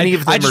 How many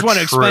of them? I just want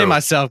to explain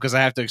myself because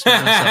I have to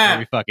explain myself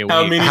every fucking week.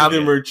 How many of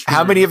them are true?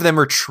 How many of them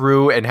are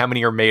true, and how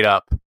many are made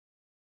up?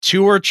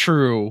 2 are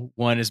true.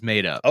 1 is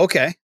made up.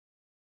 Okay.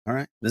 All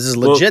right. This is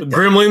legit.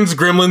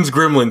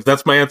 Gremlins.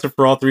 That's my answer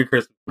for all 3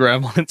 Christmas.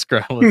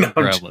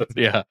 Gremlins.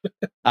 Yeah.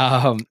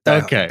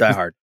 Okay. Die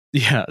Hard.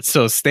 Yeah.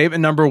 So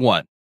statement number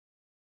 1.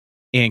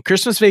 In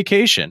Christmas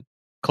Vacation,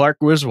 Clark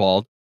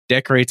Griswold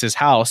decorates his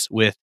house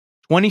with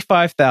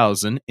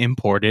 25,000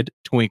 imported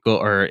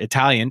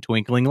Italian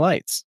twinkling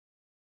lights.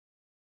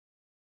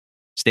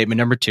 Statement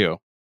number 2.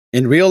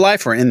 In real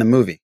life or in the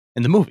movie?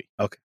 In the movie.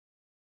 Okay.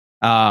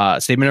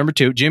 Statement number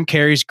 2, Jim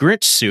Carrey's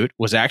Grinch suit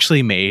was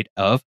actually made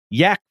of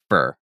yak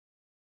fur.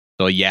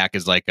 So a yak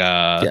is like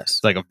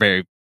it's like a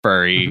very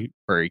furry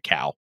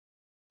cow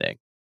thing.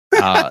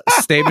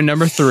 Statement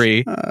number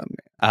 3,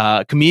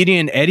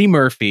 comedian Eddie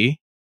Murphy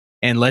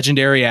and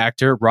legendary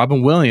actor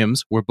Robin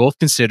Williams were both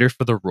considered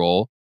for the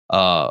role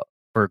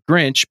for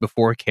Grinch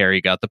before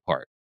Carrey got the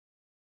part.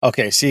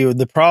 Okay, see,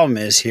 the problem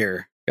is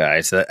here,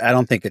 guys, that I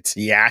don't think it's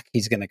yak.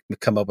 He's going to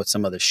come up with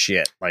some other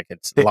shit, like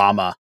it's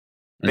llama.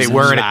 They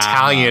weren't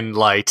Italian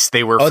lights.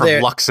 They were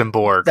from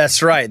Luxembourg.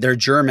 That's right. They're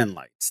German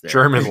lights.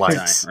 German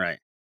lights. Right.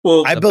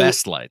 Well, the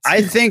best lights.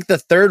 I think the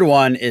third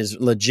one is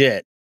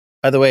legit.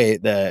 By the way,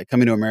 the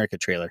Coming to America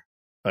trailer.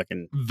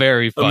 Fucking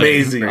very funny.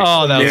 Amazing.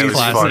 Oh, that was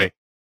classic. Funny.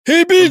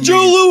 He beat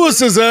Joe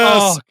Lewis's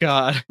ass. Oh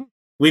God,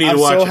 we need I'm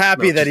to watch. so it.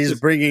 happy No, that he's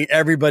bringing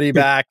everybody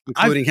back,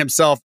 including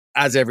himself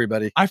as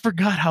everybody. I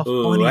forgot how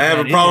funny. I have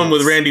a that problem is.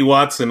 with Randy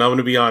Watson. I'm going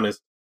to be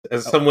honest.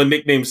 As someone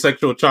nicknamed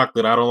Sexual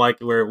Chocolate, I don't like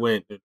where it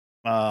went.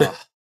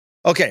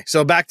 Okay,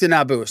 so back to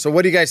Naboo. So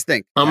what do you guys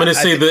think? I'm going to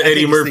say the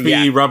Eddie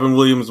Murphy, Robin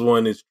Williams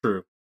one is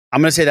true.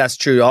 I'm going to say that's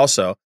true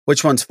also.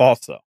 Which one's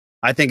false, though?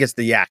 I think it's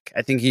the yak.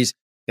 I think he's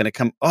going to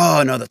come.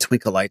 Oh, no, the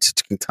Twinkle Lights.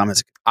 King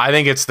Thomas. I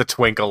think it's the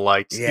Twinkle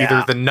Lights. Yeah.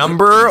 Either the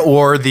number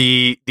or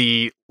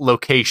the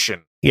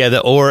location. Yeah,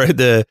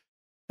 the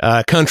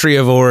country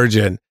of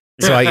origin.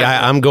 So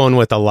I'm going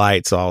with the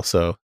lights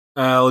also.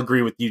 I'll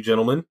agree with you,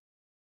 gentlemen.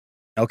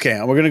 Okay,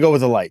 we're going to go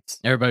with the lights.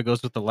 Everybody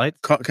goes with the lights?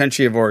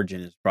 Country of origin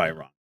is probably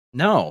wrong.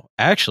 No,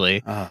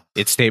 actually,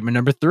 it's statement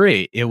number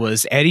 3. It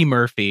was Eddie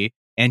Murphy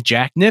and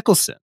Jack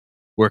Nicholson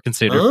were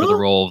considered for the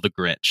role of the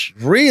Grinch.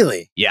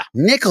 Really? Yeah.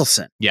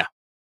 Nicholson? Yeah.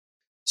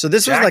 So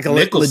this was like a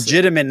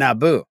legitimate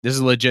Naboo. This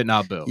is legit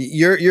Naboo.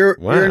 Your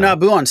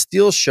Naboo on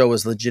Steel's show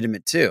was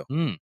legitimate too.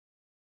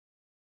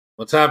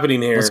 What's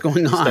happening here? What's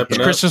going on? It's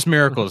Christmas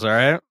miracles, all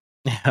right?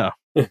 Yeah.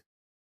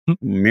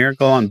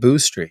 Miracle on Boo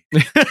Street.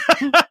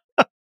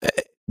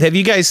 Have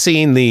you guys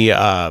seen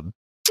the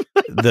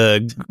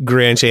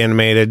Grinch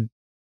animated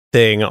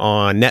thing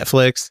on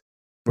Netflix?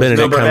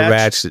 Benedict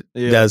Cumberbatch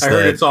does. I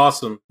heard it's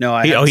awesome. No,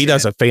 he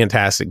does a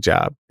fantastic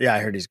job. Yeah, I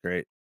heard he's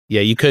great.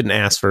 Yeah, you couldn't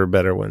ask for a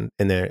better one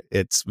in there.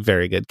 It's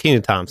very good.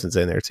 Kenan Thompson's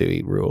in there too.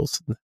 He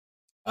rules.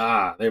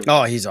 There we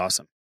go. Oh, he's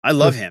awesome. I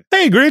love him.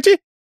 Hey, Grinchy.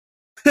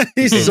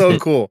 He's so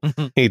cool.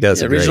 He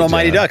does the a great original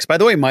Mighty job. Ducks. By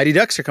the way, Mighty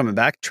Ducks are coming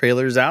back.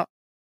 Trailers out.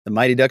 The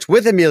Mighty Ducks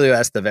with Emilio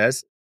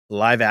Estevez.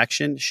 Live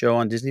action show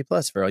on Disney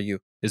Plus for all you.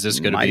 Is this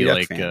going to be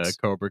like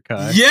Cobra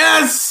Kai?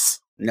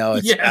 Yes. No,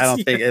 it's. I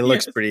don't think it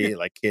looks pretty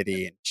like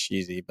kiddie and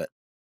cheesy, but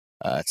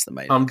it's the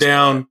Mighty. I'm Ducks.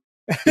 down.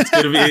 It's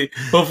gonna be.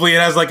 Hopefully, it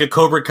has like a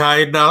Cobra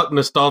Kai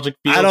nostalgic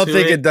feel. I don't to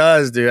think it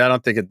does, dude. I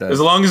don't think it does. As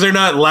long as they're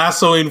not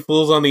lassoing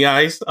fools on the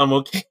ice, I'm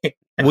okay.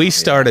 We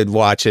started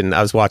watching.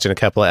 I was watching a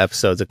couple of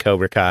episodes of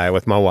Cobra Kai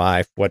with my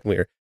wife when we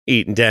were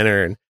eating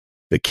dinner, and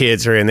the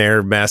kids are in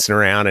there messing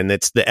around, and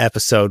it's the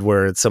episode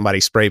where somebody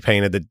spray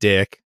painted the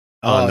dick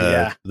on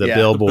the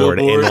billboard,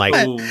 and like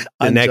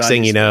the next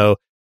thing you know,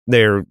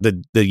 they're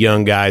the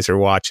young guys are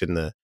watching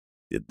the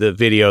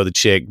video of the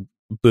chick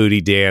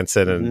booty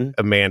dancing, and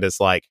Amanda's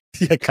like,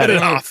 cut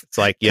it off. It's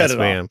like, yes,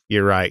 ma'am,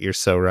 you're right. You're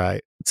so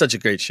right. It's such a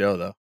great show,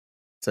 though.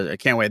 So I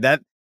can't wait.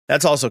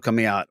 That's also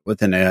coming out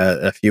within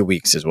a few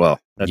weeks as well.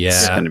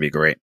 That's going to be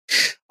great.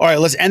 All right,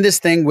 let's end this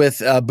thing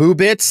with Boo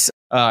Bits.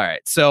 All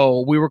right,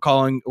 so we were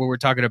talking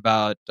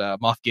about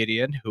Moff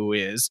Gideon, who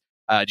is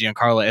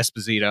Giancarlo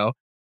Esposito,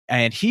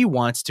 and he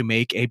wants to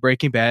make a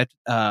Breaking Bad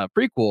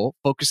prequel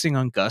focusing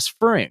on Gus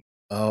Fring.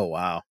 Oh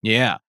wow!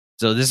 Yeah.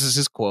 So this is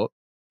his quote.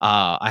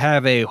 I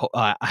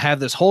have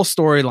this whole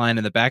storyline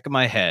in the back of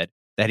my head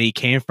that he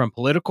came from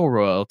political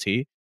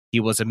royalty. He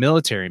was a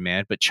military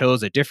man, but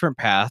chose a different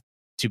path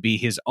to be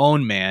his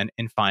own man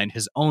and find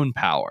his own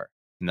power.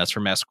 And that's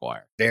from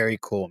Esquire. Very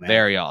cool, man.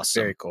 Very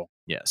awesome. Very cool.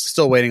 Yes.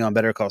 Still waiting on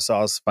Better Call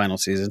Saul's final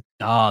season.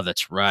 Oh,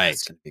 that's right.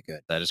 It's going to be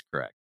good. That is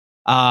correct.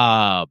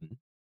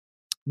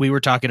 We were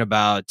talking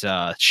about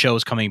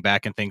shows coming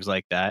back and things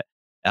like that.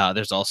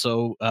 There's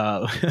also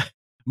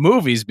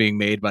movies being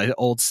made by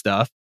old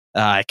stuff.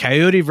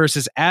 Coyote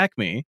versus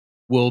Acme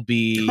will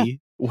be,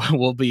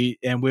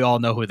 and we all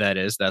know who that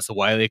is. That's the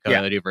Wile E.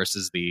 Coyote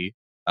versus the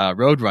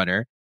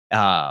Roadrunner.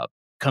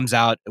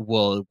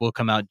 Will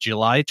come out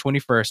July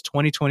 21st,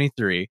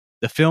 2023.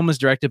 The film is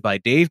directed by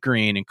Dave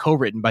Green and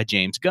co-written by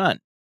James Gunn.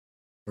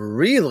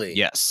 Really?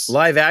 Yes.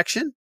 Live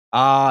action?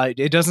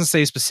 It doesn't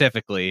say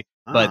specifically,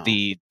 but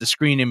the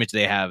screen image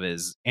they have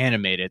is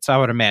animated, so I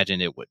would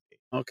imagine it would be.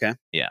 Okay.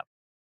 Yeah.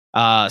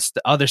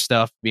 Other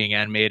stuff being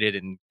animated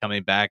and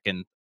coming back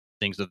and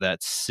things of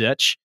that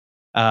such.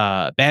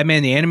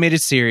 Batman the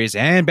Animated Series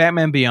and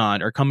Batman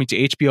Beyond are coming to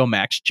HBO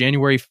Max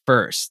January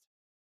 1st.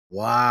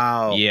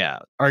 Wow. Yeah.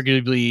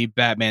 Arguably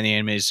Batman the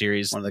Animated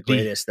Series. One of the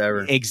greatest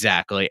ever.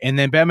 Exactly. And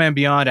then Batman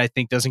Beyond, I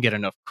think, doesn't get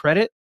enough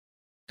credit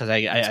because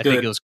I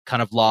think it was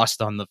kind of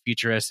lost on the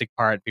futuristic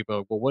part. People are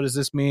like, well, what does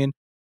this mean?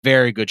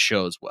 Very good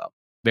show as well.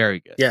 Very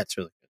good. Yeah, it's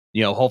really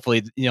good.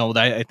 Hopefully,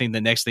 I think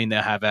the next thing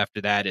they'll have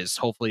after that is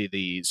hopefully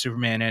the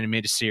Superman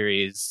animated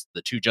series,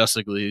 the two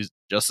Justice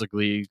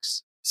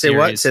Leagues. Say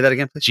what? Say that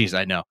again, please. Jeez,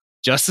 I know.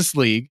 Justice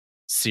League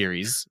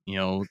series,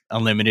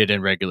 unlimited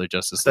and regular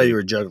Justice League. I thought you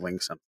were juggling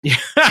something.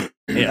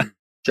 Yeah.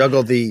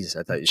 Juggle these,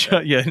 I thought you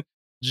said. Yeah.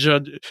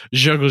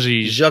 Juggle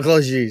these. Juggle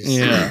these.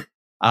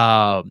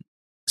 Yeah.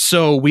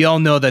 So we all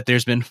know that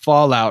there's been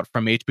fallout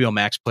from HBO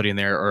Max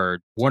or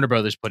Warner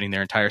Brothers putting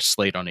their entire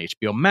slate on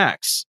HBO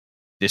Max.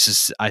 This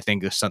is, I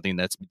think, something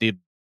that's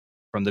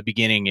from the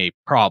beginning a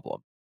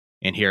problem.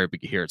 And here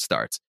it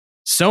starts.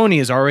 Sony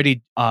is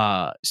already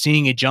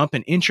seeing a jump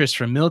in interest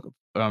from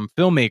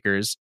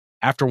filmmakers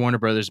after Warner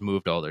Brothers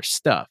moved all their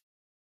stuff.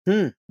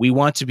 We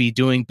want to be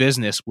doing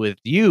business with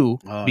you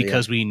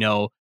because we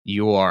know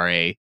you are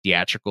a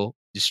theatrical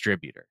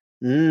distributor.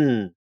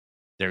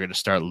 they're going to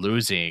start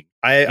losing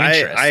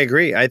interest. I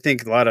agree. I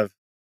think a lot of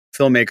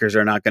filmmakers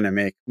are not going to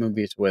make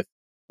movies with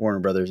Warner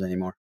Brothers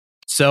anymore.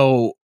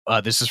 So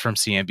this is from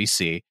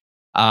CNBC.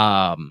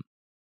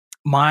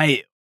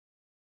 My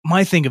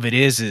thing of it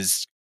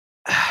is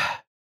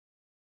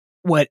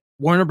what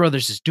Warner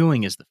Brothers is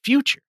doing is the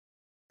future.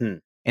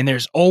 And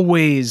there's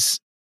always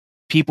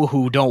people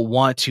who don't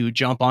want to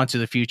jump onto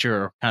the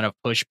future or kind of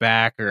push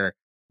back or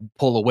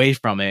pull away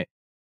from it.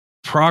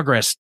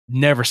 Progress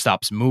never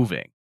stops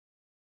moving.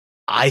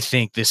 I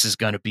think this is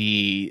going to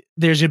be,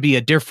 there's going to be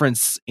a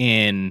difference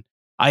in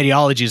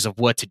ideologies of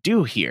what to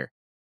do here.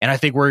 And I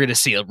think we're going to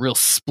see a real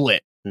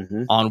split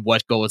on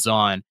what goes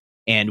on,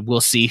 and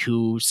we'll see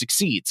who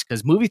succeeds,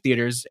 because movie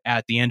theaters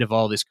at the end of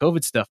all this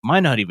COVID stuff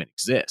might not even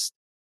exist.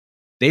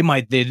 They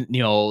might,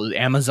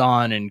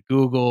 Amazon and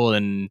Google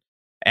and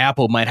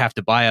Apple might have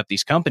to buy up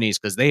these companies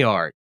because they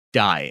are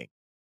dying,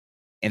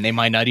 and they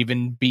might not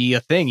even be a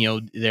thing.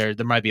 There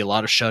might be a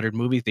lot of shuttered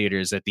movie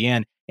theaters at the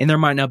end, and there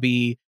might not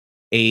be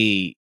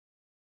a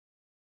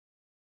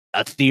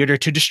theater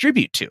to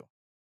distribute to.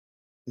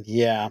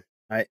 Yeah,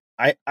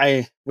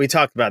 we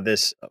talked about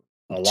this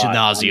a lot. To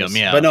nauseum,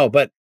 yeah.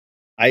 But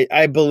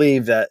I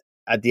believe that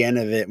at the end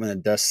of it, when the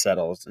dust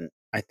settles, and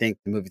I think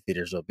the movie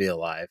theaters will be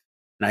alive,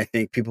 and I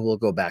think people will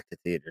go back to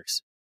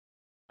theaters.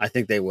 I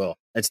think they will.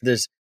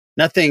 There's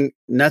nothing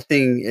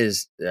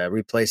is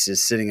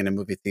replaces sitting in a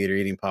movie theater,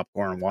 eating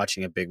popcorn, and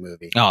watching a big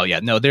movie. Oh yeah,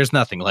 no, there's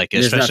nothing like it,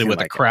 especially with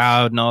the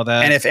crowd and all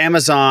that. And if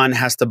Amazon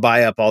has to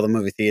buy up all the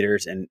movie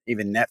theaters, and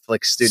even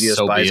Netflix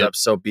Studios buys up,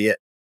 so be it.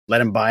 Let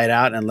them buy it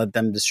out and let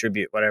them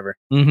distribute whatever.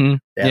 Mm-hmm.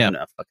 They have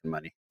enough fucking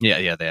money.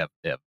 Yeah, they have.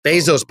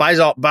 Bezos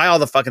buy all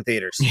the fucking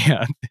theaters.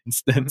 Yeah,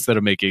 instead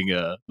of making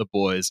The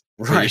Boys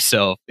for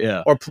yourself.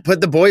 Yeah, or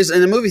put The Boys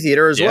in the movie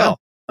theater as well.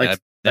 Like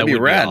that would be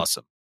rad.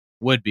 Awesome.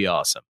 Would be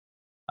awesome.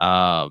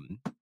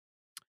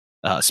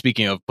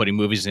 Speaking of putting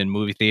movies in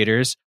movie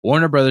theaters,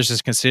 Warner Brothers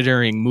is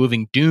considering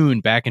moving Dune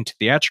back into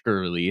theatrical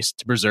release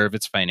to preserve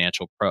its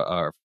financial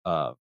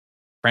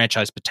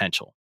franchise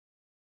potential.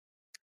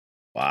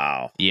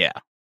 Wow. Yeah.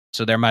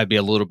 So there might be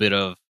a little bit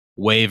of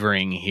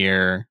wavering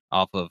here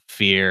off of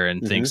fear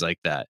and things like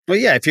that. Well,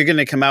 yeah, if you're going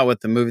to come out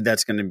with a movie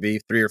that's going to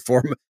be 3 or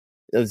 4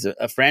 as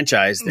a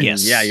franchise, then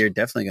yeah, you're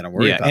definitely going to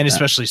worry about and that.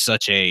 Especially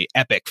such a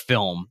epic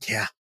film.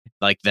 Yeah.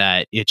 Like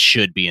that, it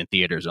should be in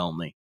theaters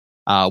only.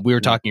 We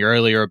were talking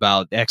earlier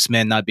about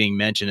X-Men not being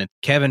mentioned, and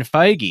Kevin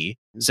Feige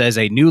says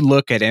a new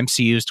look at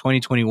MCU's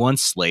 2021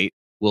 slate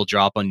will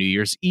drop on New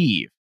Year's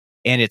Eve.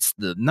 And it's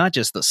not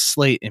just the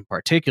slate in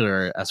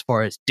particular as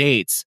far as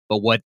dates, but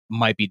what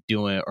might be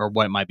doing or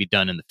what might be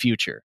done in the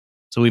future.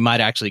 So we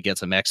might actually get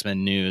some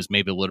X-Men news,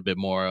 maybe a little bit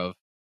more of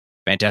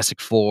Fantastic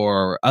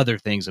Four or other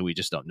things that we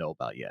just don't know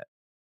about yet.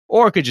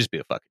 Or it could just be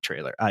a fucking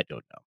trailer. I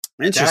don't know.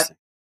 Interesting.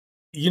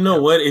 You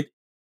know what?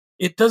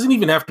 It doesn't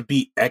even have to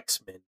be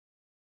X-Men.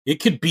 It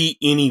could be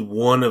any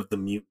one of the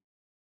mutants.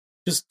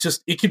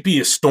 Just it could be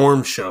a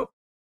Storm show.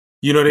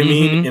 You know what I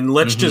mean? And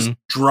let's just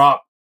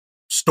drop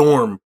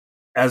Storm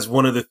as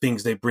one of the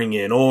things they bring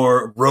in,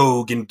 or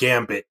Rogue and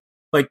Gambit.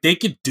 Like they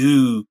could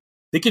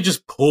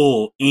just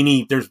pull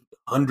any, there's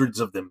hundreds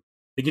of them.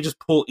 They could just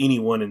pull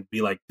anyone and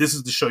be like, this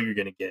is the show you're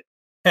going to get.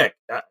 Heck,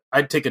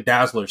 I'd take a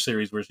Dazzler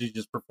series where she's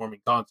just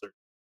performing concerts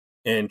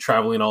and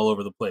traveling all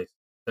over the place.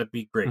 That'd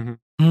be great.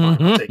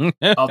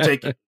 I'll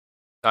take it.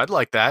 I'd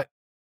like that.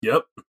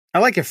 Yep. I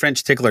like a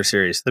French Tickler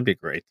series. That'd be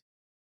great.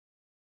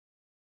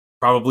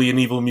 Probably an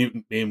evil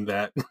mutant named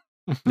that.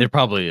 There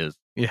probably is.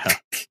 Yeah.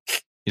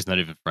 He's not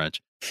even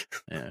French.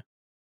 Yeah.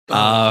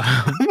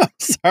 I'm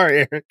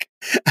sorry, Eric.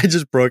 I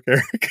just broke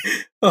Eric.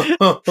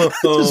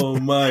 Oh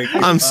my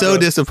God. I'm so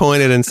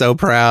disappointed and so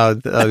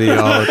proud of you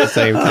all at the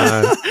same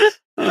time.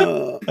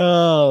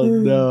 Oh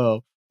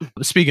no.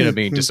 Speaking of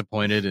being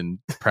disappointed and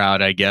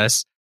proud, I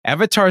guess,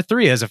 Avatar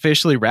 3 has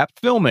officially wrapped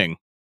filming.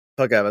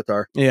 Fuck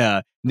Avatar.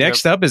 Yeah.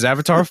 Next up is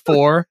Avatar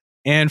 4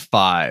 and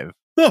 5.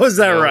 Oh, is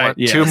that right?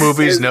 Yes.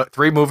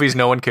 3 movies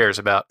no one cares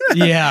about.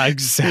 Yeah,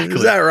 exactly.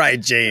 Is that right,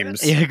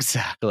 James? Yeah,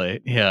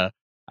 exactly. Yeah.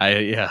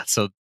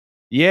 So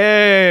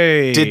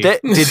yay.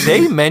 Did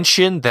they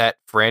mention that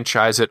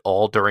franchise at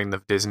all during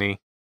the Disney?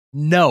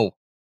 No.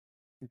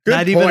 Good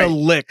Not point. even a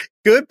lick.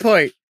 Good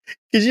point.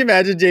 Could you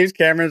imagine James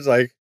Cameron's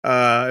like,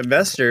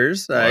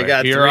 investors, I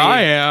got here 3.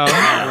 I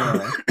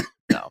am.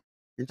 No.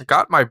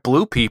 Got my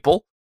blue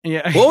people.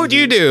 Yeah. What would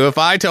you do if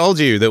I told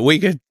you that we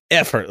could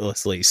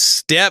effortlessly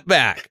step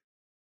back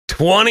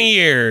 20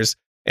 years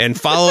and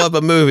follow up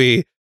a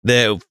movie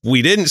that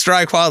we didn't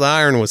strike while the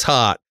iron was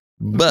hot,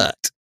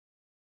 but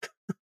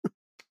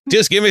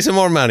just give me some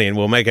more money and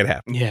we'll make it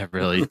happen. Yeah,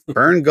 really.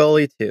 Burn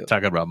Gully 2.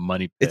 Talking about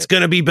money pit. It's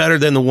going to be better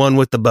than the one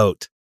with the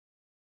boat.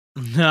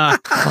 Oh,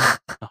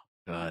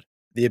 God.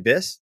 The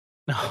Abyss?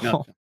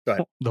 No. Go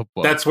ahead.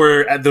 That's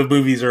where the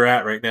movies are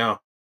at right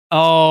now.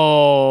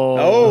 Oh,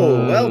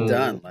 well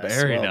done, Les.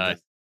 Very nice.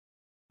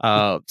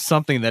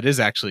 Something that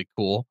is actually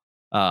cool.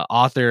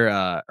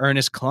 Author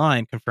Ernest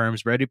Cline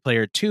confirms Ready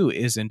Player 2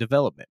 is in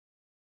development.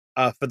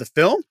 For the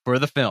film? For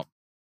the film.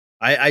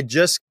 I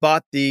just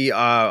bought the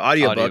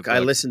audiobook. I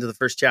listened to the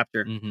first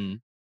chapter.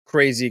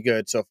 crazy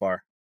good so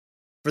far.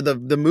 For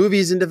the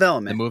movies in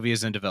development. The movie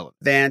is in development.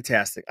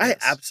 Fantastic. Yes.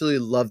 I absolutely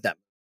love that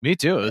movie. Me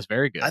too. It was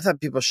very good. I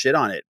thought people shit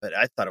on it, but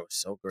I thought it was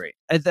so great.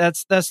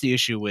 That's the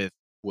issue with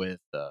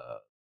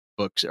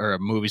books or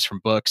movies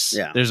from books.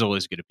 Yeah. There's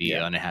always going to be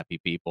unhappy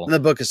people. And the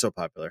book is so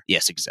popular.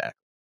 Yes, exactly.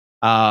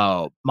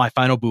 My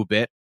final boo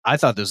bit. I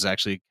thought this was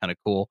actually kind of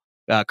cool.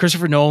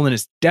 Christopher Nolan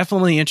is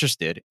definitely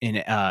interested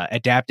in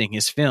adapting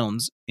his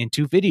films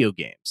into video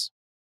games.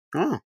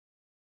 Oh.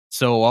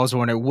 So I was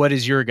wondering, what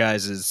is your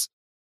guys'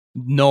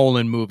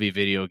 Nolan movie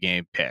video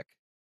game pick?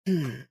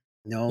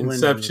 Nolan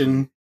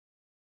Inception.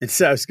 I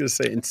was going to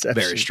say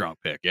Inception. Very strong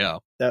pick, yeah.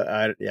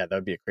 That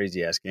would be a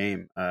crazy ass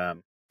game.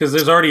 Because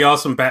there's already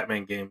awesome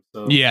Batman games.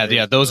 So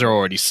yeah, those are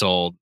already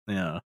sold.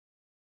 Yeah.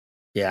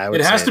 Yeah, I would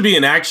it has to be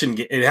an action.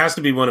 It has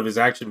to be one of his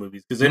action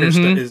movies because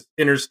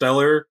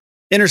Interstellar.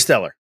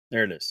 Interstellar.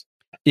 There it is.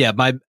 Yeah,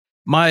 my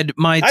I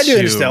do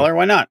Interstellar.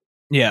 Why not?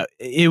 Yeah,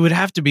 it would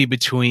have to be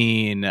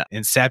between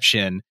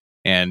Inception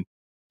and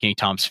King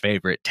Tom's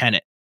favorite,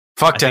 Tenet.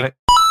 Fuck Tenet.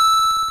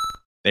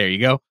 There you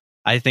go.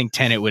 I think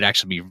Tenet would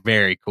actually be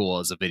very cool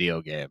as a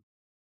video game.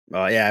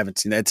 Well, yeah, I haven't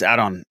seen that. It's out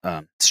on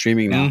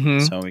streaming now,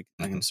 so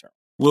I can start.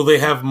 Will they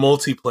have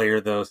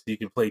multiplayer though, so you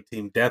can play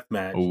Team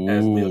Deathmatch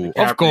as Leo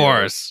DiCaprio? Of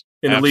course.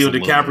 In a Leo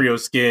DiCaprio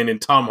skin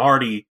and Tom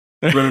Hardy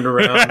running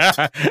around.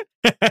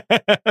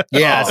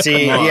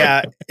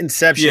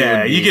 Inception.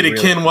 Yeah, you get a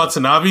really Ken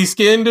Watanabe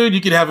skin, dude.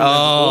 You could have him as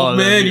old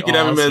man. You could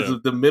have him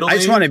as the middle. I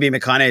just want to be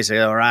McConaughey. Say,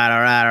 all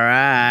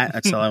right.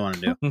 That's all I want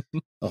to do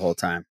the whole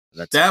time.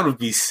 That would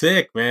be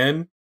sick,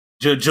 man.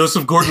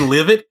 Joseph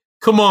Gordon-Levitt.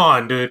 Come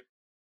on, dude.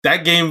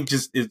 That game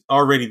just is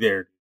already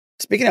there.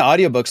 Speaking of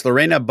audiobooks,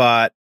 Lorena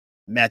bought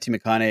Matthew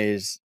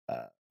McConaughey's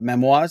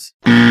memoirs,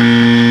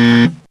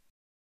 and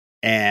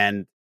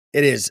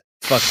it is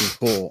fucking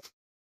cool.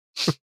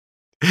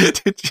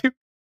 Did you?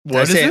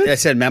 What is it? I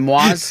said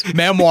memoirs.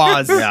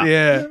 Memoirs.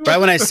 Yeah. Right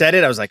when I said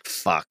it, I was like,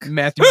 "Fuck."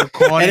 Matthew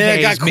McConaughey. And then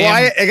it got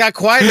quiet. It got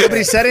quiet.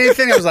 Nobody said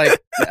anything. I was like,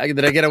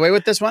 "Did I get away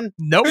with this one?"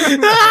 Nope.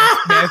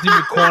 Matthew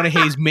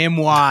McConaughey's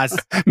memoirs.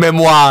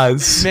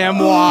 Memoirs.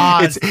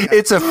 Memoirs.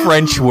 It's a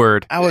French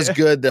word. I was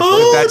good.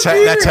 That's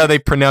how they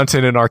pronounce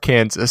it in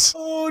Arkansas.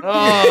 You know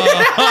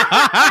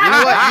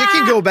what? You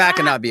can go back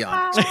and not be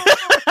honest.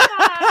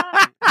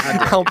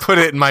 I'll put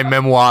it in my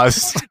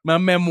memoirs. My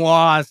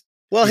memoirs.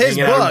 Well, his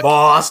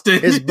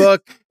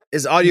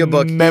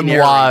audiobook, Memoirs, he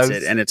narrates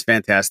it, and it's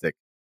fantastic.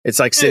 It's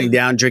like sitting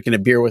down, drinking a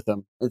beer with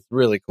him. It's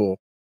really cool.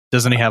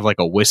 Doesn't he have like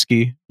a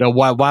whiskey? No,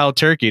 Wild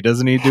Turkey.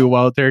 Doesn't he do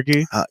Wild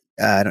Turkey?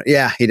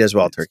 Yeah, he does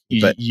Wild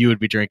Turkey. But you would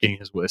be drinking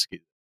his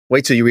whiskey.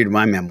 Wait till you read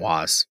my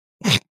memoirs.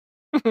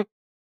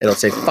 It'll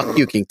say, "Fuck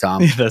you, King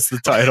Tom." That's the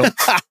title.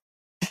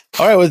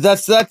 All right, well,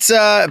 that's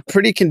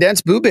pretty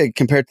condensed boo big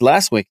compared to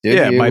last week, dude.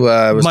 Yeah, it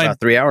was about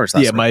 3 hours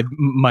last week.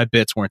 my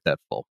bits weren't that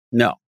full.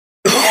 No.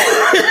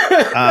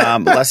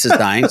 Les is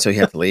dying, so he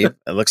had to leave.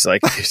 It looks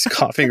like he's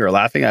coughing or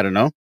laughing. I don't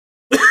know.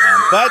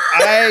 But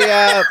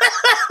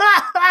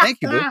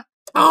thank you, boo.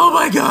 Oh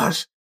my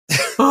gosh.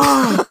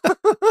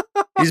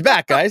 He's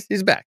back, guys.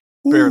 He's back.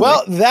 Barely.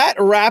 Well, that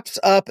wraps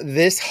up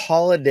this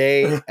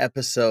holiday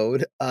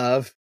episode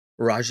of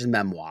Raj's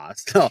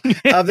Memoirs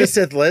of the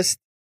Sith List.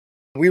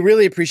 We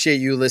really appreciate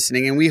you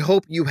listening, and we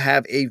hope you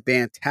have a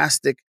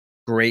fantastic,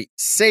 great,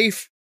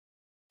 safe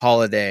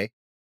holiday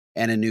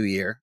and a new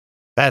year.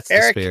 That's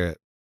Eric, the spirit.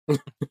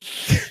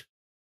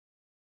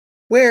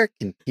 Where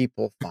can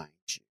people find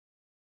you?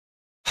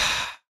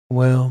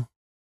 Well,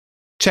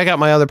 check out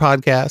my other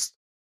podcast,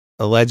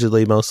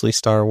 allegedly mostly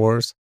Star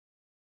Wars,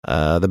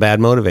 The Bad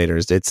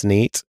Motivators. It's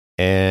neat,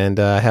 and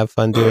I have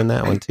fun doing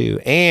that one too.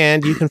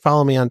 And you can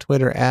follow me on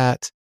Twitter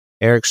at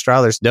Eric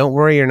Strahlers. Don't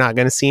worry, you're not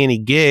going to see any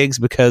gigs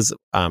because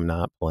I'm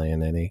not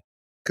playing any.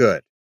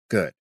 Good.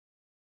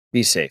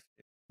 Be safe.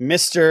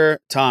 Mr.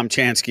 Tom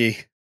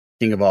Chansky,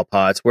 King of all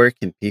pods, where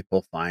can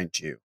people find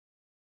you?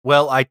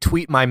 Well, I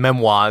tweet my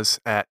memoirs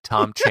at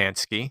Tom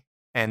Chansky,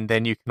 and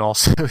then you can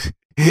also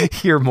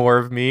hear more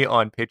of me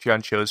on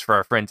Patreon shows for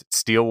our friends at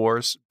Steel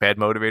Wars, Bad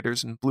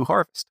Motivators, and Blue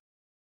Harvest.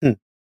 That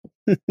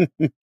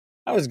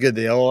was good,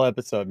 the whole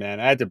episode, man.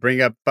 I had to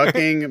bring up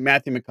fucking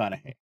Matthew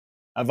McConaughey.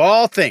 Of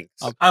all things.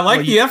 I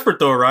like the effort,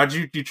 though, Raj.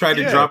 You tried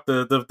to drop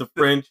the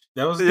French.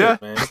 That was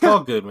good, man. It's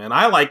all good, man.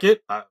 I like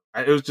it.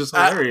 It was just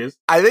hilarious.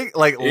 I think,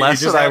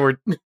 Les and I were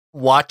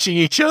watching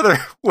each other,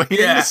 waiting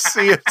to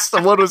see if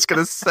someone was going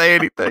to say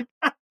anything.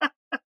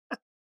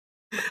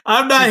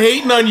 I'm not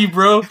hating on you,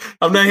 bro.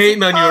 I'm not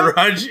hating on you,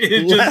 Raj.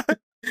 It just,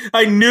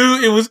 I knew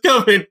it was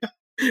coming.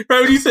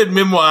 Right when you said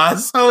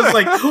memoirs, I was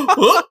like,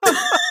 what?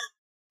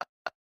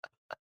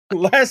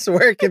 Les,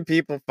 where can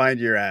people find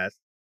your ass?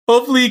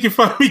 Hopefully you can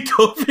find me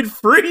COVID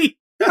free.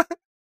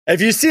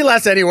 If you see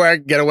Les anywhere,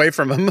 get away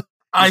from him.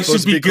 I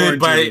should be good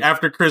by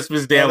after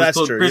Christmas Day. I was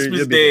told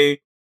Christmas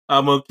Day,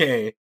 I'm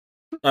okay.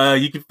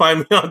 You can find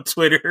me on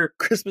Twitter.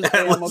 Christmas Day,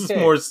 I'm okay.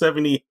 More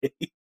 78.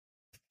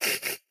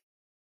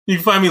 You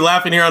can find me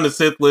laughing here on the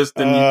Sith list,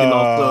 and you can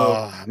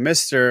also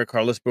Mr.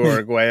 Carlos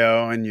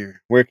Borguello, and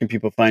where can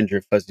people find your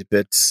fuzzy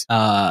bits?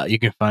 You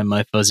can find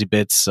my fuzzy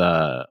bits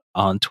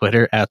on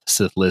Twitter at the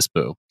Sith List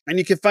Boo. And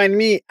you can find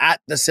me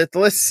at the Sith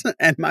List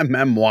and my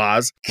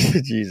memoirs.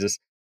 Jesus.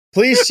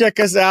 Please check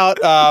us out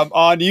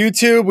on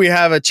YouTube. We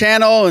have a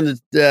channel,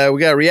 and we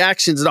got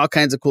reactions and all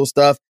kinds of cool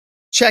stuff.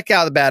 Check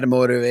out the Bad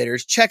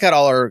Motivators. Check out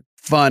all our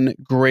fun,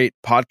 great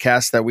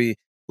podcasts that we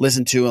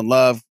listen to and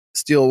love.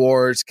 Steel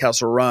Wars,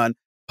 Castle Run,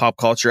 Pop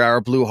Culture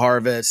Hour, Blue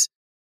Harvest,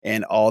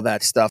 and all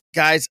that stuff.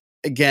 Guys,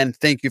 again,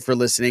 thank you for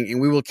listening,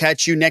 and we will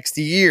catch you next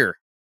year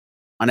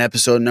on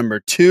episode number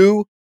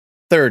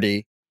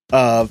 230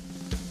 of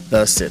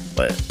The Sith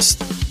List.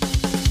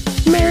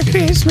 Merry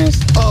Christmas.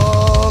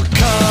 Oh,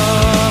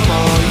 come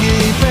all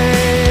ye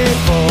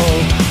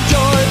faithful,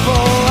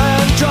 joyful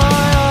and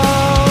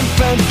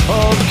triumphant.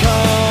 Oh,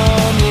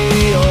 come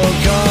ye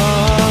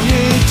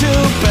to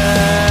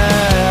Bethlehem.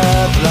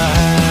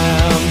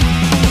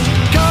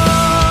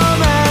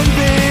 Come and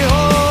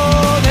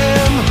behold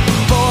him,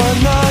 born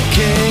the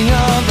King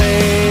of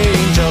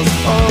angels.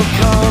 Oh,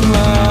 come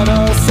let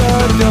us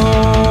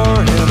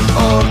adore him.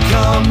 Oh,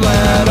 come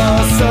let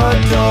us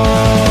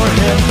adore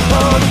him.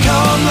 Oh,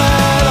 come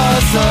let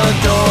us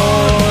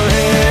adore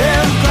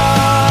him.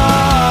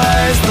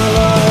 Praise the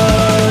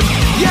Lord.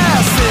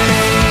 Yes,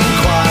 sing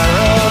choir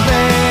of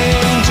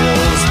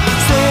angels,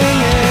 sing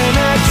in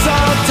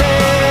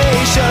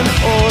exaltation.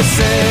 Oh,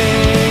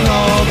 sing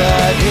all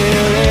that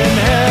here in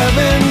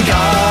heaven,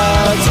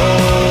 God's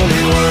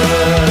holy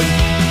word.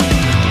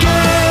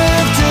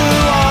 Give to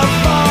our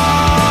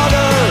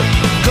Father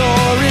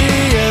glory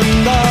in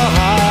the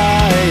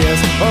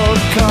highest. Oh,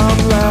 come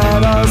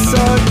let us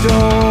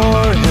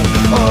adore him.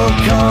 Oh,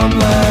 come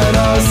let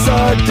us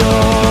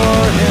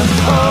adore him.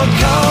 Oh,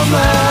 come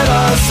let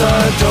us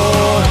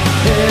adore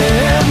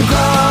him.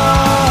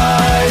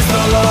 Christ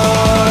the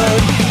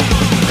Lord.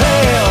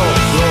 Hail,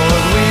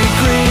 Lord, we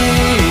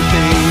greet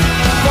thee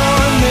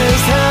on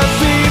this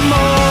happy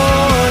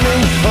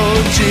morning. Oh,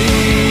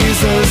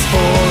 Jesus,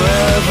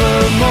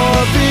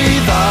 forevermore be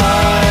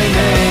thy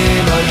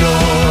name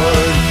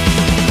adored.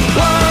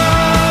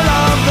 Word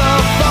of the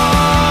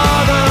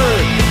Father,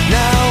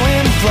 now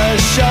in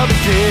flesh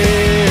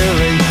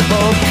appearing.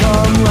 Oh,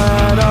 come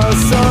let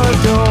us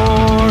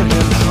adore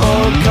him.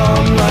 Oh,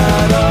 come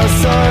let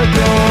us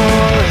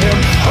adore him.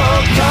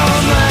 Oh,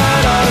 come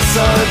let us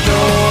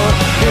adore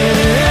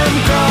him.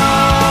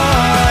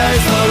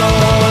 Christ the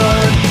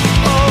Lord.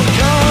 Oh,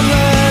 come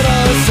let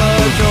us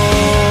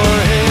adore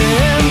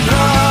him.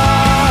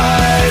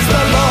 Christ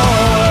the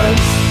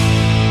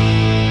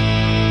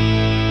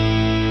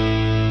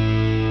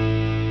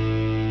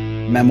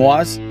Lord.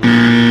 Memoirs?